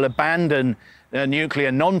say we'll abandon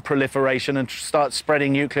nuclear non-proliferation and start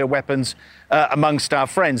spreading nuclear weapons amongst our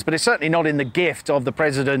friends. But it's certainly not in the gift of the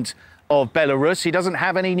president of Belarus. He doesn't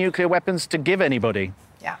have any nuclear weapons to give anybody.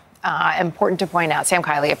 Yeah, important to point out. Sam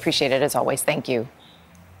Kiley, appreciate it as always. Thank you.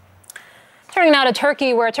 Turning now to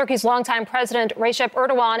Turkey, where Turkey's longtime president Recep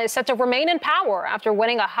Erdogan is set to remain in power after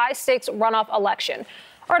winning a high-stakes runoff election.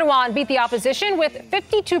 Erdogan beat the opposition with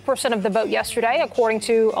 52% of the vote yesterday, according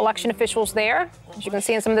to election officials there. As you can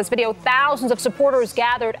see in some of this video, thousands of supporters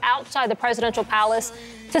gathered outside the presidential palace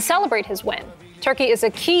to celebrate his win. Turkey is a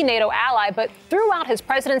key NATO ally, but throughout his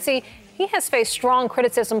presidency, he has faced strong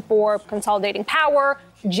criticism for consolidating power,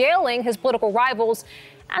 jailing his political rivals,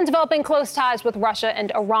 and developing close ties with Russia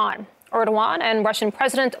and Iran. Erdogan and Russian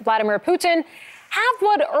President Vladimir Putin have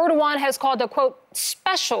what Erdogan has called a, quote,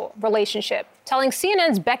 special relationship, telling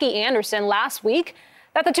CNN's Becky Anderson last week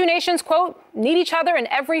that the two nations, quote, need each other in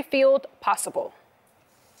every field possible.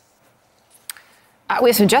 We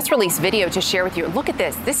have some just released video to share with you. Look at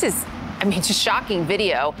this. This is, just shocking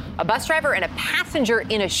video. A bus driver and a passenger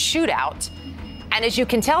in a shootout. And as you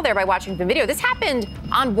can tell there by watching the video, this happened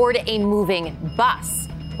on board a moving bus.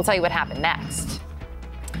 We'll tell you what happened next.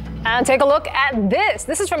 And take a look at this.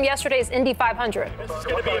 This is from yesterday's Indy 500. This is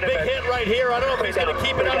going to be a big hit right here. I don't know if he's going to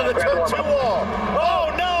keep it under the turn 2 wall.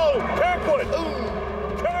 Oh, no! Kirkwood!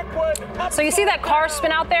 Ooh. Kirkwood! So you see that car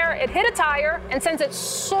spin out there? It hit a tire and sends it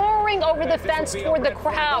soaring over the fence toward the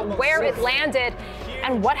crowd where it landed.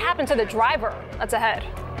 And what happened to the driver? That's ahead.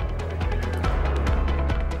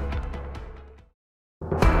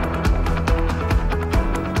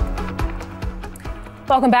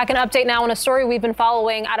 Welcome back. An update now on a story we've been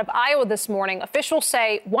following out of Iowa this morning. Officials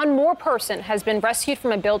say one more person has been rescued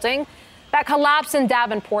from a building that collapsed in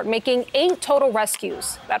Davenport, making 8 total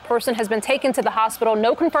rescues. That person has been taken to the hospital.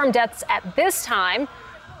 No confirmed deaths at this time.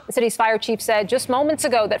 The city's fire chief said just moments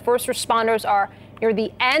ago that first responders are near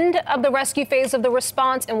the end of the rescue phase of the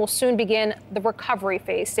response and will soon begin the recovery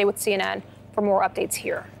phase. Stay with CNN for more updates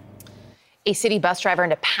here. A city bus driver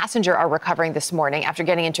and a passenger are recovering this morning after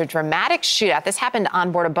getting into a dramatic shootout. This happened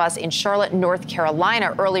on board a bus in Charlotte, North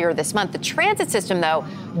Carolina earlier this month. The transit system, though,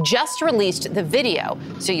 just released the video.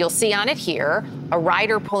 So you'll see on it here a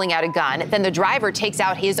rider pulling out a gun. Then the driver takes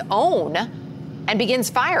out his own and begins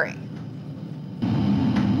firing.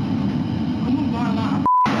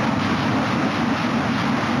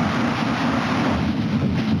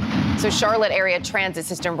 So Charlotte Area Transit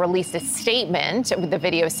System released a statement with the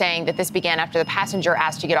video saying that this began after the passenger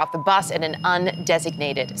asked to get off the bus at an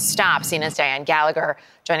undesignated stop. CNN's Diane Gallagher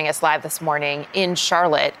joining us live this morning in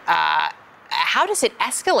Charlotte. How does it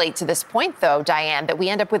escalate to this point, though, Diane, that we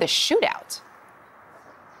end up with a shootout?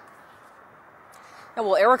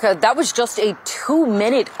 Well, Erica, that was just a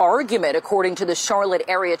 2-minute argument, according to the Charlotte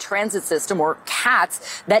Area Transit System, or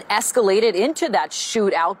CATS, that escalated into that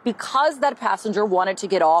shootout because that passenger wanted to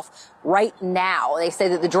get off right now. They say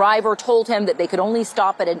that the driver told him that they could only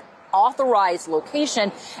stop at an authorized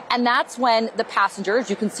location, and that's when the passenger, as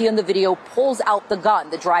you can see in the video, pulls out the gun.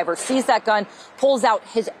 The driver sees that gun, pulls out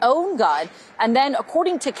his own gun, and then,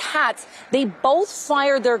 according to CATS, they both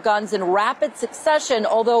fired their guns in rapid succession,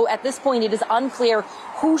 although at this point it is unclear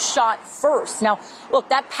who shot first. Now, look,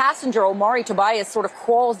 that passenger, Omari Tobias, sort of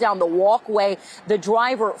crawls down the walkway. The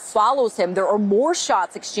driver follows him. There are more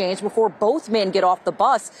shots exchanged before both men get off the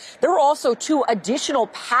bus. There are also 2 additional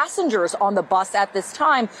passengers on the bus at this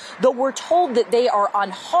time, though we're told that they are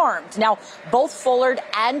unharmed. Now, both Fullard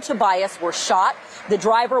and Tobias were shot. The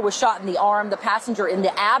driver was shot in the arm, the passenger in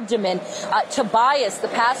the abdomen. Tobias, the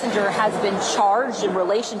passenger, has been charged in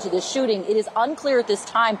relation to this shooting. It is unclear at this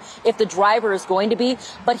time if the driver is going to be,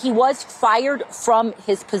 but he was fired from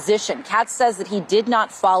his position. CATS says that he did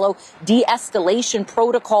not follow de-escalation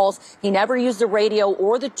protocols. He never used the radio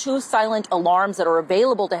or the 2 silent alarms that are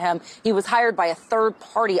available to him. He was hired by a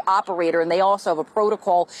third-party operator, and they also have a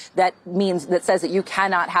protocol that says that you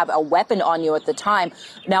cannot have a weapon on you at the time.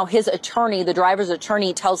 Now, his attorney, the driver's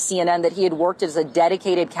attorney, tells CNN that he had worked as a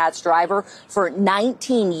dedicated CATS driver for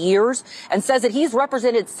 19 years and says that he's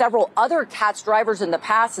represented several other CATS drivers in the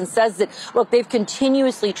past, and says that, look, they've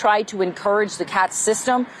continuously tried to encourage the CATS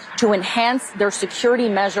system to enhance their security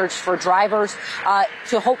measures for drivers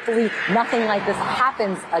to hopefully nothing like this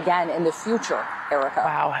happens again in the future, Erica.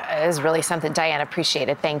 Wow, it is really something. Diane, appreciate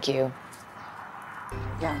it. Thank you.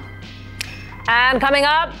 Yeah. And coming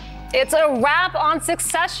up, it's a wrap on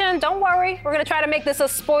Succession. Don't worry, we're going to try to make this a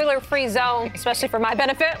spoiler-free zone, especially for my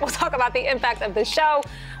benefit. We'll talk about the impact of the show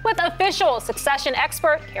with official Succession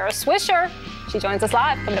expert Kara Swisher. She joins us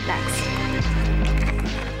live. Coming up next.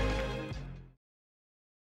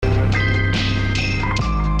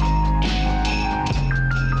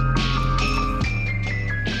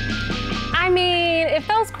 If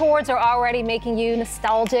those chords are already making you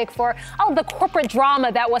nostalgic for the corporate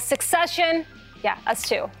drama that was Succession, yeah, us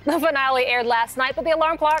too. The finale aired last night, but the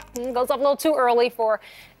alarm clock goes off a little too early for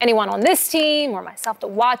anyone on this team or myself to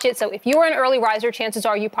watch it. So if you were an early riser, chances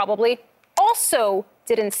are you probably also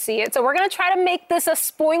didn't see it. So we're going to try to make this a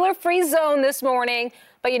spoiler-free zone this morning.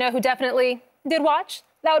 But you know who definitely did watch?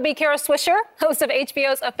 That would be Kara Swisher, host of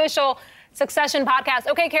HBO's official Succession podcast.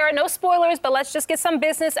 Okay, Kara, no spoilers, but let's just get some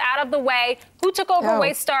business out of the way. Who took over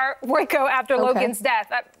Waystar Royco after Logan's death?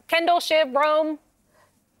 Kendall, Shiv, Rome?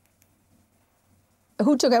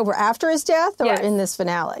 Who took over after his death or in this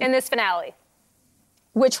finale? In this finale.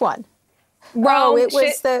 Which one? Rome, it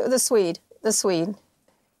was the Swede. The Swede.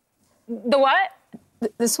 The what?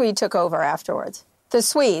 The Swede took over afterwards. The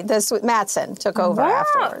Swede, Matsson took over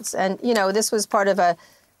afterwards. And, you know, this was part of a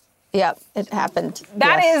Yeah, it happened.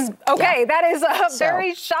 That yes. is okay. Yeah. That is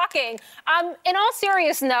very shocking. In all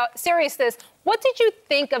seriousness, what did you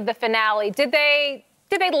think of the finale? Did they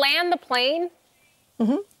land the plane?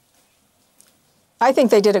 Mm-hmm. I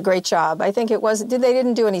think they did a great job. I think they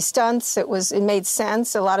didn't do any stunts. It made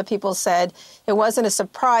sense. A lot of people said it wasn't a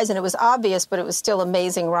surprise and it was obvious, but it was still an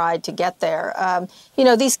amazing ride to get there.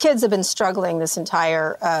 These kids have been struggling this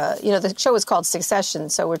entire, the show is called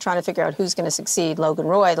Succession, so we're trying to figure out who's going to succeed Logan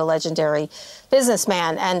Roy, the legendary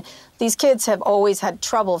businessman. And these kids have always had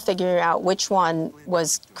trouble figuring out which one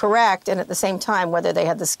was correct and at the same time whether they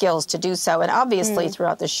had the skills to do so. And obviously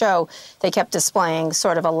throughout the show, they kept displaying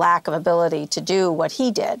sort of a lack of ability to do what he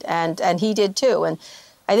did. And he did too. And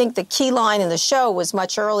I think the key line in the show was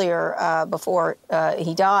much earlier before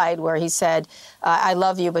he died, where he said, I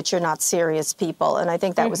love you, but you're not serious people. And I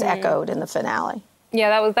think that was echoed in the finale.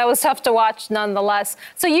 Yeah, that was tough to watch nonetheless.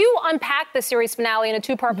 So you unpack the series finale in a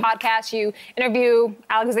two-part podcast. You interview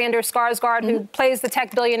Alexander Skarsgård, who plays the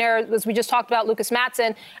tech billionaire, as we just talked about, Lucas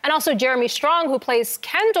Matson, and also Jeremy Strong, who plays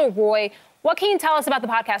Kendall Roy. What can you tell us about the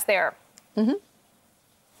podcast there? Mm-hmm.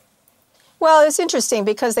 Well, it's interesting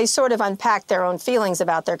because they sort of unpacked their own feelings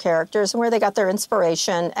about their characters and where they got their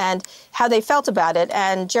inspiration and how they felt about it.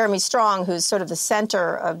 And Jeremy Strong, who's sort of the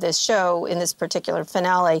center of this show in this particular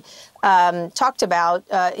finale, talked about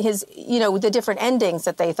the different endings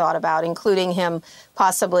that they thought about, including him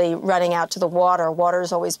possibly running out to the water.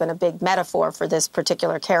 Water's always been a big metaphor for this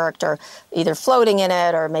particular character, either floating in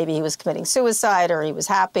it or maybe he was committing suicide or he was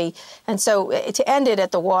happy. And so to end it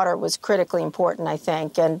at the water was critically important, I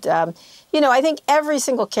think. And, I think every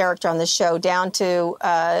single character on the show, down to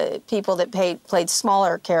people that played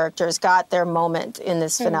smaller characters, got their moment in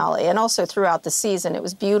this finale. And also throughout the season, it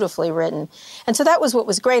was beautifully written. And so that was what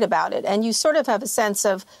was great about it. And you sort of have a sense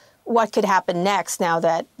of what could happen next now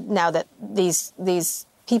that these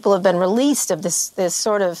people have been released of this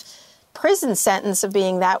sort of prison sentence of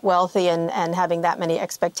being that wealthy and having that many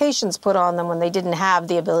expectations put on them when they didn't have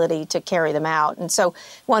the ability to carry them out. And so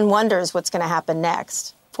one wonders what's going to happen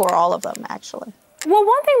next for all of them, actually. Well,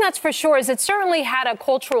 one thing that's for sure is it certainly had a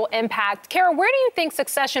cultural impact. Kara, where do you think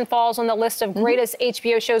Succession falls on the list of greatest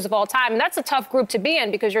HBO shows of all time? And that's a tough group to be in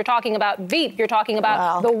because you're talking about Veep, you're talking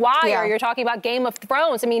about The Wire, you're talking about Game of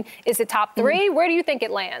Thrones. I mean, is it top three? Where do you think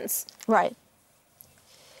it lands? Right.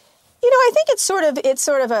 I think it's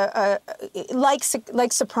sort of a like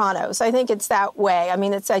Sopranos. I think it's that way. I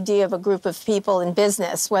mean, it's the idea of a group of people in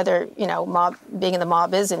business, whether, being in the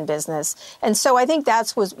mob is in business. And so I think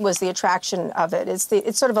that was the attraction of it.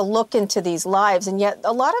 It's sort of a look into these lives. And yet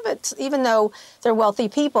a lot of it, even though they're wealthy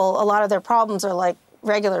people, a lot of their problems are like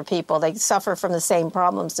regular people. They suffer from the same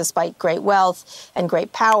problems despite great wealth and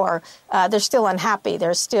great power. They're still unhappy.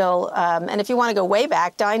 They're still, and if you want to go way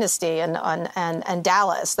back, Dynasty and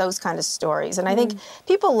Dallas, those kind of stories. And I think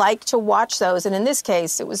people like to watch those. And in this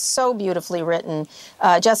case, it was so beautifully written.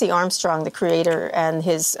 Jesse Armstrong, the creator, and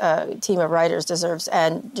his team of writers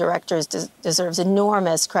and directors deserves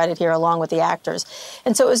enormous credit here, along with the actors.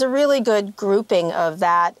 And so it was a really good grouping of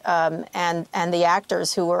that and the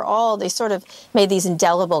actors who were they sort of made these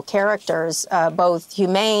indelible characters, both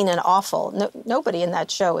humane and awful. Nobody in that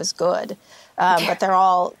show is good, but they're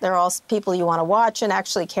all people you want to watch and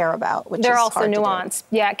actually care about. Which they're is also hard nuanced.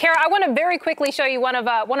 Yeah, Kara, I want to very quickly show you one of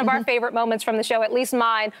our favorite moments from the show, at least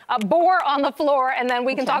mine. Boar on the floor, and then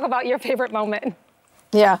we can talk about your favorite moment.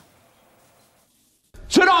 Yeah.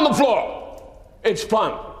 Sit on the floor. It's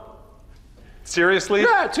fun. Seriously?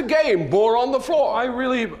 Yeah, it's a game. Boar on the floor.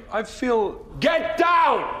 I feel. Get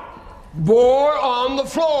down. Boar on the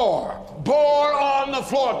floor. Boar on the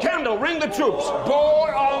floor. Kendall, ring the troops.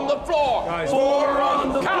 Boar on the floor. Guys, boar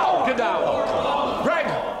on the floor. Get down. Greg,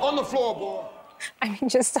 on the floor, boar. I mean,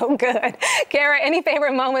 just so good. Kara, any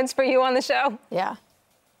favorite moments for you on the show? Yeah.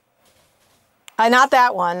 Not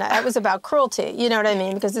that one. That was about cruelty. You know what I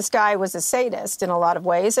mean? Because this guy was a sadist in a lot of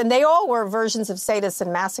ways. And they all were versions of sadists and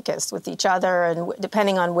masochists with each other, and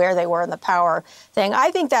depending on where they were in the power thing. I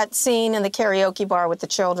think that scene in the karaoke bar with the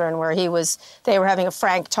children where they were having a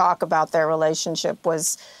frank talk about their relationship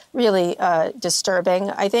was really disturbing.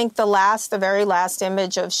 I think the very last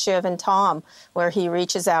image of Shiv and Tom, where he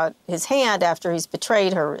reaches out his hand after he's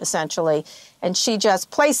betrayed her, essentially, and she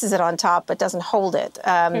just places it on top but doesn't hold it.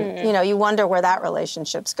 You wonder where that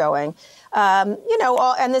relationship's going. And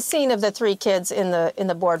the scene of the three kids in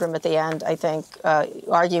the boardroom at the end, I think,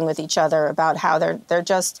 arguing with each other about how they're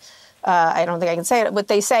just, I don't think I can say it, but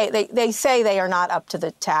they say they are not up to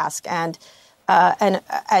the task. And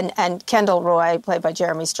And Kendall Roy, played by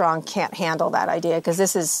Jeremy Strong, can't handle that idea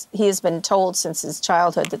because he has been told since his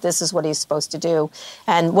childhood that this is what he's supposed to do.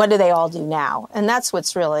 And what do they all do now? And that's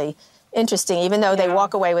what's really interesting. Even though they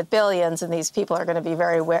walk away with billions and these people are going to be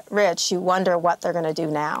very rich, you wonder what they're going to do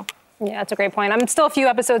now. Yeah, that's a great point. I'm still a few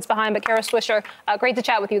episodes behind, but Kara Swisher, great to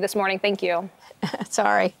chat with you this morning. Thank you.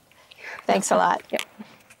 Sorry. Thanks a lot. Yep.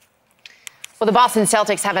 Well, the Boston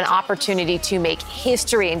Celtics have an opportunity to make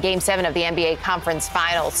history in Game 7 of the NBA Conference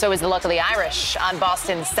Finals. So is the luck of the Irish on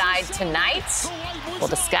Boston's side tonight? We'll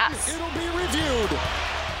discuss. It'll be reviewed.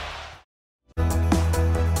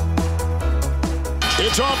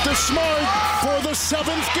 It's off to Smart for the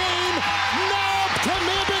 7th game. Nope,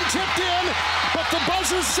 may have been tipped in, but the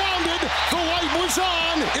buzzer sounded. The light was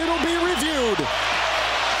on. It'll be reviewed.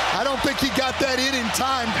 I don't think he got that in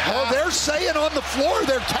time. Oh, they're saying on the floor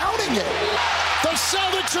they're counting it. The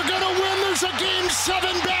Celtics are going to win. There's a Game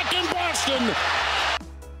 7 back in Boston.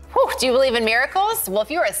 Whew, do you believe in miracles? Well,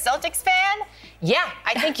 if you're a Celtics fan, yeah,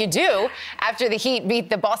 I think you do. After the Heat beat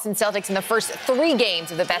the Boston Celtics in the first 3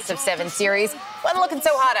 games of the best-of-7 series, wasn't looking so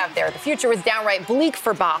hot out there. The future was downright bleak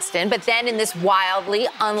for Boston, but then in this wildly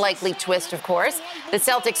unlikely twist, of course, the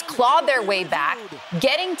Celtics clawed their way back,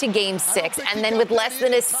 getting to Game 6, and then with less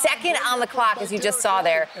than a second on the clock, as you just saw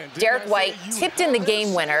there, Derek White tipped in the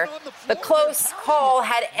game winner. The close call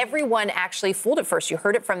had everyone actually fooled at first. You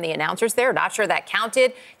heard it from the announcers there. Not sure that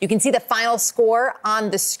counted. You can see the final score on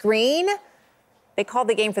the screen. They called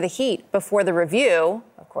the game for the Heat before the review.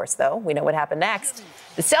 Of course, though, we know what happened next.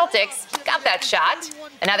 The Celtics got that shot,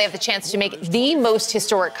 and now they have the chance to make the most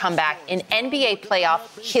historic comeback in NBA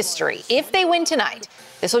playoff history. If they win tonight,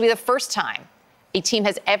 this will be the first time a team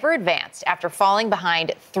has ever advanced after falling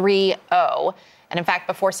behind 3-0. And in fact,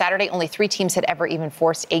 before Saturday, only 3 teams had ever even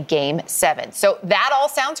forced a Game 7. So that all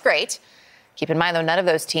sounds great. Keep in mind, though, none of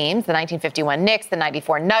those teams, the 1951 Knicks, the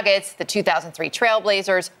 94 Nuggets, the 2003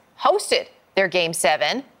 Trailblazers, hosted their Game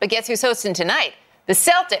 7. But guess who's hosting tonight? The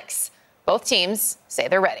Celtics. Both teams say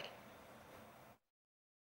they're ready.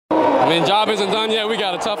 I mean, job isn't done yet. We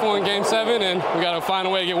got a tough one in Game 7, and we got to find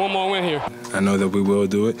a way to get one more win here. I know that we will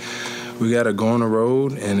do it. We got to go on the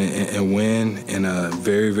road and win in a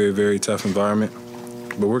very, very, very tough environment.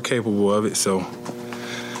 But we're capable of it, so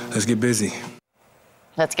let's get busy.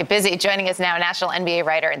 Let's get busy. Joining us now, national NBA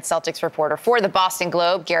writer and Celtics reporter for the Boston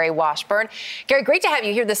Globe, Gary Washburn. Gary, great to have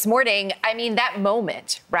you here this morning. I mean, that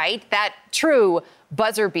moment, right? That true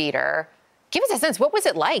buzzer beater. Give us a sense. What was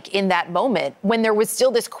it like in that moment when there was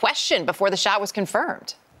still this question before the shot was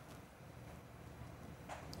confirmed?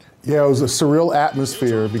 Yeah, it was a surreal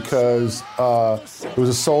atmosphere because it was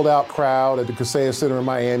a sold-out crowd at the Kaseya Center in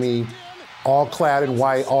Miami, all clad in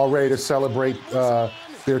white, all ready to celebrate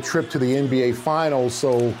their trip to the NBA Finals.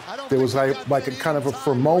 So there was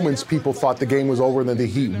for moments, people thought the game was over and then the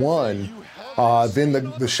Heat won. Then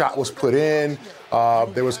the shot was put in.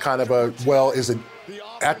 There was kind of is it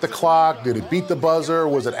at the clock? Did it beat the buzzer?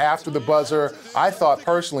 Was it after the buzzer? I thought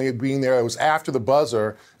personally, being there, it was after the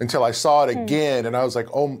buzzer until I saw it again. And I was like,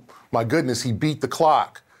 oh my goodness, he beat the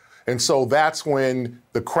clock. And so that's when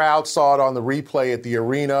the crowd saw it on the replay at the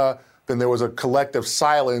arena. Then there was a collective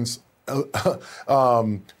silence. But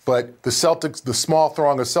the Celtics, the small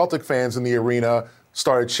throng of Celtic fans in the arena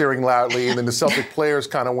started cheering loudly, and then the Celtic players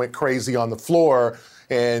kind of went crazy on the floor,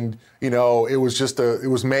 and, it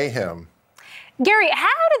was mayhem. Gary, how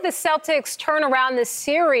did the Celtics turn around this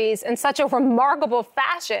series in such a remarkable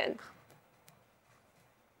fashion?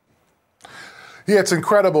 Yeah, it's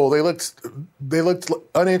incredible. They looked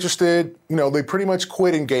uninterested. They pretty much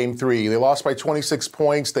quit in Game 3. They lost by 26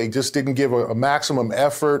 points. They just didn't give a maximum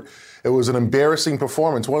effort. It was an embarrassing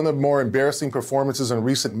performance, one of the more embarrassing performances in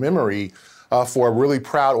recent memory for a really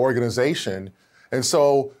proud organization. And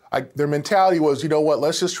so their mentality was, you know what,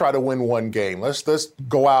 let's just try to win one game. Let's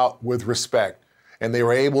go out with respect. And they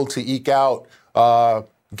were able to eke out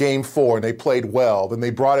Game 4, and they played well. Then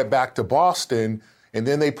they brought it back to Boston, and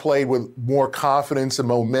then they played with more confidence and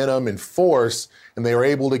momentum and force, and they were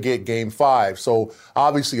able to get Game 5. So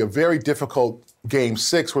obviously a very difficult Game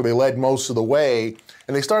 6 where they led most of the way,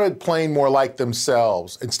 and they started playing more like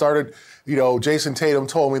themselves and started, Jason Tatum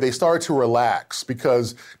told me they started to relax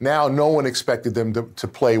because now no one expected them to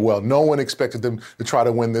play well. No one expected them to try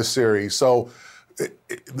to win this series. So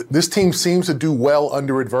this team seems to do well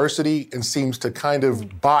under adversity and seems to kind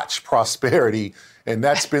of botch prosperity. And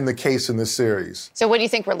that's been the case in this series. So what do you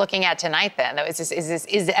think we're looking at tonight then? Is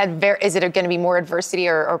it going to be more adversity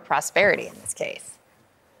or prosperity in this case?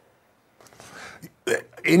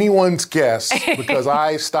 Anyone's guess, because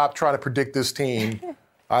I stopped trying to predict this team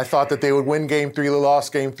I thought that they would win Game 3, they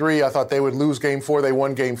lost Game 3. I thought they would lose Game 4, they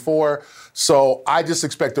won Game 4. So I just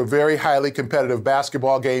expect a very highly competitive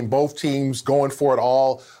basketball game, both teams going for it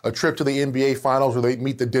all, a trip to the NBA Finals where they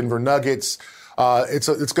meet the Denver Nuggets. It's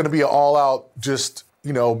going to be an all-out just,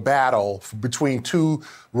 battle between two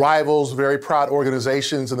rivals, very proud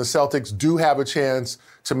organizations, and the Celtics do have a chance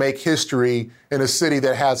to make history in a city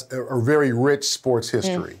that has a very rich sports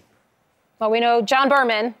history. Well, we know John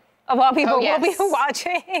Berman, of all people, will be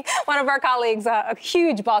watching. One of our colleagues, a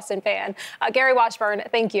huge Boston fan. Gary Washburn,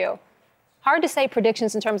 thank you. Hard to say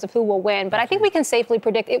predictions in terms of who will win, but I think we can safely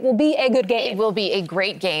predict it will be a good game. It will be a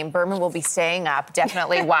great game. Berman will be staying up,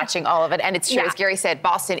 definitely watching all of it. And it's true, as Gary said,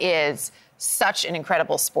 Boston is such an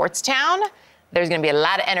incredible sports town. There's going to be a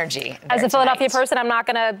lot of energy. As a Philadelphia person, I'm not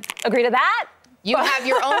going to agree to that. You have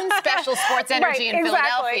your own special sports energy in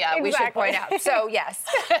Philadelphia, we should point out. So, yes,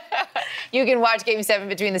 you can watch Game 7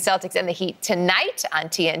 between the Celtics and the Heat tonight on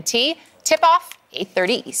TNT. Tip-off,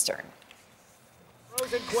 8:30 Eastern.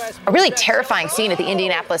 A really terrifying scene at the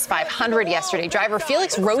Indianapolis 500 yesterday. Driver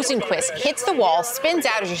Felix Rosenqvist hits the wall, spins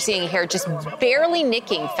out, as you're seeing here, just barely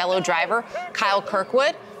nicking fellow driver Kyle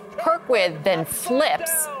Kirkwood. Kirkwood then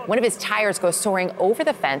flips. One of his tires goes soaring over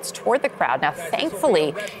the fence toward the crowd. Now,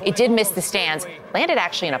 thankfully, it did miss the stands, landed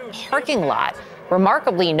actually in a parking lot.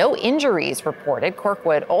 Remarkably, no injuries reported.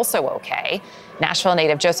 Kirkwood also okay. Nashville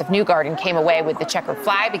native Joseph Newgarden came away with the checkered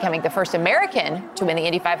flag, becoming the first American to win the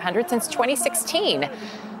Indy 500 since 2016. You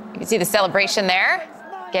can see the celebration there,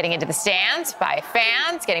 getting into the stands by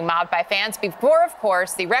fans, getting mobbed by fans before, of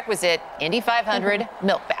course, the requisite Indy 500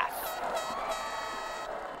 milk bath.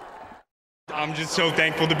 I'm just so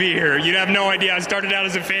thankful to be here. You have no idea. I started out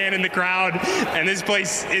as a fan in the crowd, and this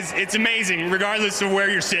place it's amazing, regardless of where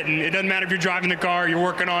you're sitting. It doesn't matter if you're driving the car, you're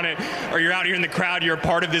working on it, or you're out here in the crowd, you're a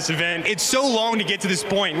part of this event. It's so long to get to this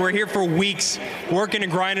point. We're here for weeks working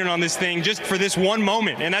and grinding on this thing just for this one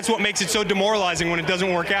moment, and that's what makes it so demoralizing when it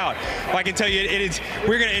doesn't work out. But I can tell you,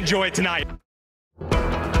 we're going to enjoy it tonight.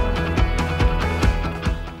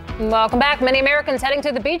 Welcome back. Many Americans heading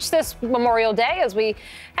to the beach this Memorial Day as we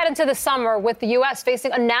head into the summer with the U.S.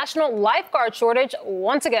 facing a national lifeguard shortage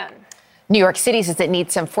once again. New York City says it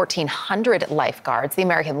needs some 1,400 lifeguards. The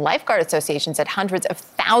American Lifeguard Association said hundreds of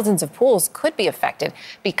thousands of pools could be affected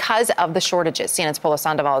because of the shortages. CNN's Polo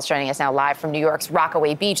Sandoval is joining us now live from New York's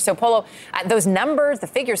Rockaway Beach. So, Polo, those numbers, the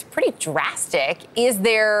figures, pretty drastic. Is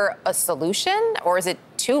there a solution, or is it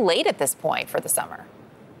too late at this point for the summer?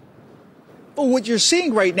 Well, what you're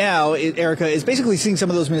seeing right now, Erica, is basically seeing some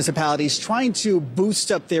of those municipalities trying to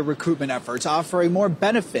boost up their recruitment efforts, offering more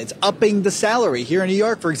benefits, upping the salary. Here in New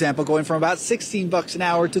York, for example, going from about $16 an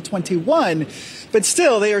hour to $21. But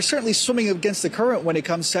still, they are certainly swimming against the current when it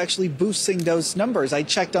comes to actually boosting those numbers. I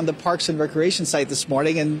checked on the Parks and Recreation site this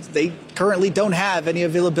morning, and they currently don't have any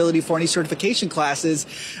availability for any certification classes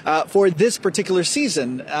for this particular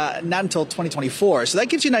season, not until 2024. So that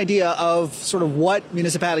gives you an idea of sort of what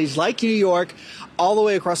municipalities like New York, all the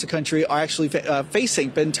way across the country, are actually facing.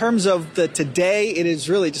 But in terms of the today, it is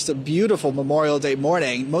really just a beautiful Memorial Day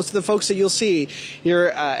morning. Most of the folks that you'll see here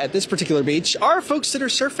at this particular beach are folks that are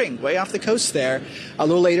surfing way off the coast there. A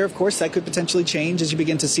little later, of course, that could potentially change as you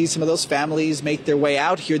begin to see some of those families make their way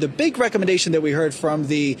out here. The big recommendation that we heard from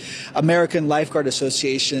the American Lifeguard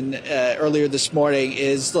Association earlier this morning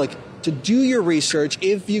is, look, to do your research.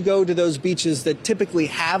 If you go to those beaches that typically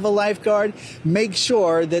have a lifeguard, make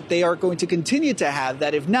sure that they are going to continue to have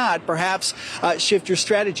that. If not, perhaps shift your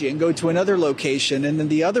strategy and go to another location. And then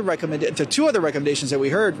the two other recommendations that we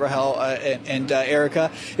heard, Rahel and Erica,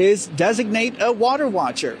 is designate a water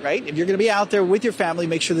watcher, right? If you're going to be out there with your family,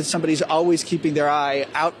 make sure that somebody's always keeping their eye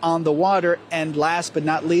out on the water. And last but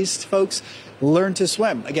not least, folks, learn to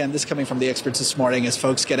swim. Again, this coming from the experts this morning as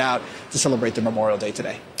folks get out to celebrate their Memorial Day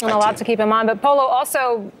today. And a lot to keep in mind. But, Polo,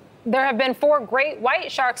 also, there have been 4 great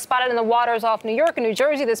white sharks spotted in the waters off New York and New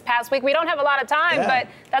Jersey this past week. We don't have a lot of time, but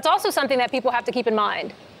that's also something that people have to keep in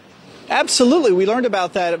mind. Absolutely. We learned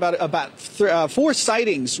about that, about 4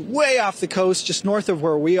 sightings way off the coast, just north of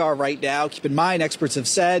where we are right now. Keep in mind, experts have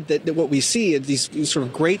said that what we see is these sort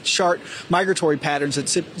of great shark migratory patterns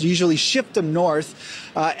that usually shift them north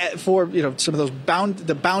for some of those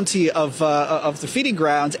the bounty of the feeding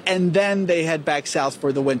grounds, and then they head back south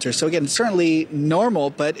for the winter. So again, certainly normal,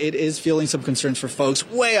 but it is fueling some concerns for folks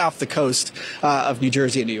way off the coast of New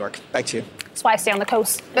Jersey and New York. Back to you. That's why I stay on the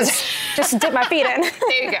coast. Just dip my feet in.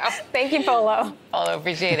 There you go. Thank you, Polo. Polo,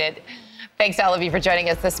 appreciate it. Thanks to all of you for joining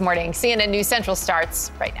us this morning. CNN News Central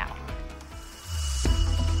starts right now.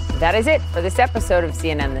 That is it for this episode of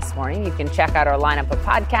CNN This Morning. You can check out our lineup of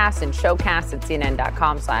podcasts and showcasts at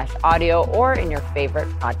cnn.com/audio or in your favorite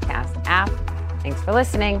podcast app. Thanks for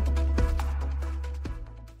listening.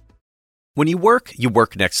 When you work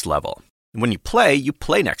next level. And when you play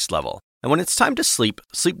next level. And when it's time to sleep,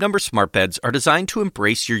 Sleep Number smart beds are designed to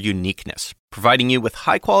embrace your uniqueness, providing you with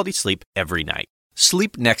high-quality sleep every night.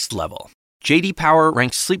 Sleep next level. J.D. Power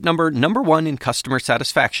ranks Sleep Number #1 in customer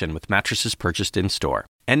satisfaction with mattresses purchased in-store.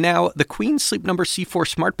 And now, the Queen Sleep Number C4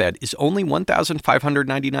 smart bed is only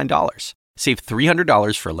 $1,599. Save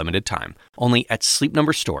 $300 for a limited time, only at Sleep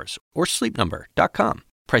Number stores or sleepnumber.com.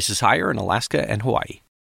 Prices higher in Alaska and Hawaii.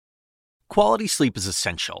 Quality sleep is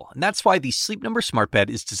essential, and that's why the Sleep Number smart bed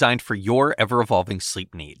is designed for your ever-evolving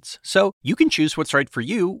sleep needs. So you can choose what's right for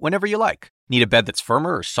you whenever you like. Need a bed that's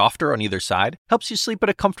firmer or softer on either side? Helps you sleep at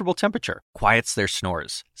a comfortable temperature. Quiets their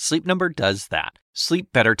snores. Sleep Number does that.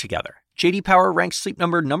 Sleep better together. J.D. Power ranks Sleep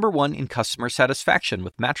Number #1 in customer satisfaction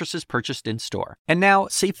with mattresses purchased in-store. And now,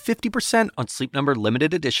 save 50% on Sleep Number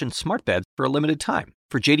limited edition smart beds for a limited time.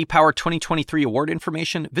 For J.D. Power 2023 award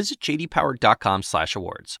information, visit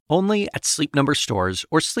jdpower.com/awards. Only at Sleep Number stores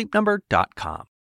or sleepnumber.com.